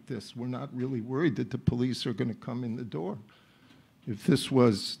meeting like this. We're not really worried that the police are going to come in the door. If this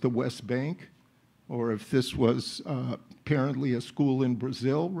was the West Bank, or if this was apparently a school in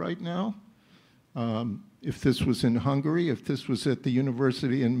Brazil right now, if this was in Hungary, if this was at the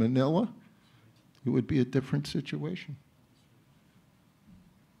university in Manila, it would be a different situation.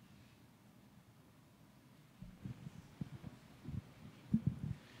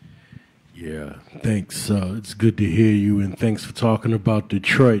 Yeah, thanks. It's good to hear you, and thanks for talking about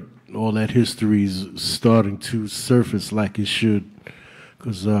Detroit. All that history is starting to surface like it should,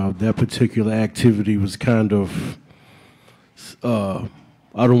 because that particular activity was kind of,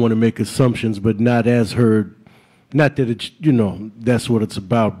 I don't want to make assumptions, but not as heard not that it's, that's what it's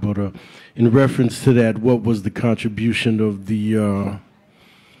about, but in reference to that, what was the contribution of the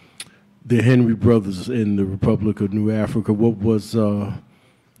Henry brothers in the Republic of New Africa? What was the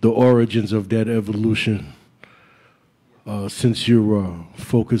origins of that evolution, since you're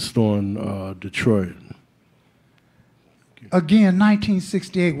focused on Detroit? Again,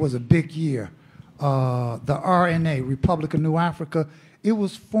 1968 was a big year. The RNA, Republic of New Africa, it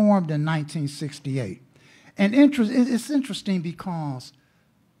was formed in 1968. And it's interesting because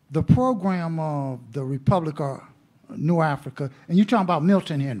the program of the Republic of New Africa, and you're talking about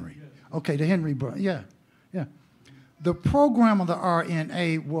Milton Henry. Okay, the Henry brother, yeah. The program of the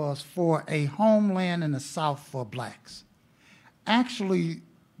RNA was for a homeland in the South for blacks. Actually,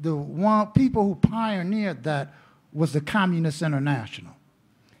 the people who pioneered that was the Communist International.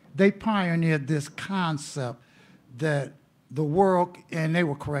 They pioneered this concept that the world, and they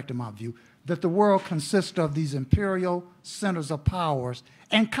were correct in my view, that the world consists of these imperial centers of powers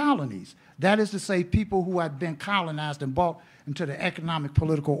and colonies. That is to say, people who had been colonized and brought into the economic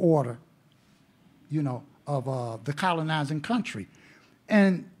political order, of the colonizing country.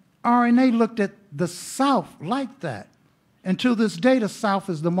 And RNA looked at the South like that. And to this day, the South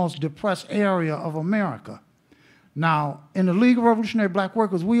is the most depressed area of America. Now, in the League of Revolutionary Black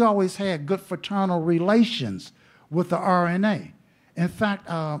Workers, we always had good fraternal relations with the RNA. In fact,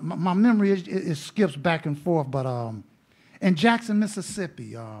 my memory, it skips back and forth, but in Jackson,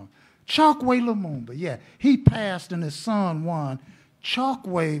 Mississippi, Chokwe Lumumba, yeah, he passed and his son won.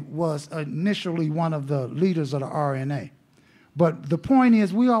 Chokwe was initially one of the leaders of the RNA. But the point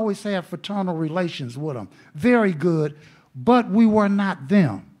is, we always had fraternal relations with them. Very good, but we were not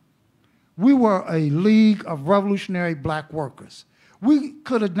them. We were a League of Revolutionary Black Workers. We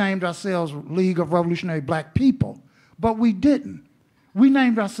could have named ourselves League of Revolutionary Black People, but we didn't. We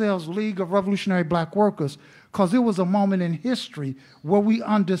named ourselves League of Revolutionary Black Workers because it was a moment in history where we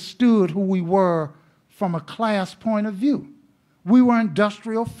understood who we were from a class point of view. We were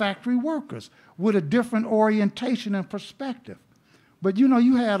industrial factory workers with a different orientation and perspective. But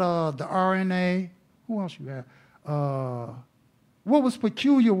you had the RNA. Who else you had? What was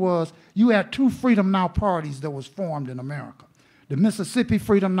peculiar was you had two Freedom Now parties that was formed in America. The Mississippi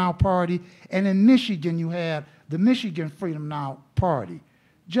Freedom Now Party, and in Michigan you had the Michigan Freedom Now Party.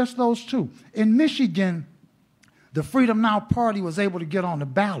 Just those two. In Michigan, the Freedom Now Party was able to get on the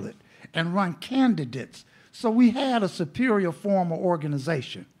ballot and run candidates. So we had a superior form of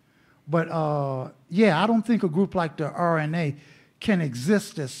organization. But yeah, I don't think a group like the RNA can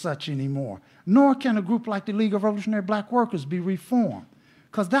exist as such anymore. Nor can a group like the League of Revolutionary Black Workers be reformed,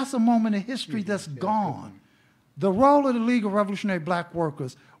 because that's a moment in history that's gone. The role of the League of Revolutionary Black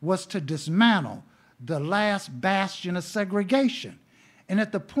Workers was to dismantle the last bastion of segregation. And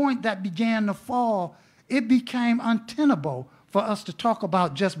at the point that began to fall, it became untenable for us to talk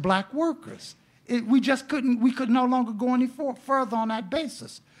about just black workers. We could no longer go any further on that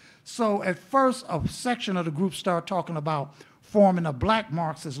basis. So at first, a section of the group started talking about forming a black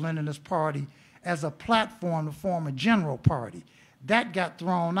Marxist-Leninist party as a platform to form a general party. That got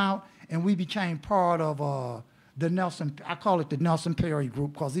thrown out, and we became part of the Nelson, I call it the Nelson Perry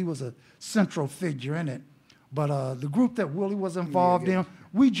group because he was a central figure in it. But the group that Willie was involved in,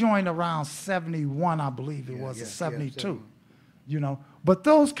 we joined around 71, I believe it was, 72. But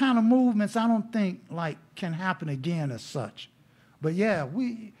those kind of movements, I don't think can happen again as such. But yeah,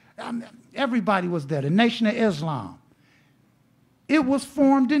 everybody was there. The Nation of Islam, it was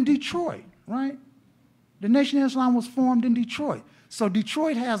formed in Detroit, right? The Nation of Islam was formed in Detroit. So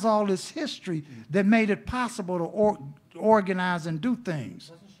Detroit has all this history that made it possible to organize and do things.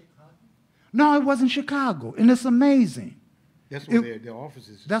 Wasn't Chicago? No, it wasn't Chicago, and it's amazing. That's where their office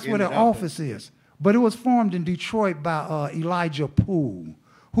is. That's where their office is. But it was formed in Detroit by Elijah Poole,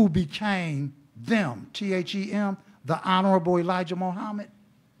 who became them, T-H-E-M, the Honorable Elijah Muhammad.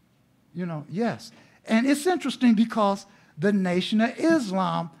 Yes. And it's interesting because the Nation of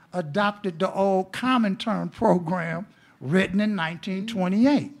Islam adopted the old Comintern program written in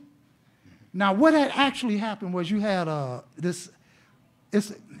 1928. Now, what had actually happened was you had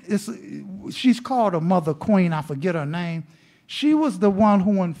she's called a Mother Queen, I forget her name. She was the one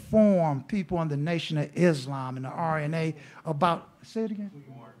who informed people in the Nation of Islam and the RNA about, say it again?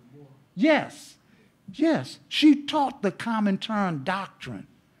 Yes, yes. She taught the Comintern doctrine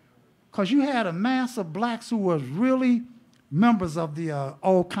because you had a mass of blacks who were really members of the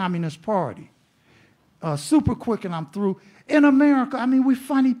old Communist Party. Super quick and I'm through. In America, I mean, we're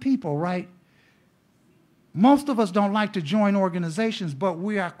funny people, right? Most of us don't like to join organizations, but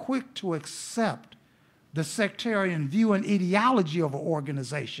we are quick to accept the sectarian view and ideology of an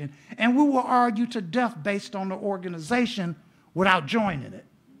organization, and we will argue to death based on the organization without joining it,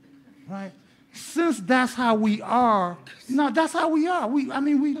 right? Since that's how we are, no, that's how we are. I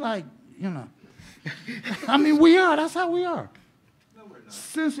mean, we like, you know, I mean, we are, that's how we are. No, we're not.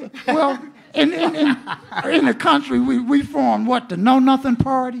 Since, well, in the country, we formed what, the Know Nothing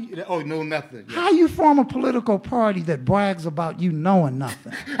Party? Oh, Know Nothing. Yeah. How you form a political party that brags about you knowing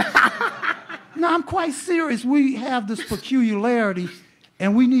nothing? No, I'm quite serious. We have this peculiarity,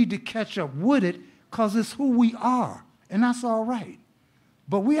 and we need to catch up with it because it's who we are, and that's all right.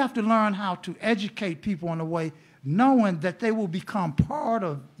 But we have to learn how to educate people in a way, knowing that they will become part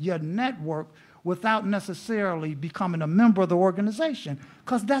of your network without necessarily becoming a member of the organization,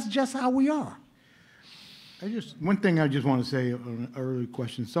 because that's just how we are. One thing I just want to say on an earlier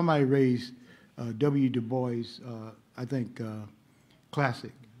question. Somebody raised W. Du Bois, I think,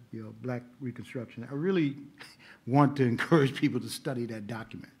 classic, you know, Black Reconstruction. I really want to encourage people to study that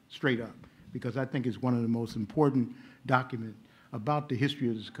document straight up, because I think it's one of the most important documents about the history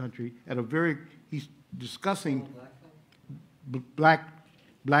of this country. He's discussing Black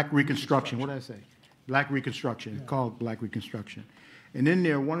Reconstruction. What did I say? Black Reconstruction. It's called Black Reconstruction. And in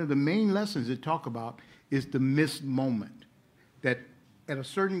there, one of the main lessons it talk about is the missed moment, that at a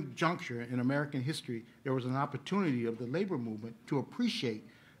certain juncture in American history, there was an opportunity of the labor movement to appreciate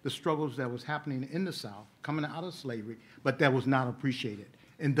the struggles that was happening in the South, coming out of slavery, but that was not appreciated,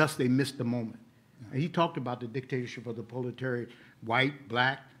 and thus they missed the moment. And he talked about the dictatorship of the proletariat, white,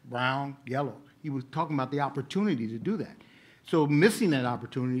 black, brown, yellow. He was talking about the opportunity to do that. So missing that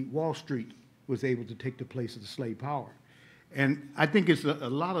opportunity, Wall Street was able to take the place of the slave power. And I think it's a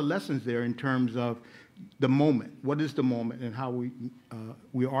lot of lessons there in terms of the moment. What is the moment and how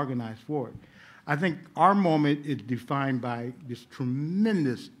we organize for it? I think our moment is defined by this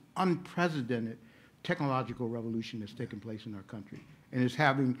tremendous, unprecedented technological revolution that's taking place in our country. And it's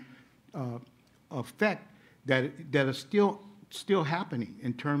having effect that is still happening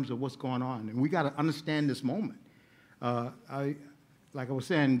in terms of what's going on. And we got to understand this moment. Like I was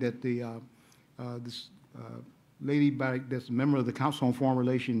saying, that this lady that's a member of the Council on Foreign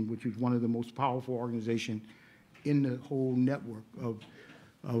Relations, which is one of the most powerful organizations in the whole network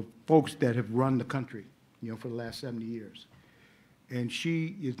of folks that have run the country, you know, for the last 70 years. And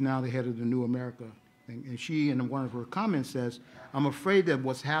she is now the head of the New America thing. And she, in one of her comments, says, I'm afraid that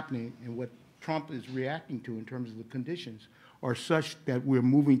what's happening and what Trump is reacting to in terms of the conditions are such that we're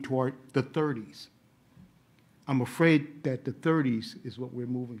moving toward the 30s. I'm afraid that the 30s is what we're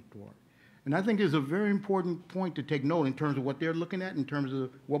moving toward. And I think it's a very important point to take note in terms of what they're looking at, in terms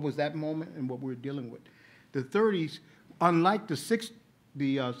of what was that moment and what we're dealing with. The 30s, unlike the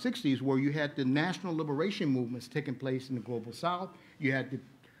 60s, where you had the national liberation movements taking place in the global South, you had the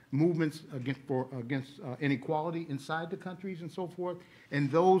movements against inequality inside the countries and so forth, and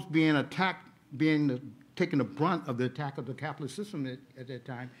those being attacked, taking the brunt of the attack of the capitalist system at that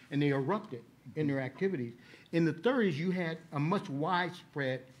time, and they erupted in their activities. In the 30s, you had a much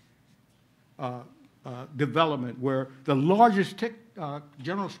widespread development where the largest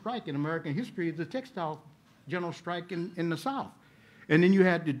general strike in American history is the textile general strike in the South. And then you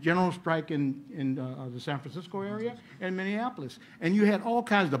had the general strike in the San Francisco area and Minneapolis. And you had all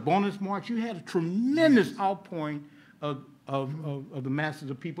kinds of the bonus march. You had a tremendous outpouring of the masses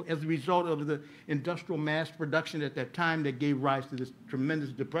of people as a result of the industrial mass production at that time that gave rise to this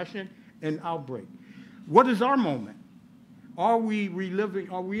tremendous depression and outbreak. What is our moment? Are we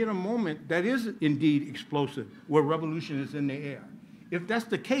in a moment that is indeed explosive, where revolution is in the air? If that's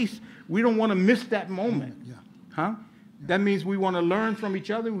the case, we don't want to miss that moment. Yeah. Huh? That means we want to learn from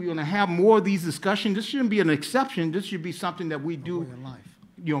each other. We want to have more of these discussions. This shouldn't be an exception. This should be something that we do,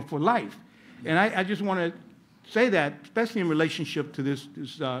 you know, for life. And I just want to say that, especially in relationship to this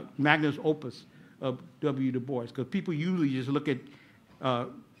magnus opus of W. Du Bois, because people usually just look at,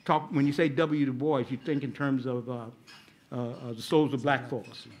 when you say W. Du Bois, you think in terms of the souls of black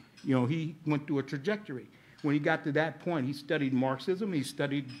folks. You know, he went through a trajectory. When he got to that point, he studied Marxism. He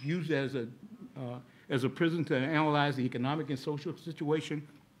used it as a prism to analyze the economic and social situation.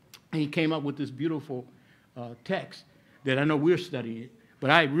 And he came up with this beautiful text that I know we're studying, but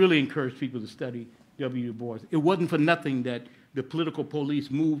I really encourage people to study W. Du Bois. It wasn't for nothing that the political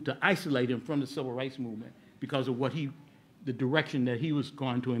police moved to isolate him from the civil rights movement because of the direction that he was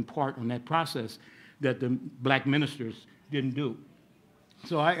going to impart on that process that the black ministers didn't do.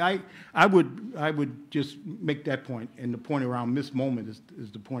 So I would just make that point, and the point around missed moment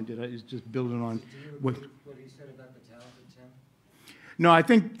is the point that is just building on what he said about the talented 10? No, I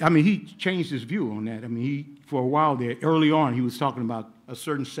think, I mean, he changed his view on that. I mean, he, for a while there, early on, he was talking about a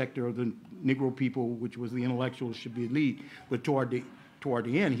certain sector of the Negro people, which was the intellectuals, should be elite. But toward the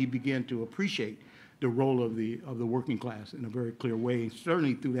end, he began to appreciate the role of the working class in a very clear way. And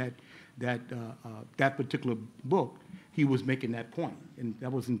certainly through that particular book, he was making that point. And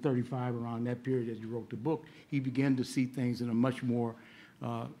that was in 35, around that period as he wrote the book. He began to see things in a much more,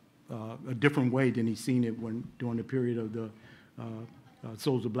 a different way than he's seen it during the period of the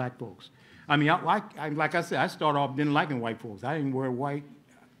souls of black folks. I mean, like I said, I started off didn't liking white folks. I didn't wear white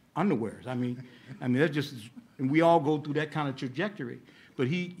underwears. I mean, that's just, and we all go through that kind of trajectory. But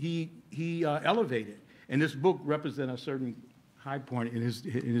he elevated, and this book represents a certain high point in his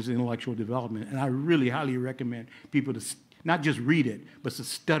intellectual development. And I really highly recommend people to not just read it, but to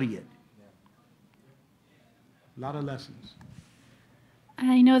study it. A lot of lessons.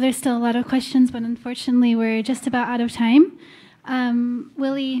 I know there's still a lot of questions, but unfortunately we're just about out of time.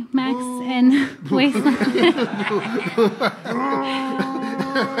 Willie, Max, and Waistline.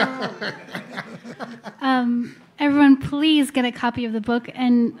 Everyone, please get a copy of the book.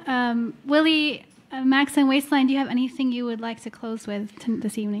 And Willie, Max, and Waistline, do you have anything you would like to close with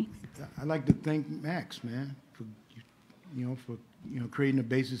this evening? I'd like to thank Max, man, for creating a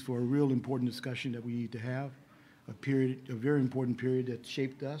basis for a real important discussion that we need to have, a very important period that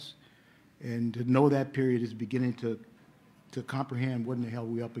shaped us, and to know that period is beginning to comprehend what in the hell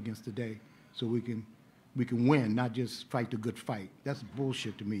we're up against today, so we can win, not just fight the good fight. That's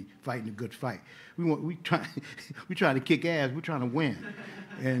bullshit to me, fighting the good fight. We trying to kick ass, we're trying to win.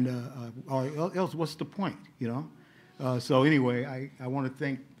 And or else what's the point, you know? So anyway, I want to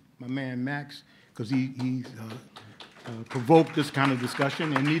thank my man Max, because he provoked this kind of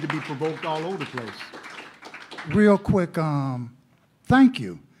discussion and need to be provoked all over the place. Real quick, thank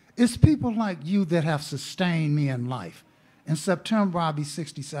you. It's people like you that have sustained me in life. In September, I'll be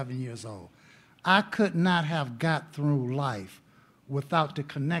 67 years old. I could not have got through life without the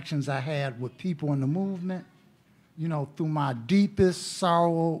connections I had with people in the movement, you know, through my deepest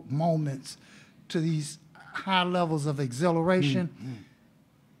sorrow moments to these high levels of exhilaration.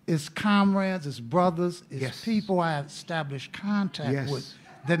 It's comrades, it's brothers, it's people I established contact with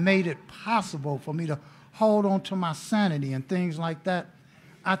that made it possible for me to hold on to my sanity and things like that.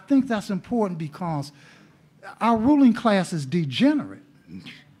 I think that's important because our ruling class is degenerate.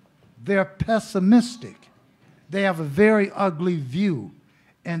 They're pessimistic. They have a very ugly view,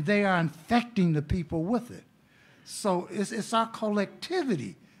 and they are infecting the people with it. So it's our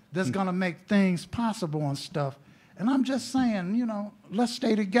collectivity that's going to make things possible and stuff. And I'm just saying, you know, let's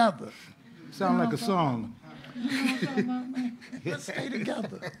stay together. Sound like a song. Let's stay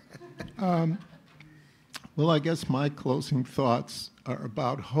together. Well, I guess my closing thoughts are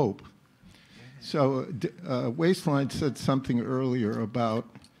about hope. So Waistline said something earlier about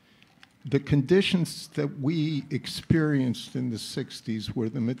the conditions that we experienced in the 60s were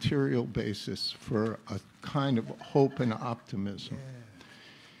the material basis for a kind of hope and optimism.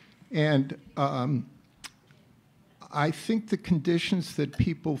 And I think the conditions that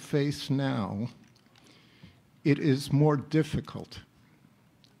people face now, it is more difficult.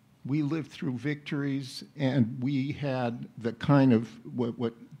 We lived through victories, and we had the kind of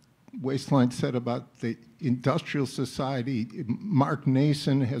what Waistline said about the industrial society. Mark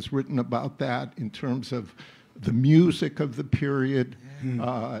Nason has written about that in terms of the music of the period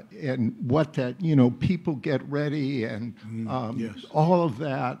and what that, you know, people get ready and all of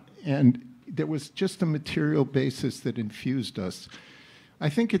that. And there was just a material basis that infused us. I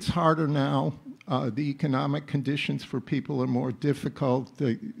think it's harder now. The economic conditions for people are more difficult.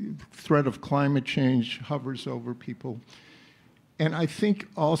 The threat of climate change hovers over people. And I think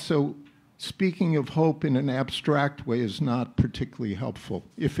also speaking of hope in an abstract way is not particularly helpful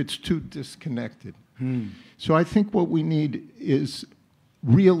if it's too disconnected. So I think what we need is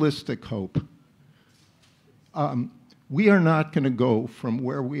realistic hope. We are not going to go from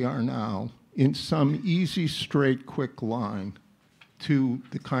where we are now in some easy, straight, quick line to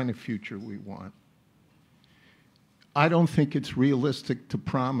the kind of future we want. I don't think it's realistic to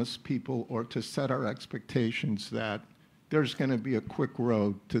promise people or to set our expectations that there's going to be a quick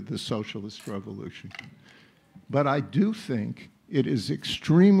road to the socialist revolution. But I do think it is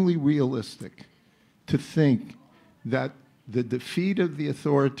extremely realistic to think that the defeat of the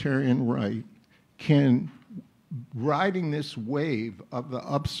authoritarian right can, riding this wave of the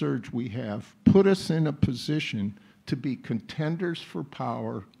upsurge we have, put us in a position to be contenders for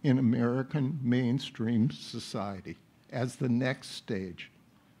power in American mainstream society as the next stage.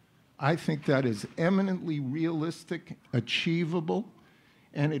 I think that is eminently realistic, achievable,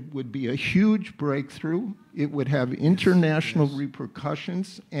 and it would be a huge breakthrough. It would have international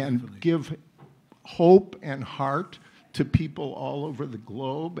repercussions and give hope and heart to people all over the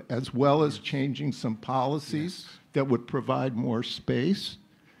globe, as well as changing some policies that would provide more space.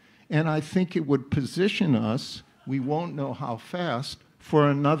 And I think it would position us, we won't know how fast, for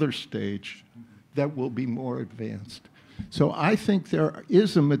another stage that will be more advanced. So I think there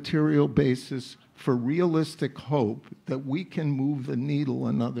is a material basis for realistic hope that we can move the needle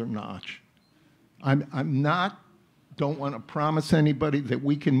another notch. Don't want to promise anybody that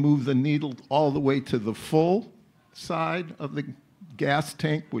we can move the needle all the way to the full side of the gas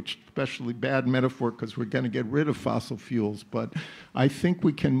tank, which especially bad metaphor because we're going to get rid of fossil fuels, but I think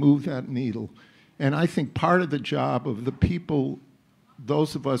we can move that needle. And I think part of the job of the people,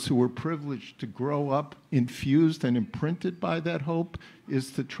 those of us who were privileged to grow up infused and imprinted by that hope,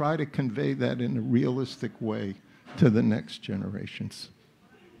 is to try to convey that in a realistic way to the next generations.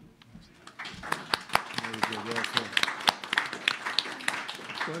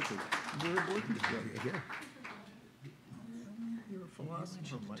 We're working together. Yeah. You're a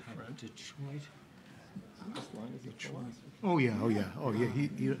philosopher, my friend. Detroit. Oh yeah, oh yeah, oh yeah.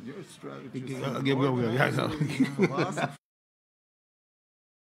 You're a strategist.